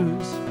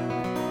shoes.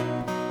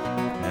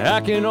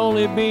 I can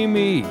only be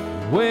me,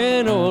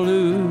 win or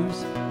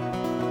lose.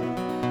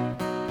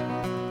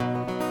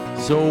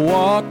 So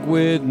walk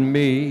with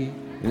me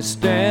and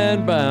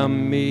stand by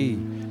me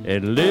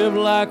and live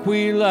like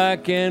we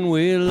like and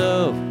we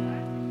love.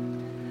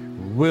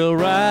 We'll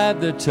ride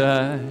the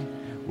tide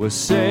with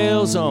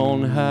sails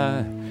on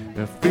high,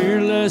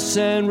 fearless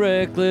and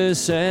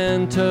reckless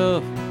and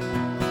tough.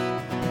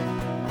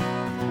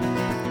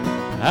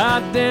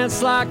 I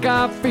dance like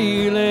I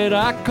feel it,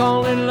 I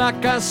call it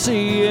like I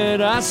see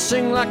it, I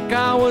sing like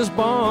I was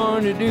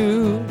born to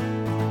do.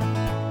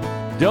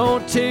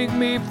 Don't take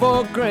me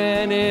for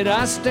granted,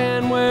 I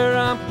stand where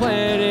I'm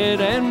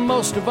planted, and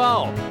most of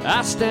all,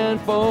 I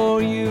stand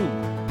for you.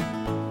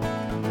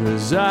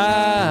 'Cause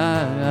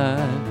I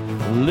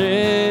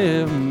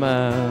live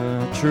my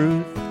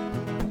truth.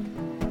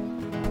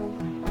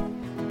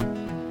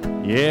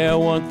 Yeah,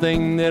 one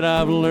thing that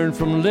I've learned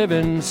from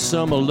living,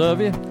 some will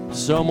love you,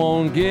 some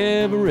won't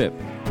give a rip.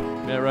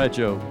 Is that right,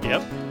 Joe?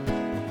 Yep.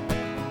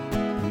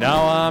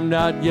 Now I'm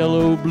not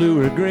yellow,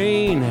 blue, or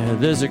green.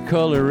 There's a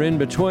color in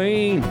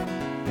between,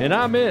 and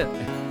I'm it.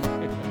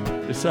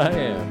 Yes, I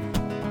am.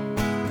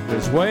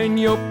 'Cause when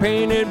you're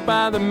painted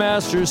by the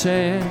master's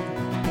hand,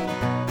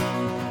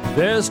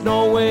 there's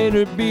no way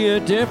to be a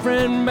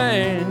different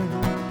man.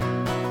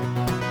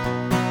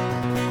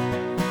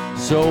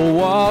 So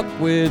walk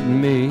with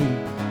me,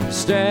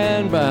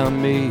 stand by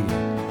me,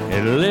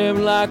 and live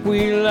like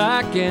we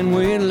like and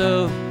we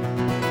love.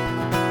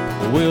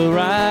 We'll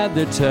ride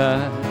the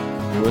tide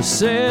with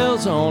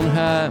sails on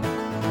high,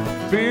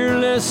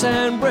 fearless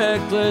and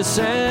reckless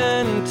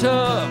and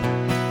tough.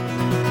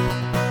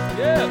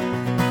 Yeah.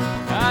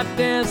 I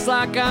dance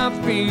like I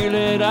feel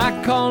it, I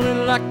call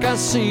it like I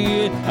see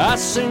it, I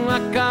sing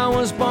like I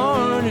was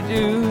born to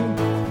do.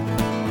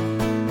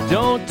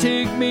 Don't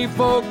take me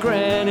for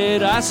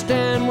granted, I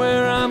stand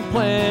where I'm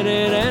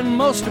planted, and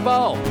most of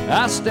all,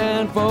 I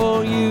stand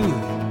for you.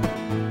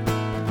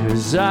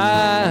 'Cause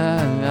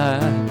I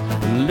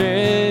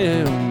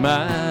live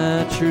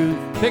my truth.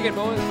 Pick it,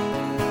 boys.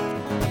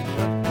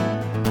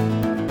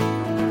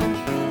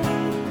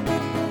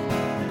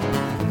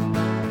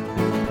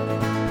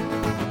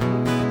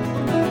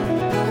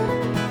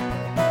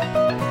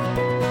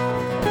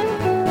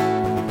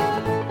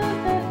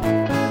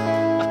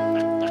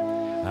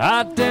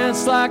 I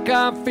dance like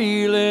I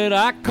feel it,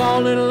 I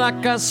call it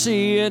like I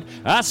see it,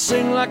 I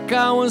sing like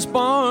I was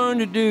born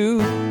to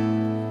do.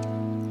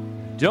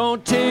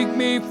 Don't take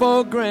me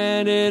for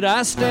granted,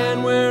 I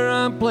stand where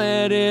I'm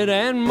planted,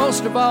 and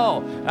most of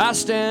all, I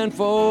stand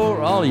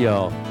for all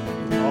y'all.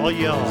 All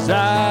y'all. 'Cause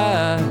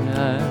I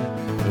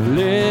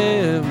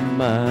live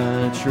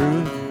my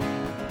truth.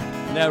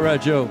 Isn't that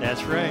right, Joe?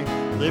 That's right.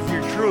 Live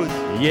your truth.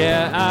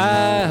 Yeah,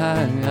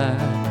 I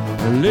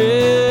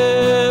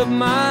live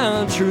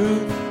my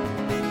truth.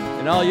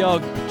 And all y'all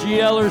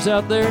GLers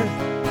out there,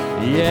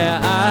 yeah,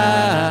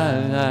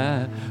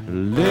 I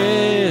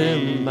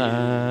live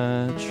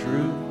my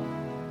truth.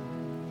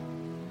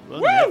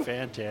 Wasn't that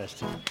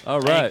fantastic? All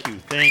right.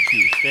 Thank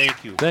you.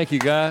 Thank you,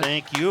 guys.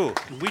 Thank you.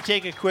 We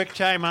take a quick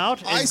time out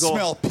and I go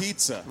smell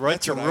pizza. right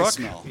That's to what I Rook.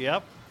 smell.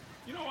 Yep.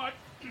 You know what?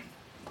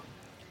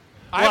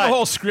 I have a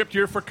whole script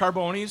here for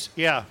Carbonis.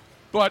 Yeah.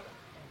 But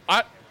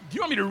do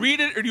you want me to read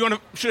it, or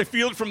should I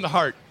feel it from the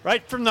heart?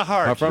 Right from the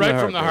heart. From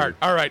the heart.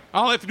 All right.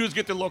 All I have to do is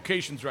get the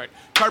locations right.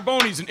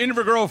 Carbonis in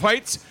Inver Grove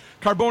Heights,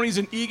 Carbonis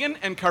in Egan,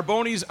 and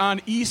Carbonis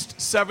on East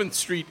 7th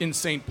Street in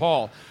St.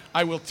 Paul.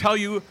 I will tell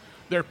you,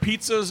 their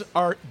pizzas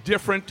are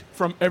different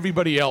from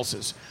everybody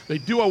else's. They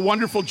do a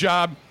wonderful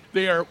job.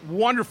 They are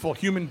wonderful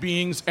human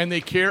beings, and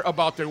they care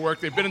about their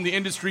work. They've been in the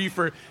industry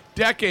for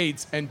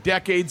decades and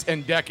decades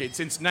and decades.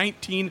 Since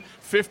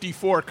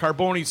 1954,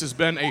 Carbonis has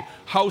been a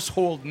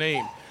household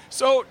name.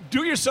 So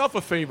do yourself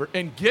a favor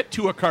and get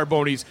to a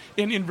Carbonis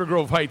in Inver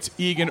Grove Heights,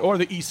 Egan, or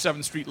the East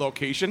 7th Street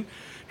location.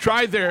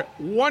 Try their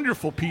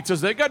wonderful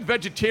pizzas. They got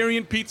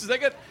vegetarian pizzas. They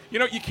got,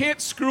 you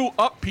can't screw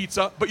up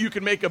pizza, but you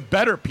can make a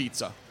better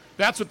pizza.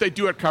 That's what they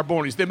do at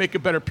Carbonis. They make a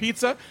better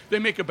pizza. They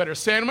make a better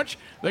sandwich.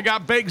 They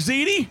got baked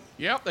ziti.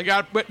 Yep, they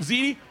got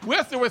ziti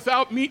with or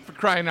without meat, for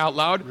crying out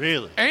loud.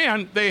 Really?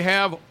 And they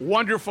have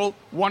wonderful,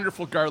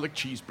 wonderful garlic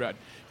cheese bread.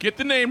 Get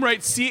the name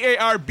right,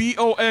 Carbone''S.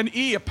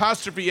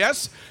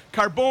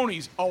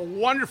 Carbonis, a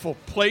wonderful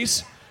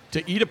place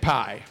to eat a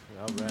pie.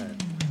 All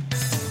right.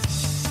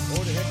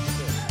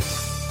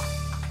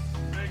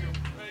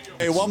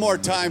 Hey, one more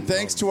time,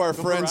 thanks to our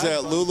friends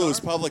at Lulu's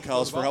Public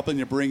House for helping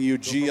to bring you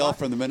GL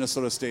from the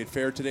Minnesota State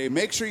Fair today.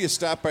 Make sure you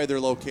stop by their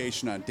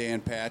location on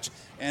Dan Patch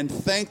and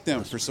thank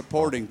them for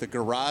supporting the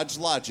Garage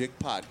Logic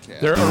podcast.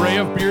 Their array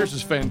of beers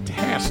is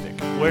fantastic.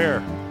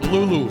 Where?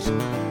 Lulu's.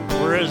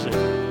 Where is it?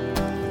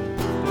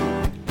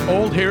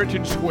 Old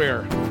Heritage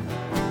Square.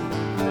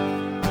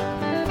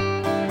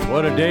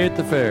 What a day at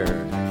the fair.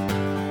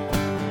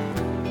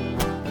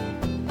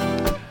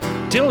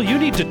 Dill, you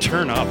need to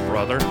turn up,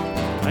 brother.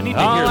 I need to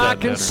hear All that I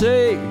can better.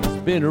 say,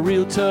 it's been a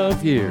real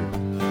tough year.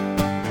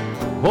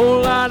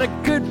 Whole lot of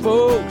good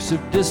folks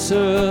have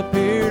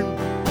disappeared.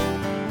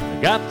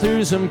 Got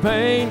through some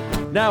pain,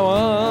 now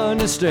I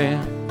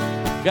understand.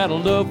 Gotta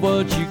love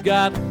what you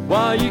got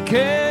while you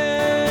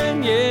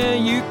can. Yeah,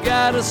 you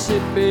gotta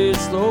sip it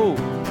slow.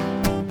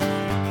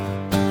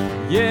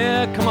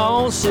 Yeah, come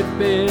on, sip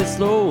it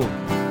slow.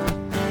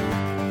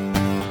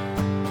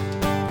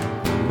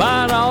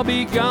 Might all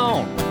be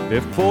gone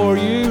before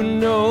you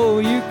know.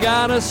 You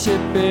gotta sip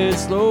it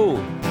slow.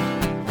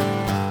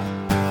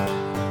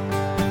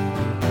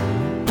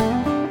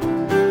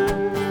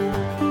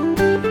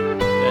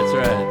 That's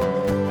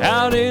right.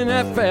 Out in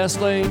that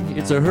fast lane,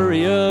 it's a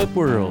hurry-up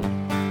world.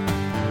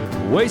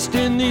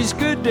 Wasting these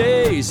good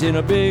days in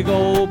a big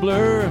old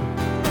blur.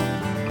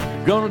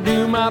 Gonna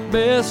do my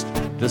best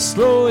to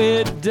slow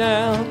it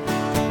down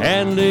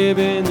and live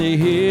in the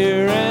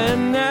here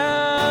and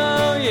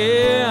now.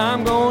 Yeah,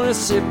 I'm gonna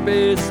sip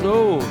it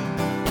slow.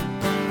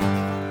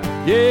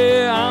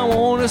 Yeah, I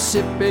wanna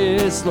sip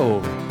it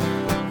slow.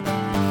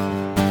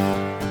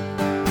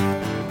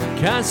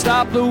 Can't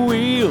stop the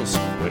wheels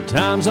when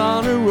time's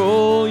on a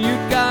roll. You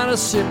gotta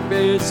sip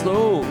it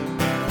slow.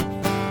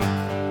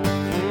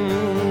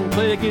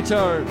 Play a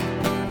guitar.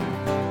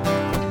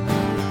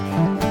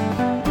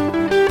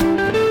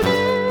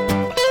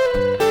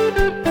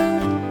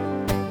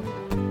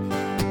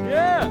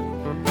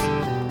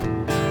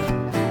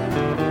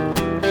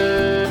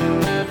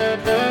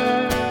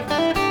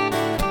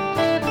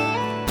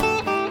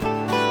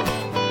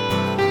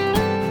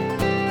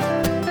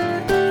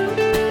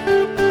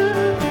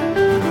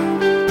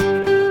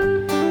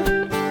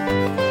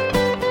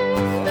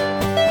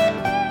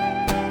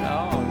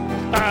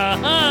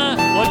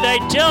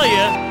 Tell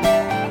you.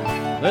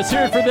 Let's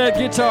hear it for that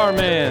guitar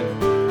man.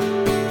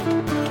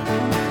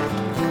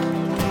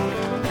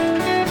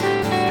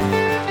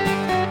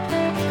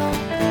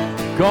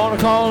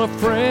 Gonna call a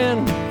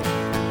friend,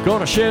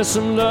 gonna share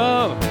some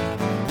love,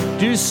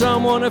 do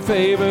someone a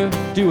favor,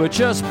 do it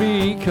just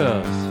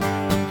because.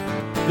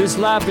 This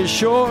life is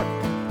short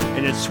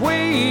and it's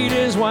sweet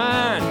as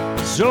wine,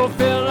 so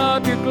fill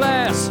up your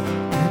glass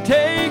and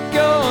take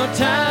your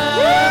time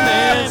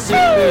and sip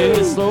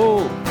it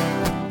slow.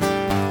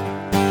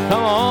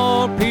 Come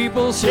on,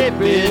 people, sip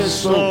it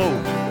slow.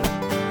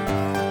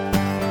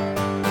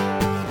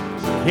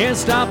 Can't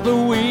stop the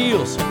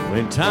wheels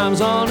when time's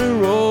on a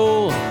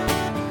roll.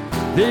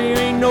 There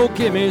ain't no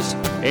gimmies,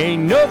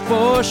 ain't no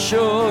for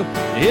sure.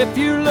 If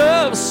you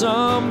love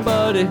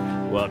somebody,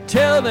 well,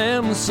 tell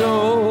them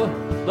so.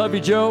 Love you,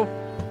 Joe.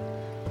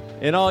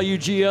 And all you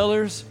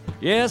GLers,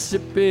 yeah,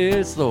 sip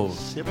it slow.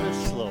 Sip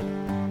it slow.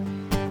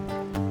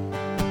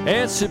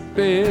 And sip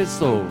it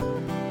slow.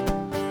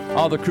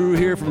 All the crew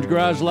here from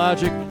Garage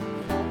Logic,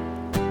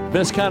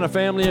 best kind of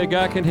family a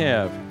guy can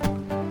have.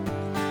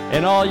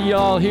 And all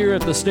y'all here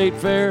at the State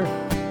Fair,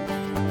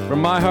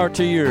 From my heart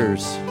to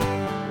yours.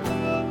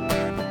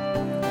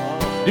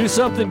 Do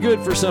something good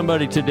for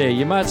somebody today.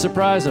 You might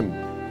surprise them.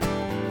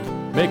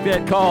 Make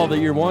that call that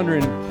you're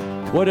wondering,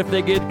 what if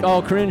they get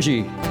all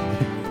cringy?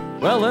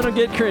 Well, let them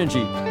get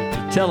cringy.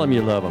 Tell them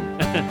you love them.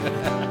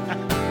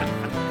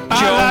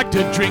 I like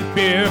to drink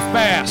beer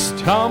fast.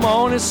 Come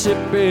on and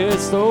sip it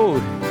slow.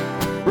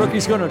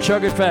 Rookie's gonna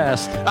chug it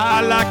fast.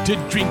 I like to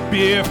drink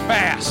beer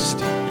fast.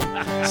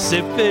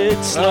 Sip it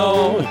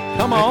slow.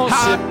 Come on,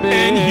 Hot sip it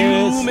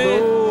and humid.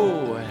 slow.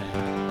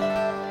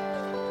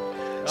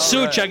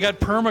 Such, I got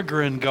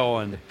permagrin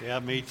going. Yeah,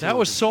 me too. That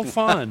was so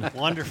fun.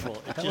 Wonderful.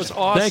 That was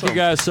awesome. Thank you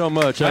guys so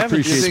much. I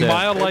haven't appreciate that.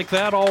 smiled like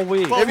that all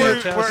week. Well,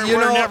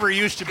 we're never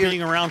used to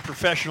being around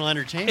professional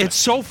entertainment. It's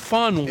so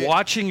fun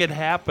watching it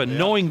happen,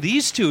 knowing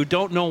these two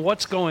don't know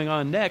what's going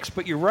on next,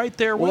 but you're right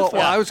there with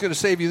them. I was going to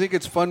say, if you think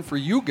it's fun for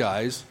you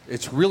guys,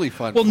 it's really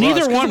fun Well, for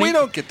neither us, 'cause one. we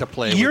don't get to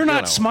play. You're with,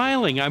 not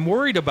smiling. I'm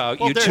worried about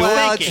you they're two.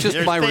 Well, thinking. it's just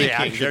They're my thinking.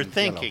 reaction. They're you know.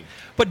 thinking.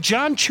 But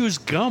John chews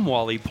gum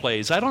while he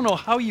plays. I don't know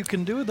how you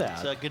can do It's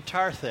that. a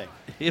guitar thing.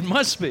 It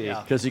must be.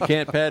 Because he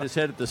can't pat his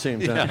head at the same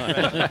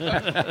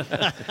time.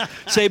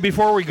 Say,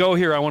 before we go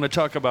here, I want to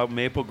talk about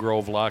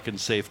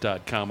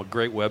MapleGroveLockandSafe.com, a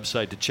great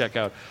website to check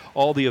out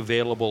all the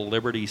available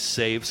Liberty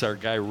safes. Our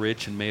guy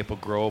Rich in Maple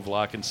Grove,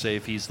 Lock and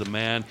Safe, he's the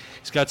man.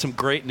 He's got some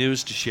great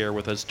news to share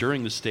with us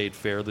during the State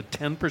Fair. The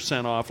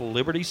 10% off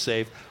Liberty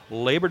Safe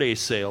Labor Day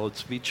sale.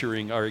 It's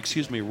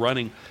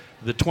running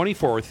the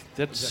 24th,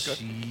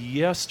 that's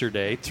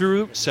yesterday,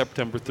 through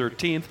September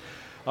 13th.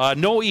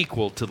 No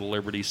equal to the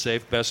Liberty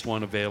Safe, best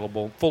one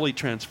available, fully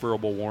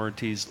transferable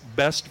warranties,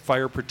 best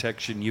fire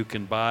protection you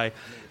can buy.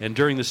 And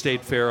during the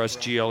State Fair, us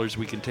GLers,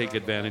 we can take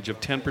advantage of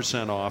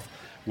 10% off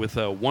with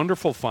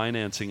wonderful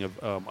financing of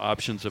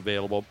options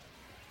available.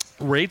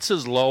 Rates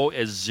as low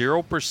as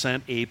 0%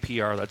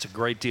 APR. That's a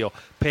great deal.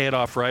 Pay it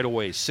off right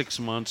away, 6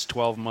 months,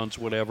 12 months,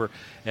 whatever.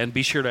 And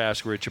be sure to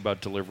ask Rich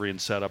about delivery and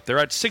setup. They're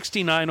at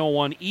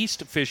 6901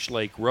 East Fish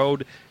Lake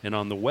Road and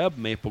on the web,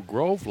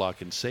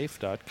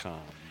 MapleGroveLockandSafe.com.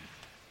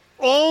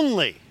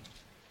 Only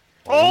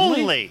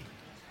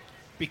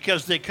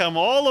because they come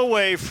all the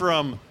way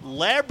from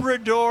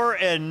Labrador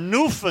and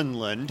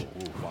Newfoundland.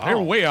 They're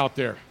way out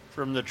there.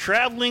 From the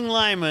traveling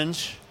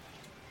Lymans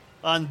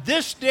on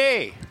this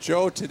day.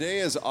 Joe, today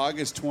is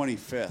August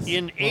 25th.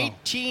 In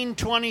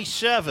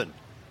 1827,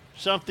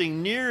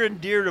 something near and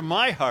dear to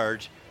my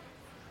heart,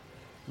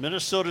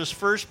 Minnesota's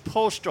first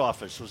post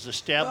office was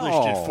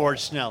established at Fort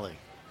Snelling.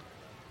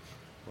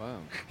 Wow.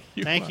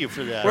 Thank you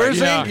for that.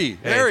 Where's Inky?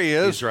 There he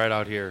is. He's right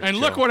out here. And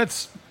Joe. look what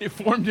it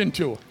formed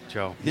into.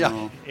 Joe.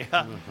 Yeah.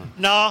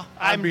 No,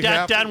 I'm not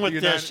behalf done of with the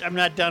this. United- I'm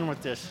not done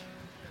with this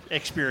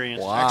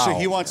experience. Wow. Actually,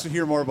 he wants to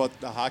hear more about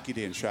the hockey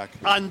day in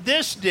Shakopee. On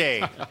this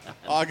day,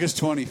 August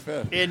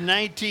 25th. in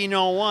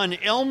 1901,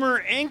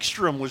 Elmer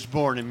Engstrom was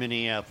born in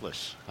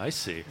Minneapolis. I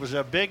see. It was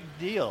a big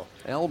deal.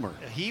 Elmer.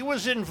 He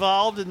was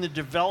involved in the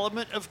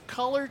development of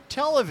color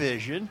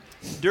television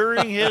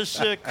during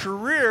his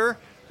career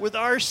with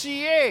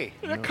RCA.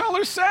 The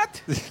color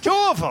set? 2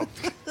 of them.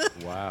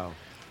 Wow.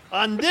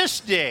 On this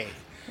day,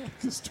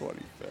 August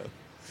 25th.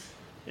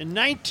 in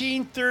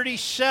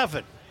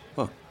 1937,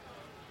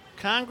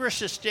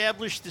 Congress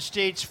established the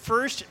state's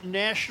first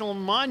national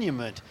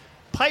monument,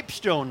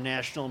 Pipestone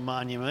National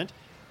Monument,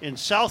 in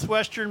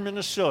southwestern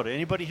Minnesota.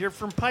 Anybody here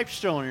from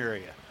Pipestone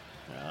area?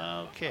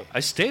 Okay. I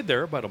stayed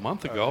there about a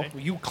month ago. right.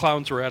 You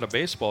clowns were at a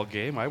baseball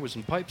game. I was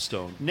in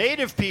Pipestone.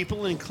 Native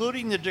people,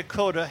 including the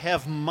Dakota,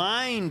 have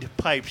mined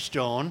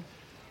pipestone,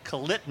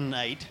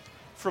 Calittonite,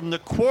 from the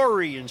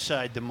quarry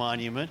inside the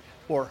monument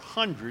for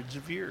hundreds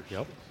of years.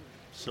 Yep.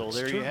 So That's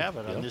there true. you have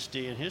it on Yep. this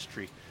day in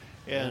history.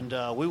 And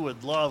we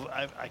would love,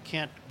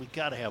 we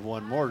got to have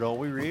one more, don't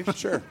we, Reeves?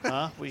 Sure.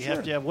 Huh? We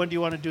have to have, when do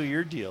you want to do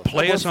your deal?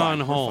 Play We're us fine, on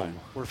we're home. fine.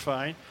 We're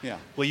fine? Yeah.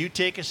 Will you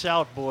take us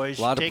out, boys?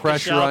 A lot of Take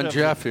us pressure out on of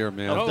Jeff here,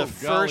 man. Of the Oh,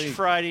 first golly.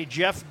 Friday.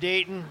 Jeff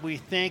Dayton, we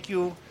thank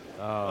you.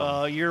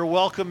 You're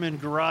welcome in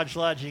Garage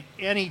Logic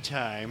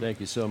anytime.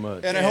 Thank you so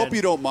much. And I hope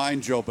you don't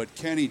mind, Joe, but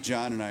Kenny,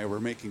 John, and I were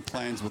making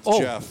plans with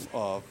Jeff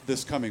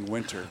this coming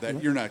winter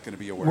that you're not going to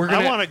be aware of.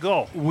 I want to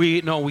go.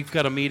 We've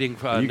got a meeting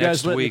You next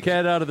guys letting week. the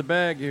cat out of the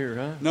bag here,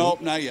 huh?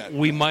 Nope, not yet.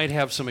 We might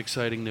have some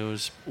exciting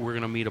news. We're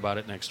going to meet about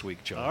it next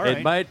week, Joe. All right.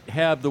 It might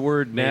have the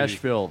word Maybe.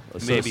 Nashville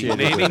Maybe, associated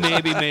with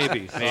it.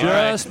 maybe.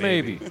 Just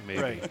maybe.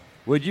 Right.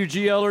 Would you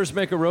GLers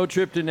make a road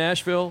trip to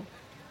Nashville?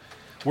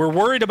 We're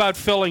worried about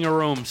filling a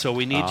room, so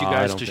we need you I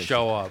guys don't to think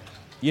show up.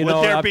 You Would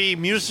know, there be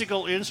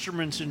musical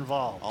instruments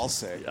involved? I'll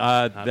say.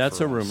 that's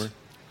for a us. rumor.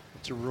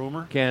 It's a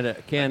rumor.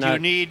 Cannot. Do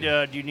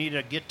you need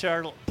a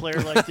guitar player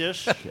like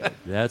this?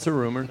 That's a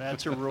rumor.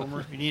 That's a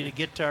rumor. You need a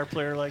guitar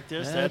player like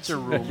this? That's a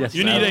rumor. Yes,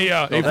 You need a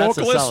that's a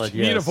vocalist? solid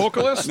You need a yes.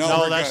 vocalist? No,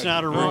 we're that's good.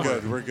 not a rumor. We're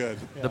good. We're good.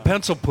 The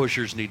pencil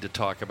pushers need to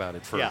talk about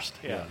it first.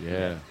 Yeah.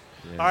 Yeah.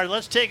 All right,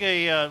 let's take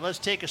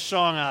a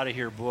song out of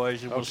here,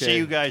 boys, and we'll Okay. see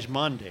you guys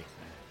Monday.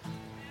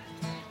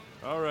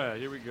 All right,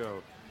 here we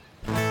go.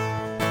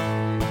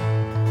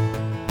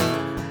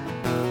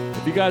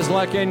 If you guys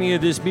like any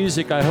of this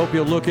music, I hope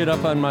you'll look it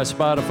up on my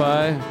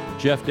Spotify,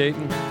 Jeff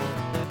Dayton,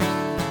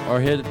 or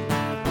hit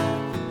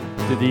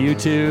to the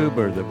YouTube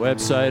or the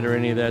website or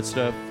any of that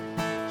stuff.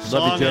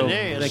 Love you, Joe.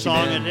 A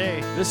song a day.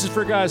 This is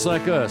for guys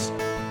like us.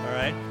 All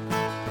right.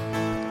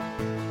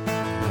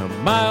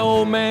 My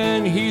old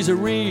man, he's a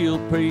real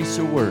piece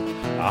of work.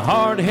 A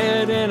hard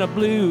head and a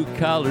blue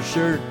collar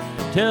shirt.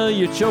 Tell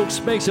you chokes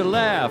makes you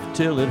laugh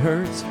till it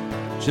hurts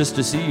just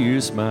to see you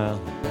smile.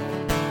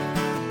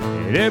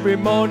 And every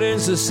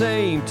morning's the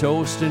same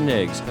toast and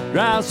eggs.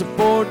 Drives a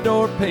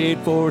 4-door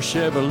paid-for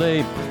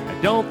Chevrolet.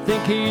 I don't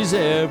think he's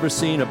ever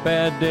seen a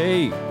bad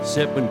day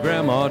except when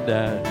Grandma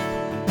died.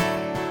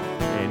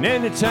 And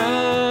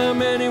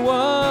anytime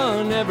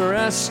anyone ever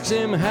asks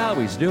him how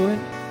he's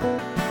doing,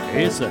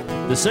 it's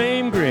the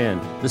same grin,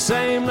 the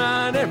same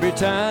line every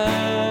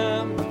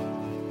time.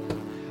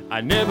 I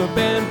never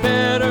been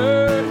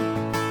better,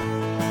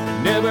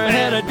 never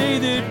had a day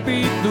that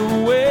beat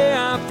the way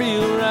I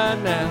feel right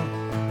now.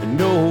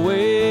 No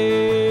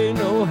way,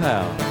 no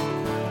how.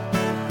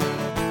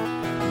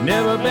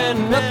 Never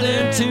been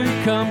nothing to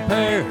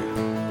compare.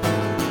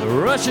 The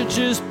rush of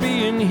just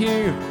being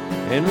here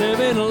and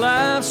living a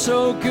life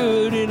so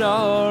good it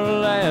all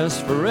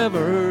lasts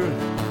forever.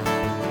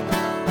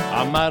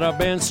 I might have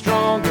been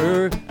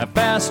stronger and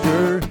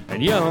faster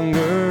and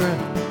younger,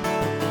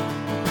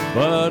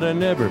 but I've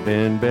never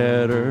been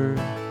better.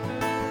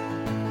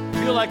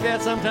 Feel like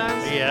that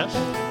sometimes? Yes.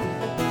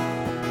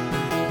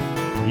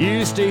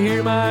 Used to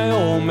hear my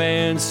old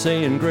man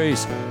saying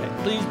grace.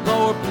 Please,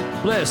 Lord,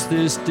 bless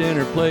this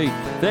dinner plate.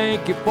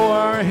 Thank you for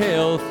our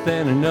health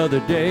and another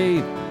day.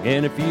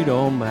 And if you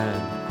don't mind,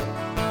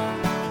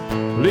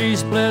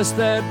 please bless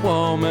that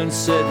woman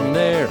sitting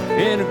there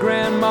in her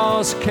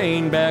grandma's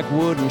caneback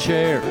wooden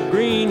chair.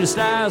 Greenest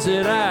eyes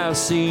that I've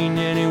seen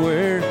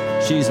anywhere.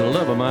 She's the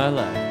love of my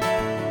life.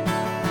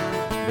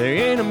 There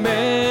ain't a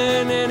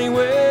man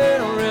anywhere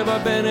ever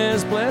been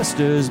as blessed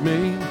as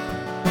me.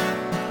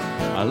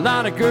 A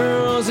lot of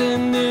girls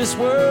in this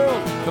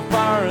world, as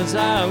far as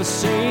I've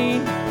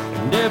seen,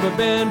 never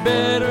been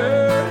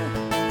better.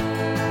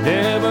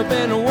 Never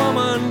been a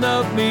woman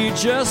loved me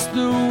just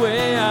the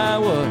way I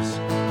was.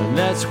 And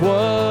that's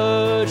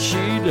what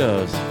she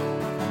does.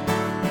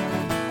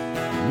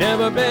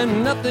 Never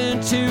been nothing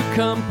to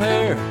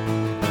compare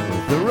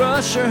with the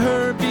rush of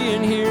her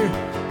being here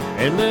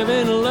and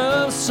living a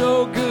love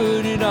so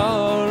good it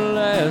all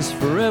lasts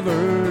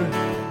forever.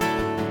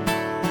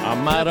 I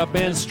might have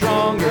been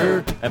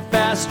stronger and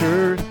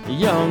faster,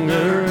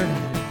 younger,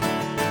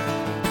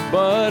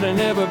 but I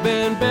never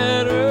been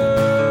better.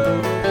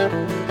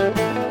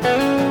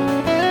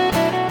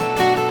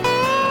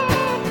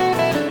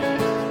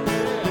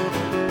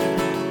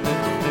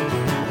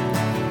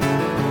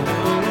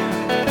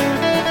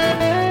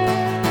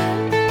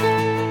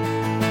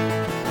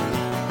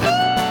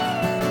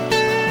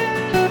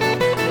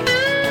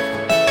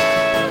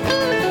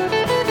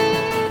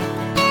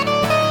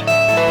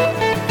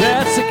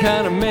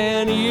 Kind of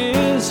man he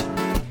is.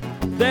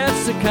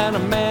 That's the kind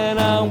of man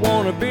I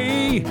want to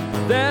be.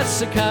 That's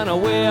the kind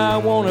of way I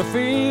want to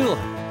feel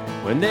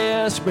when they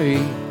ask me.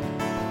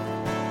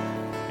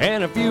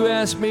 And if you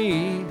ask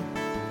me,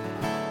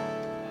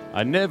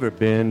 I've never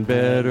been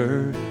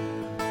better.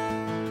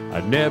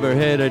 I've never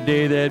had a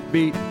day that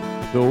beat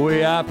the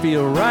way I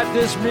feel right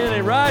this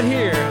minute, right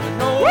here.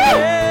 No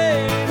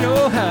way,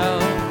 no how.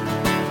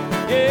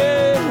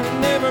 Yeah,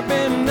 never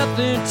been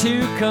nothing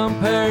to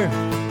compare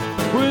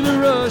with the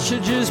rush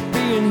of just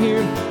being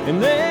here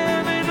and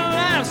living a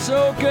life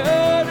so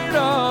good it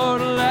ought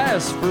to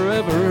last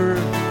forever.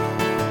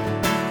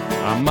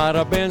 I might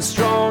have been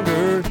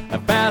stronger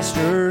and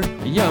faster,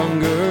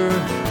 younger.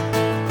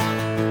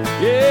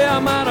 Yeah, I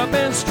might have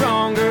been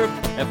stronger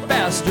and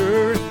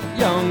faster,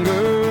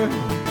 younger,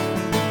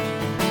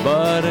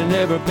 but I've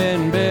never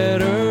been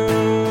better.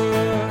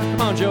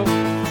 Come on, Joe.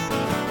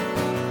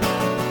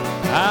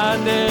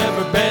 I've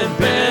never been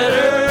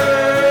better.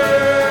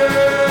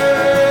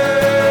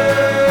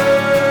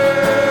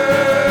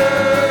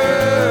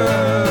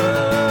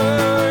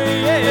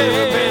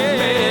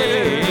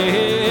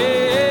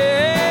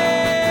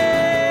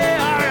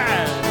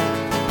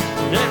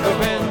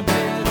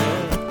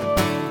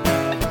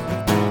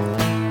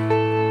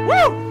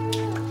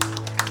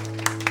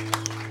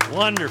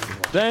 Wonderful.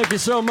 Thank you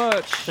so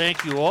much.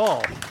 Thank you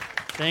all.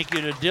 Thank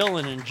you to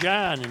Dylan and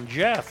John and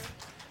Jeff.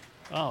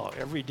 Oh,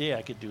 every day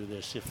I could do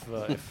this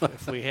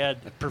if we had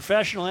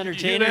professional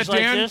entertainers like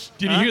this.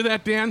 Did you hear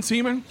that, Dan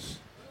Seaman?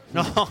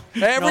 No.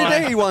 Every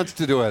day he wants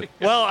to do it.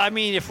 Well, I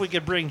mean, if we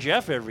could bring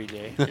Jeff every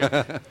day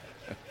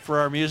for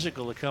our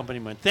musical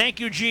accompaniment. Thank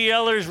you,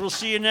 GLers. We'll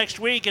see you next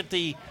week at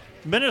the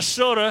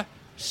Minnesota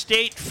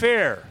State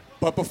Fair.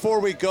 But before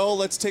we go,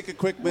 let's take a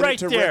quick minute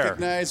to there.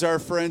 recognize our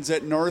friends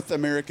at North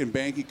American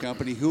Banking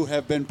Company who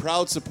have been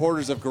proud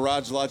supporters of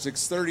Garage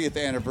Logic's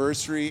 30th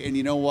anniversary. And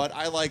you know what?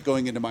 I like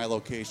going into my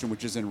location,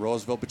 which is in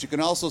Roseville, but you can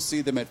also see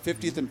them at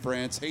 50th and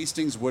France,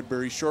 Hastings,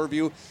 Woodbury,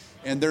 Shoreview,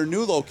 and their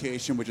new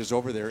location, which is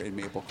over there in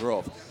Maple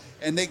Grove.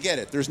 And they get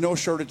it. There's no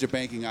shortage of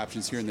banking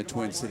options here in the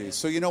Twin Cities.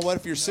 So you know what?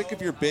 If you're sick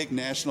of your big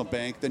national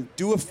bank, then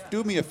do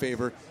me a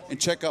favor and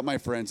check out my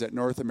friends at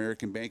North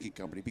American Banking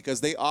Company,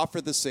 because they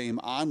offer the same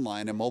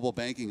online and mobile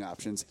banking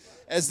options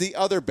as the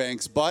other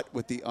banks, but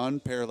with the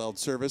unparalleled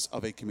service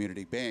of a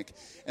community bank.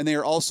 And they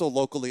are also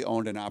locally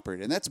owned and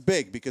operated. And that's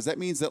big, because that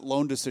means that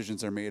loan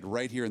decisions are made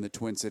right here in the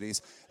Twin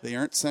Cities. They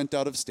aren't sent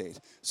out of state.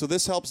 So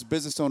this helps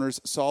business owners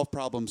solve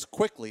problems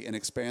quickly and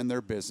expand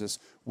their business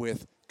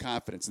with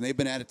confidence. And they've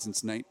been at it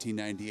since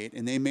 1998,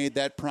 and they made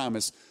that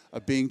promise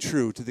of being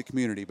true to the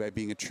community by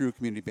being a true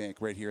community bank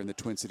right here in the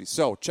Twin Cities.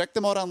 So check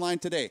them out online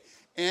today,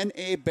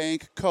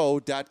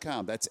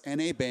 nabankco.com. That's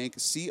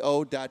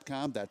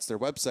nabankco.com. That's their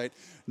website.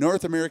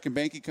 North American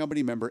Banking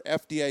Company, member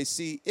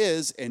FDIC,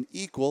 is an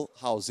equal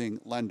housing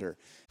lender.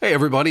 Hey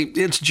everybody,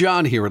 it's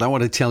John here, and I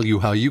want to tell you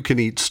how you can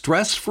eat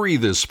stress-free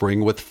this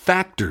spring with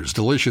Factor's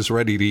delicious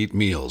ready-to-eat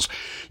meals.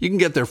 You can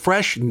get their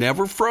fresh,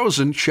 never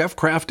frozen,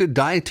 chef-crafted,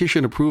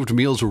 dietitian-approved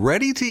meals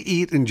ready to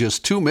eat in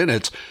just 2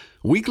 minutes.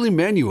 Weekly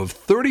menu of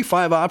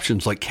 35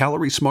 options like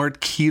Calorie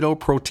Smart, Keto,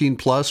 Protein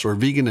Plus, or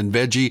Vegan and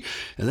Veggie,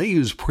 and they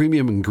use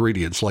premium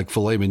ingredients like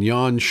filet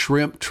mignon,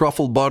 shrimp,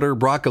 truffle butter,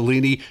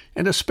 broccolini,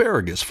 and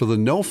asparagus for the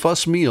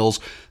no-fuss meals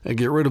that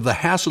get rid of the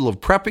hassle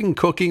of prepping,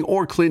 cooking,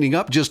 or cleaning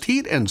up. Just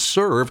heat and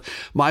serve.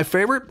 My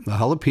favorite, the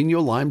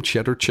jalapeno lime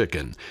cheddar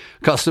chicken.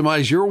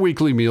 Customize your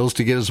weekly meals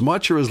to get as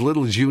much or as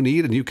little as you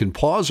need, and you can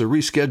pause or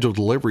reschedule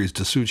deliveries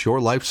to suit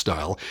your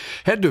lifestyle.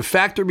 Head to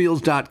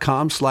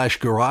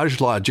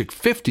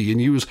factormeals.com/GarageLogic50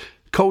 and use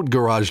code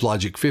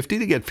GarageLogic50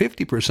 to get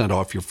 50%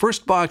 off your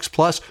first box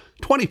plus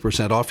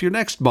 20% off your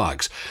next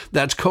box.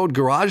 That's code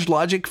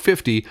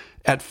GarageLogic50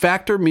 at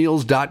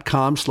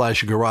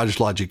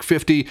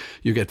factormeals.com/GarageLogic50.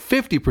 You get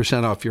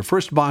 50% off your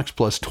first box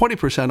plus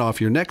 20%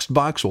 off your next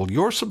box while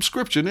your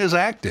subscription is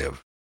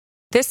active.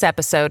 This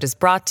episode is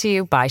brought to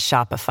you by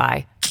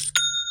Shopify.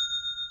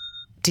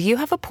 Do you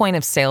have a point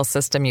of sale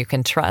system you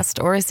can trust,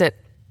 or is it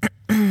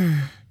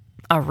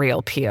a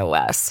real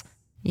POS?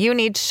 You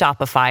need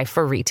Shopify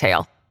for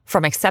retail.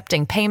 From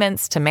accepting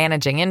payments to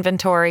managing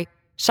inventory,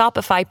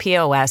 Shopify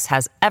POS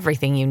has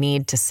everything you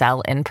need to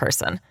sell in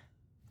person.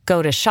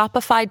 Go to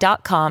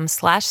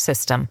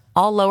shopify.com/system,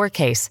 all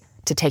lowercase,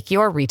 to take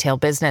your retail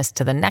business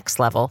to the next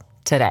level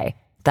today.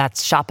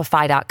 That's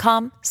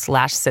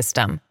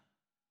shopify.com/system.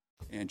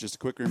 And just a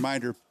quick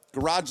reminder,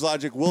 Garage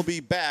Logic will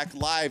be back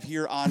live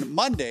here on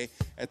Monday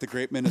at the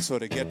Great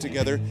Minnesota Get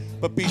Together.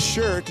 But be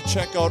sure to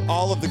check out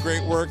all of the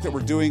great work that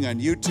we're doing on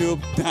YouTube.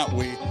 Not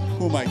we.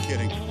 Who am I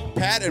kidding?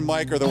 Pat and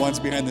Mike are the ones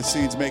behind the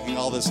scenes making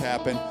all this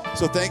happen.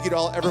 So thank you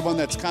to everyone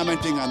that's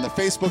commenting on the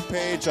Facebook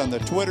page, on the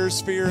Twitter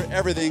sphere.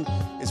 Everything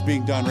is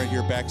being done right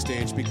here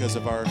backstage because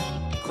of our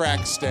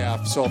crack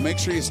staff. So make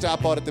sure you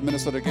stop out at the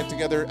Minnesota Get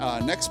Together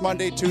next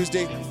Monday,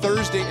 Tuesday,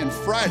 Thursday, and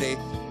Friday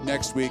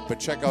next week. But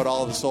check out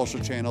all of the social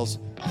channels,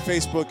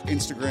 Facebook,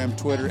 Instagram,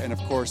 Twitter, and of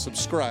course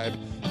subscribe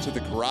to the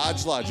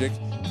Garage Logic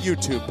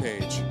YouTube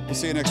page. We'll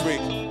see you next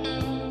week.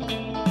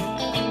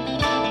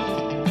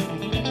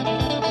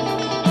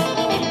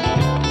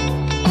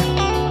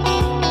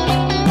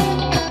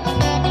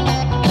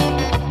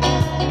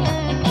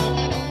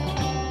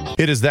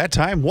 It is that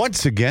time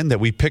once again that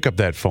we pick up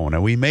that phone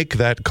and we make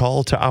that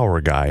call to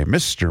our guy,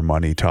 Mr.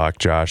 Money Talk.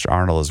 Josh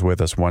Arnold is with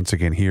us once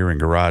again here in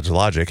Garage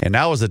Logic, and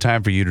now is the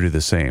time for you to do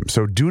the same.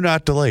 So do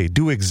not delay.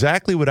 Do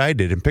exactly what I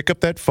did and pick up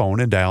that phone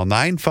and dial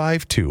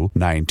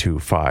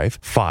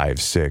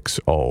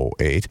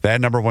 952-925-5608.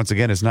 That number once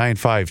again is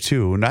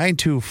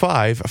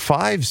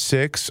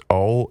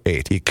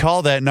 952-925-5608. You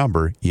call that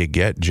number, you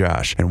get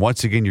Josh. And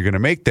once again, you're going to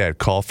make that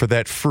call for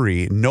that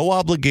free, no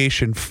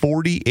obligation,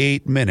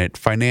 48-minute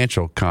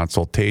financial consultation.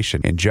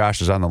 And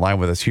Josh is on the line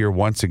with us here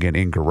once again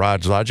in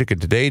Garage Logic.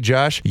 And today,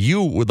 Josh,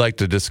 you would like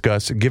to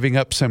discuss giving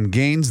up some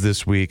gains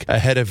this week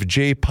ahead of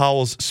Jay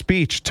Powell's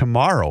speech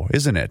tomorrow,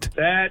 isn't it?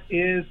 That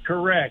is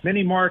correct.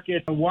 Many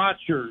market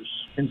watchers,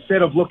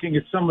 instead of looking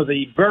at some of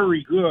the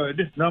very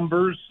good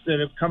numbers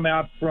that have come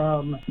out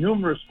from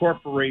numerous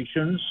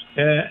corporations,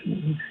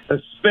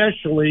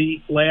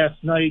 especially last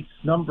night's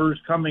numbers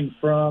coming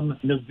from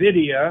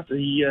NVIDIA,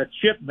 the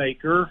chip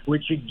maker,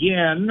 which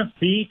again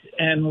beat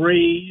and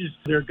raised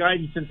their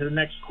guidance into the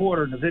next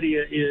quarter.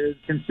 NVIDIA is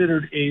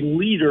considered a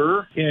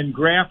leader in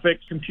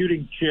graphics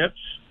computing chips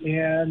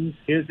and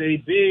is a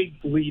big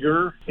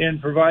leader in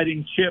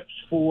providing chips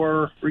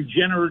for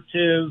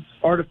regenerative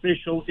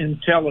artificial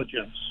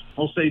intelligence.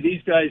 I'll say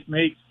these guys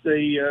make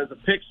the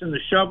picks and the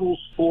shovels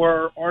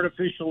for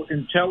artificial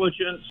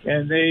intelligence,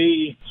 and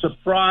they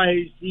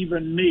surprised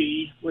even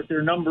me with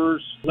their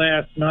numbers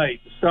last night.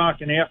 The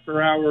stock in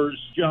after hours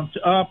jumped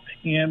up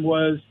and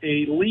was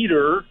a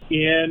leader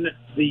in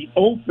the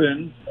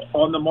open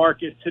on the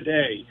market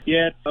today.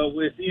 Yet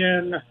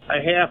within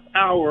a half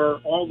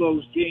hour, all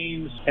those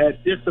gains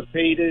had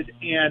dissipated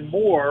and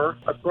more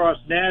across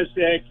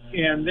NASDAQ.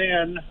 And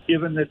then,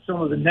 given that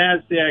some of the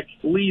NASDAQ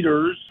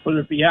leaders, whether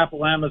it be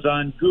Apple,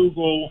 Amazon,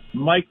 Google,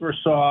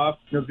 Microsoft,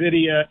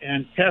 NVIDIA,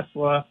 and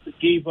Tesla,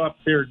 gave up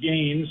their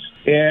gains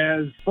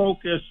as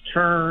focus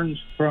turned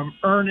from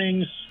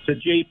earnings to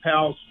Jay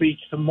Powell's speech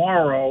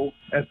tomorrow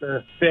at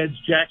the Fed's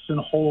Jackson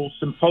Hole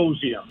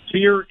Symposium.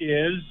 Fear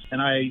is,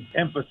 and I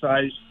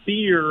emphasize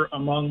fear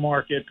among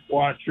market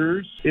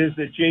watchers, is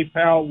that Jay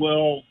Powell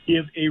will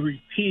give a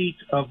repeat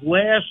of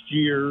last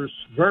year's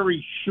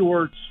very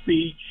short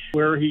speech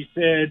where he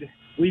said,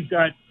 we've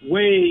got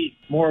way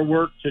more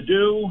work to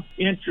do.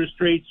 Interest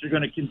rates are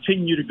going to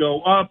continue to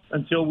go up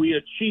until we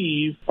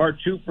achieve our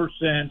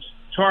 2%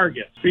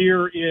 target.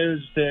 Fear is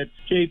that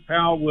Jay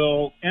Powell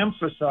will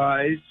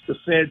emphasize the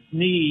Fed's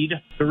need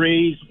to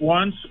raise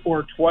once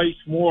or twice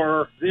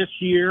more this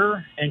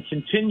year and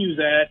continue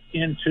that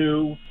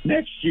into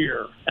next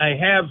year. I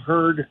have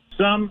heard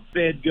some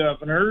Fed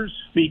governors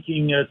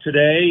speaking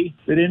today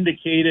that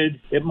indicated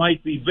it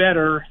might be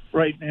better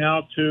right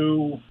now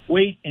to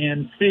wait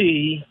and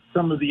see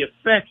some of the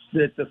effects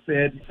that the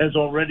Fed has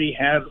already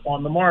had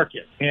on the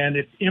market and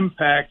its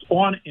impact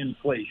on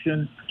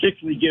inflation,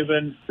 particularly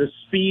given the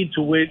speed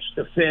to which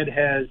the Fed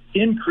has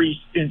increased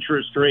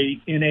interest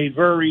rate in a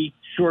very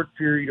short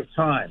period of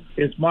time.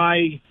 It's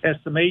my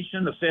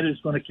estimation the Fed is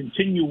going to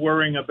continue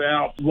worrying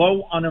about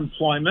low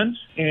unemployment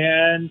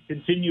and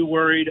continue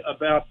worried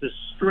about the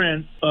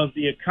strength of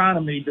the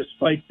economy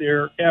despite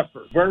their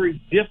effort.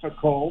 Very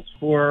difficult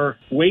for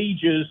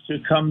wages to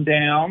come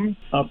down,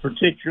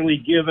 particularly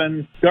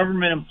given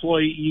government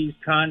employees'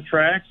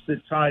 contracts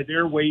that tie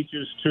their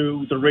wages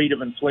to the rate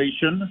of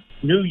inflation,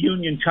 new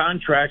union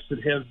contracts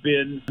that have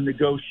been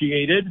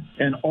negotiated,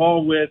 and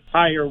all with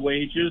higher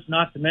wages,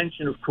 not to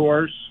mention, of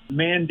course,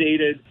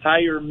 mandated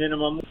higher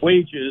minimum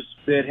wages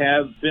that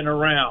have been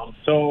around.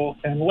 So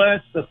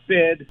unless the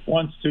Fed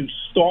wants to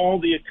stall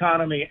the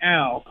economy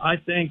out, I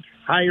think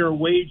higher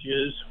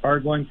wages are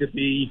going to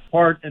be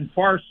part and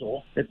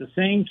parcel. At the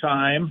same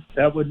time,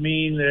 that would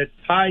mean that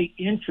high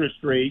interest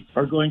rates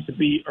are going to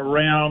be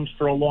around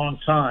for a long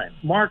time.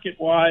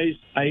 Market-wise,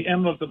 I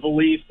am of the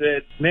belief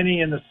that many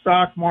in the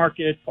stock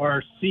market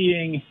are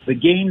seeing the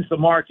gains the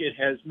market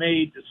has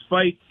made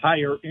despite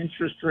higher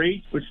interest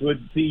rates, which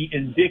would be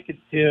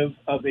indicative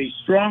of a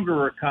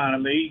stronger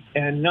economy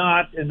and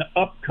not an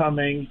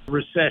upcoming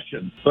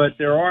recession. But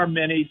there are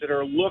many that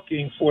are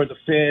looking for the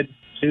Fed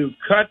to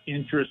cut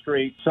interest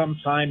rates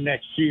sometime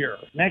next year.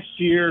 Next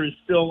year is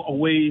still a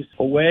ways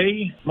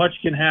away. Much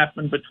can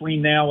happen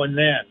between now and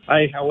then.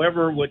 I,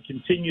 however, would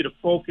continue to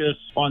focus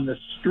on the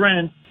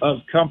strength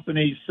of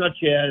companies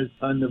such as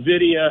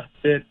NVIDIA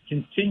that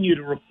continue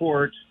to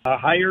report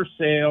higher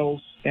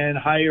sales and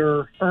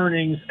higher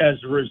earnings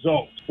as a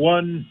result.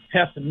 One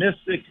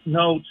pessimistic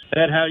note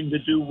that having to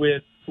do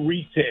with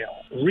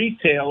retail.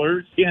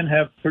 Retailers, again,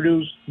 have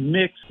produced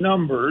mixed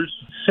numbers.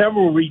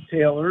 Several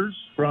retailers,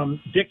 from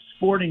Dick's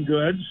Sporting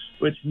Goods,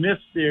 which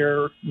missed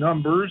their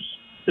numbers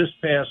this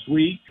past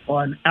week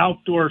on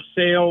outdoor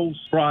sales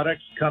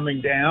products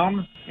coming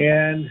down.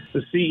 And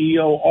the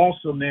CEO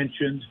also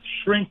mentioned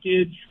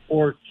shrinkage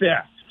or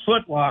theft.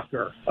 Foot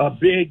Locker, a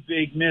big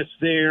miss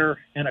there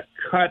and a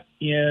cut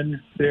in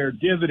their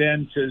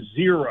dividend to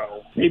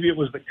zero. Maybe it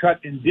was the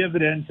cut in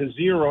dividend to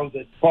zero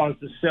that caused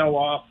the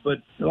sell-off, but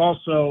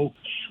also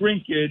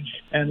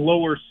shrinkage and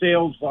lower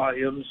sales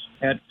volumes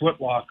at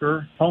Foot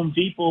Locker. Home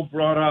Depot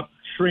brought up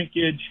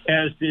shrinkage,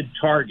 as did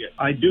Target.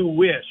 I do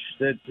wish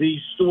that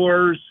these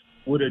stores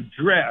would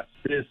address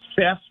this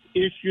theft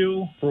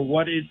issue for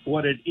what it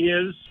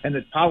is, and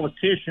that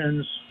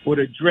politicians would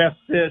address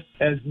this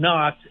as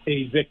not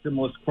a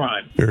victimless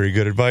crime. Very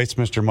good advice,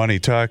 Mr. Money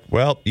Talk.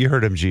 Well, you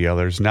heard him,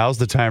 GLers. Now's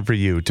the time for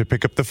you to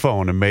pick up the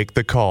phone and make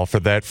the call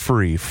for that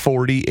free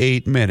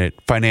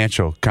 48-minute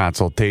financial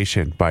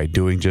consultation by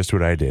doing just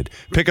what I did.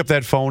 Pick up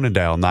that phone and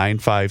dial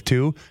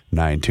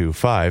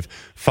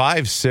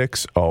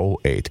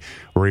 952-925-5608,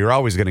 where you're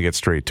always going to get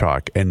straight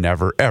talk and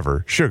never,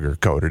 ever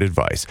sugar-coated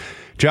advice.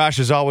 Josh,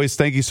 as always,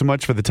 thank you so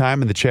much for the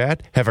time in the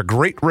chat. Have a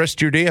great rest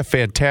of your day, a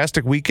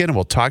fantastic weekend, and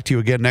we'll talk to you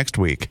again next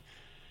week.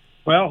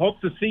 Well, hope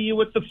to see you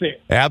at the fair.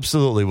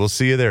 Absolutely. We'll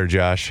see you there,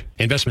 Josh.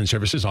 Investment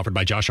services offered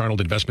by Josh Arnold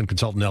Investment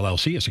Consultant,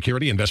 LLC, a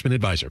security investment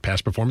advisor.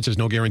 Past performance is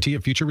no guarantee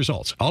of future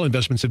results. All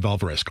investments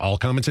involve risk. All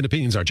comments and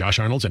opinions are Josh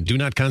Arnold's and do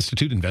not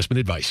constitute investment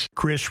advice.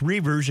 Chris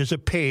Reavers is a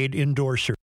paid endorser.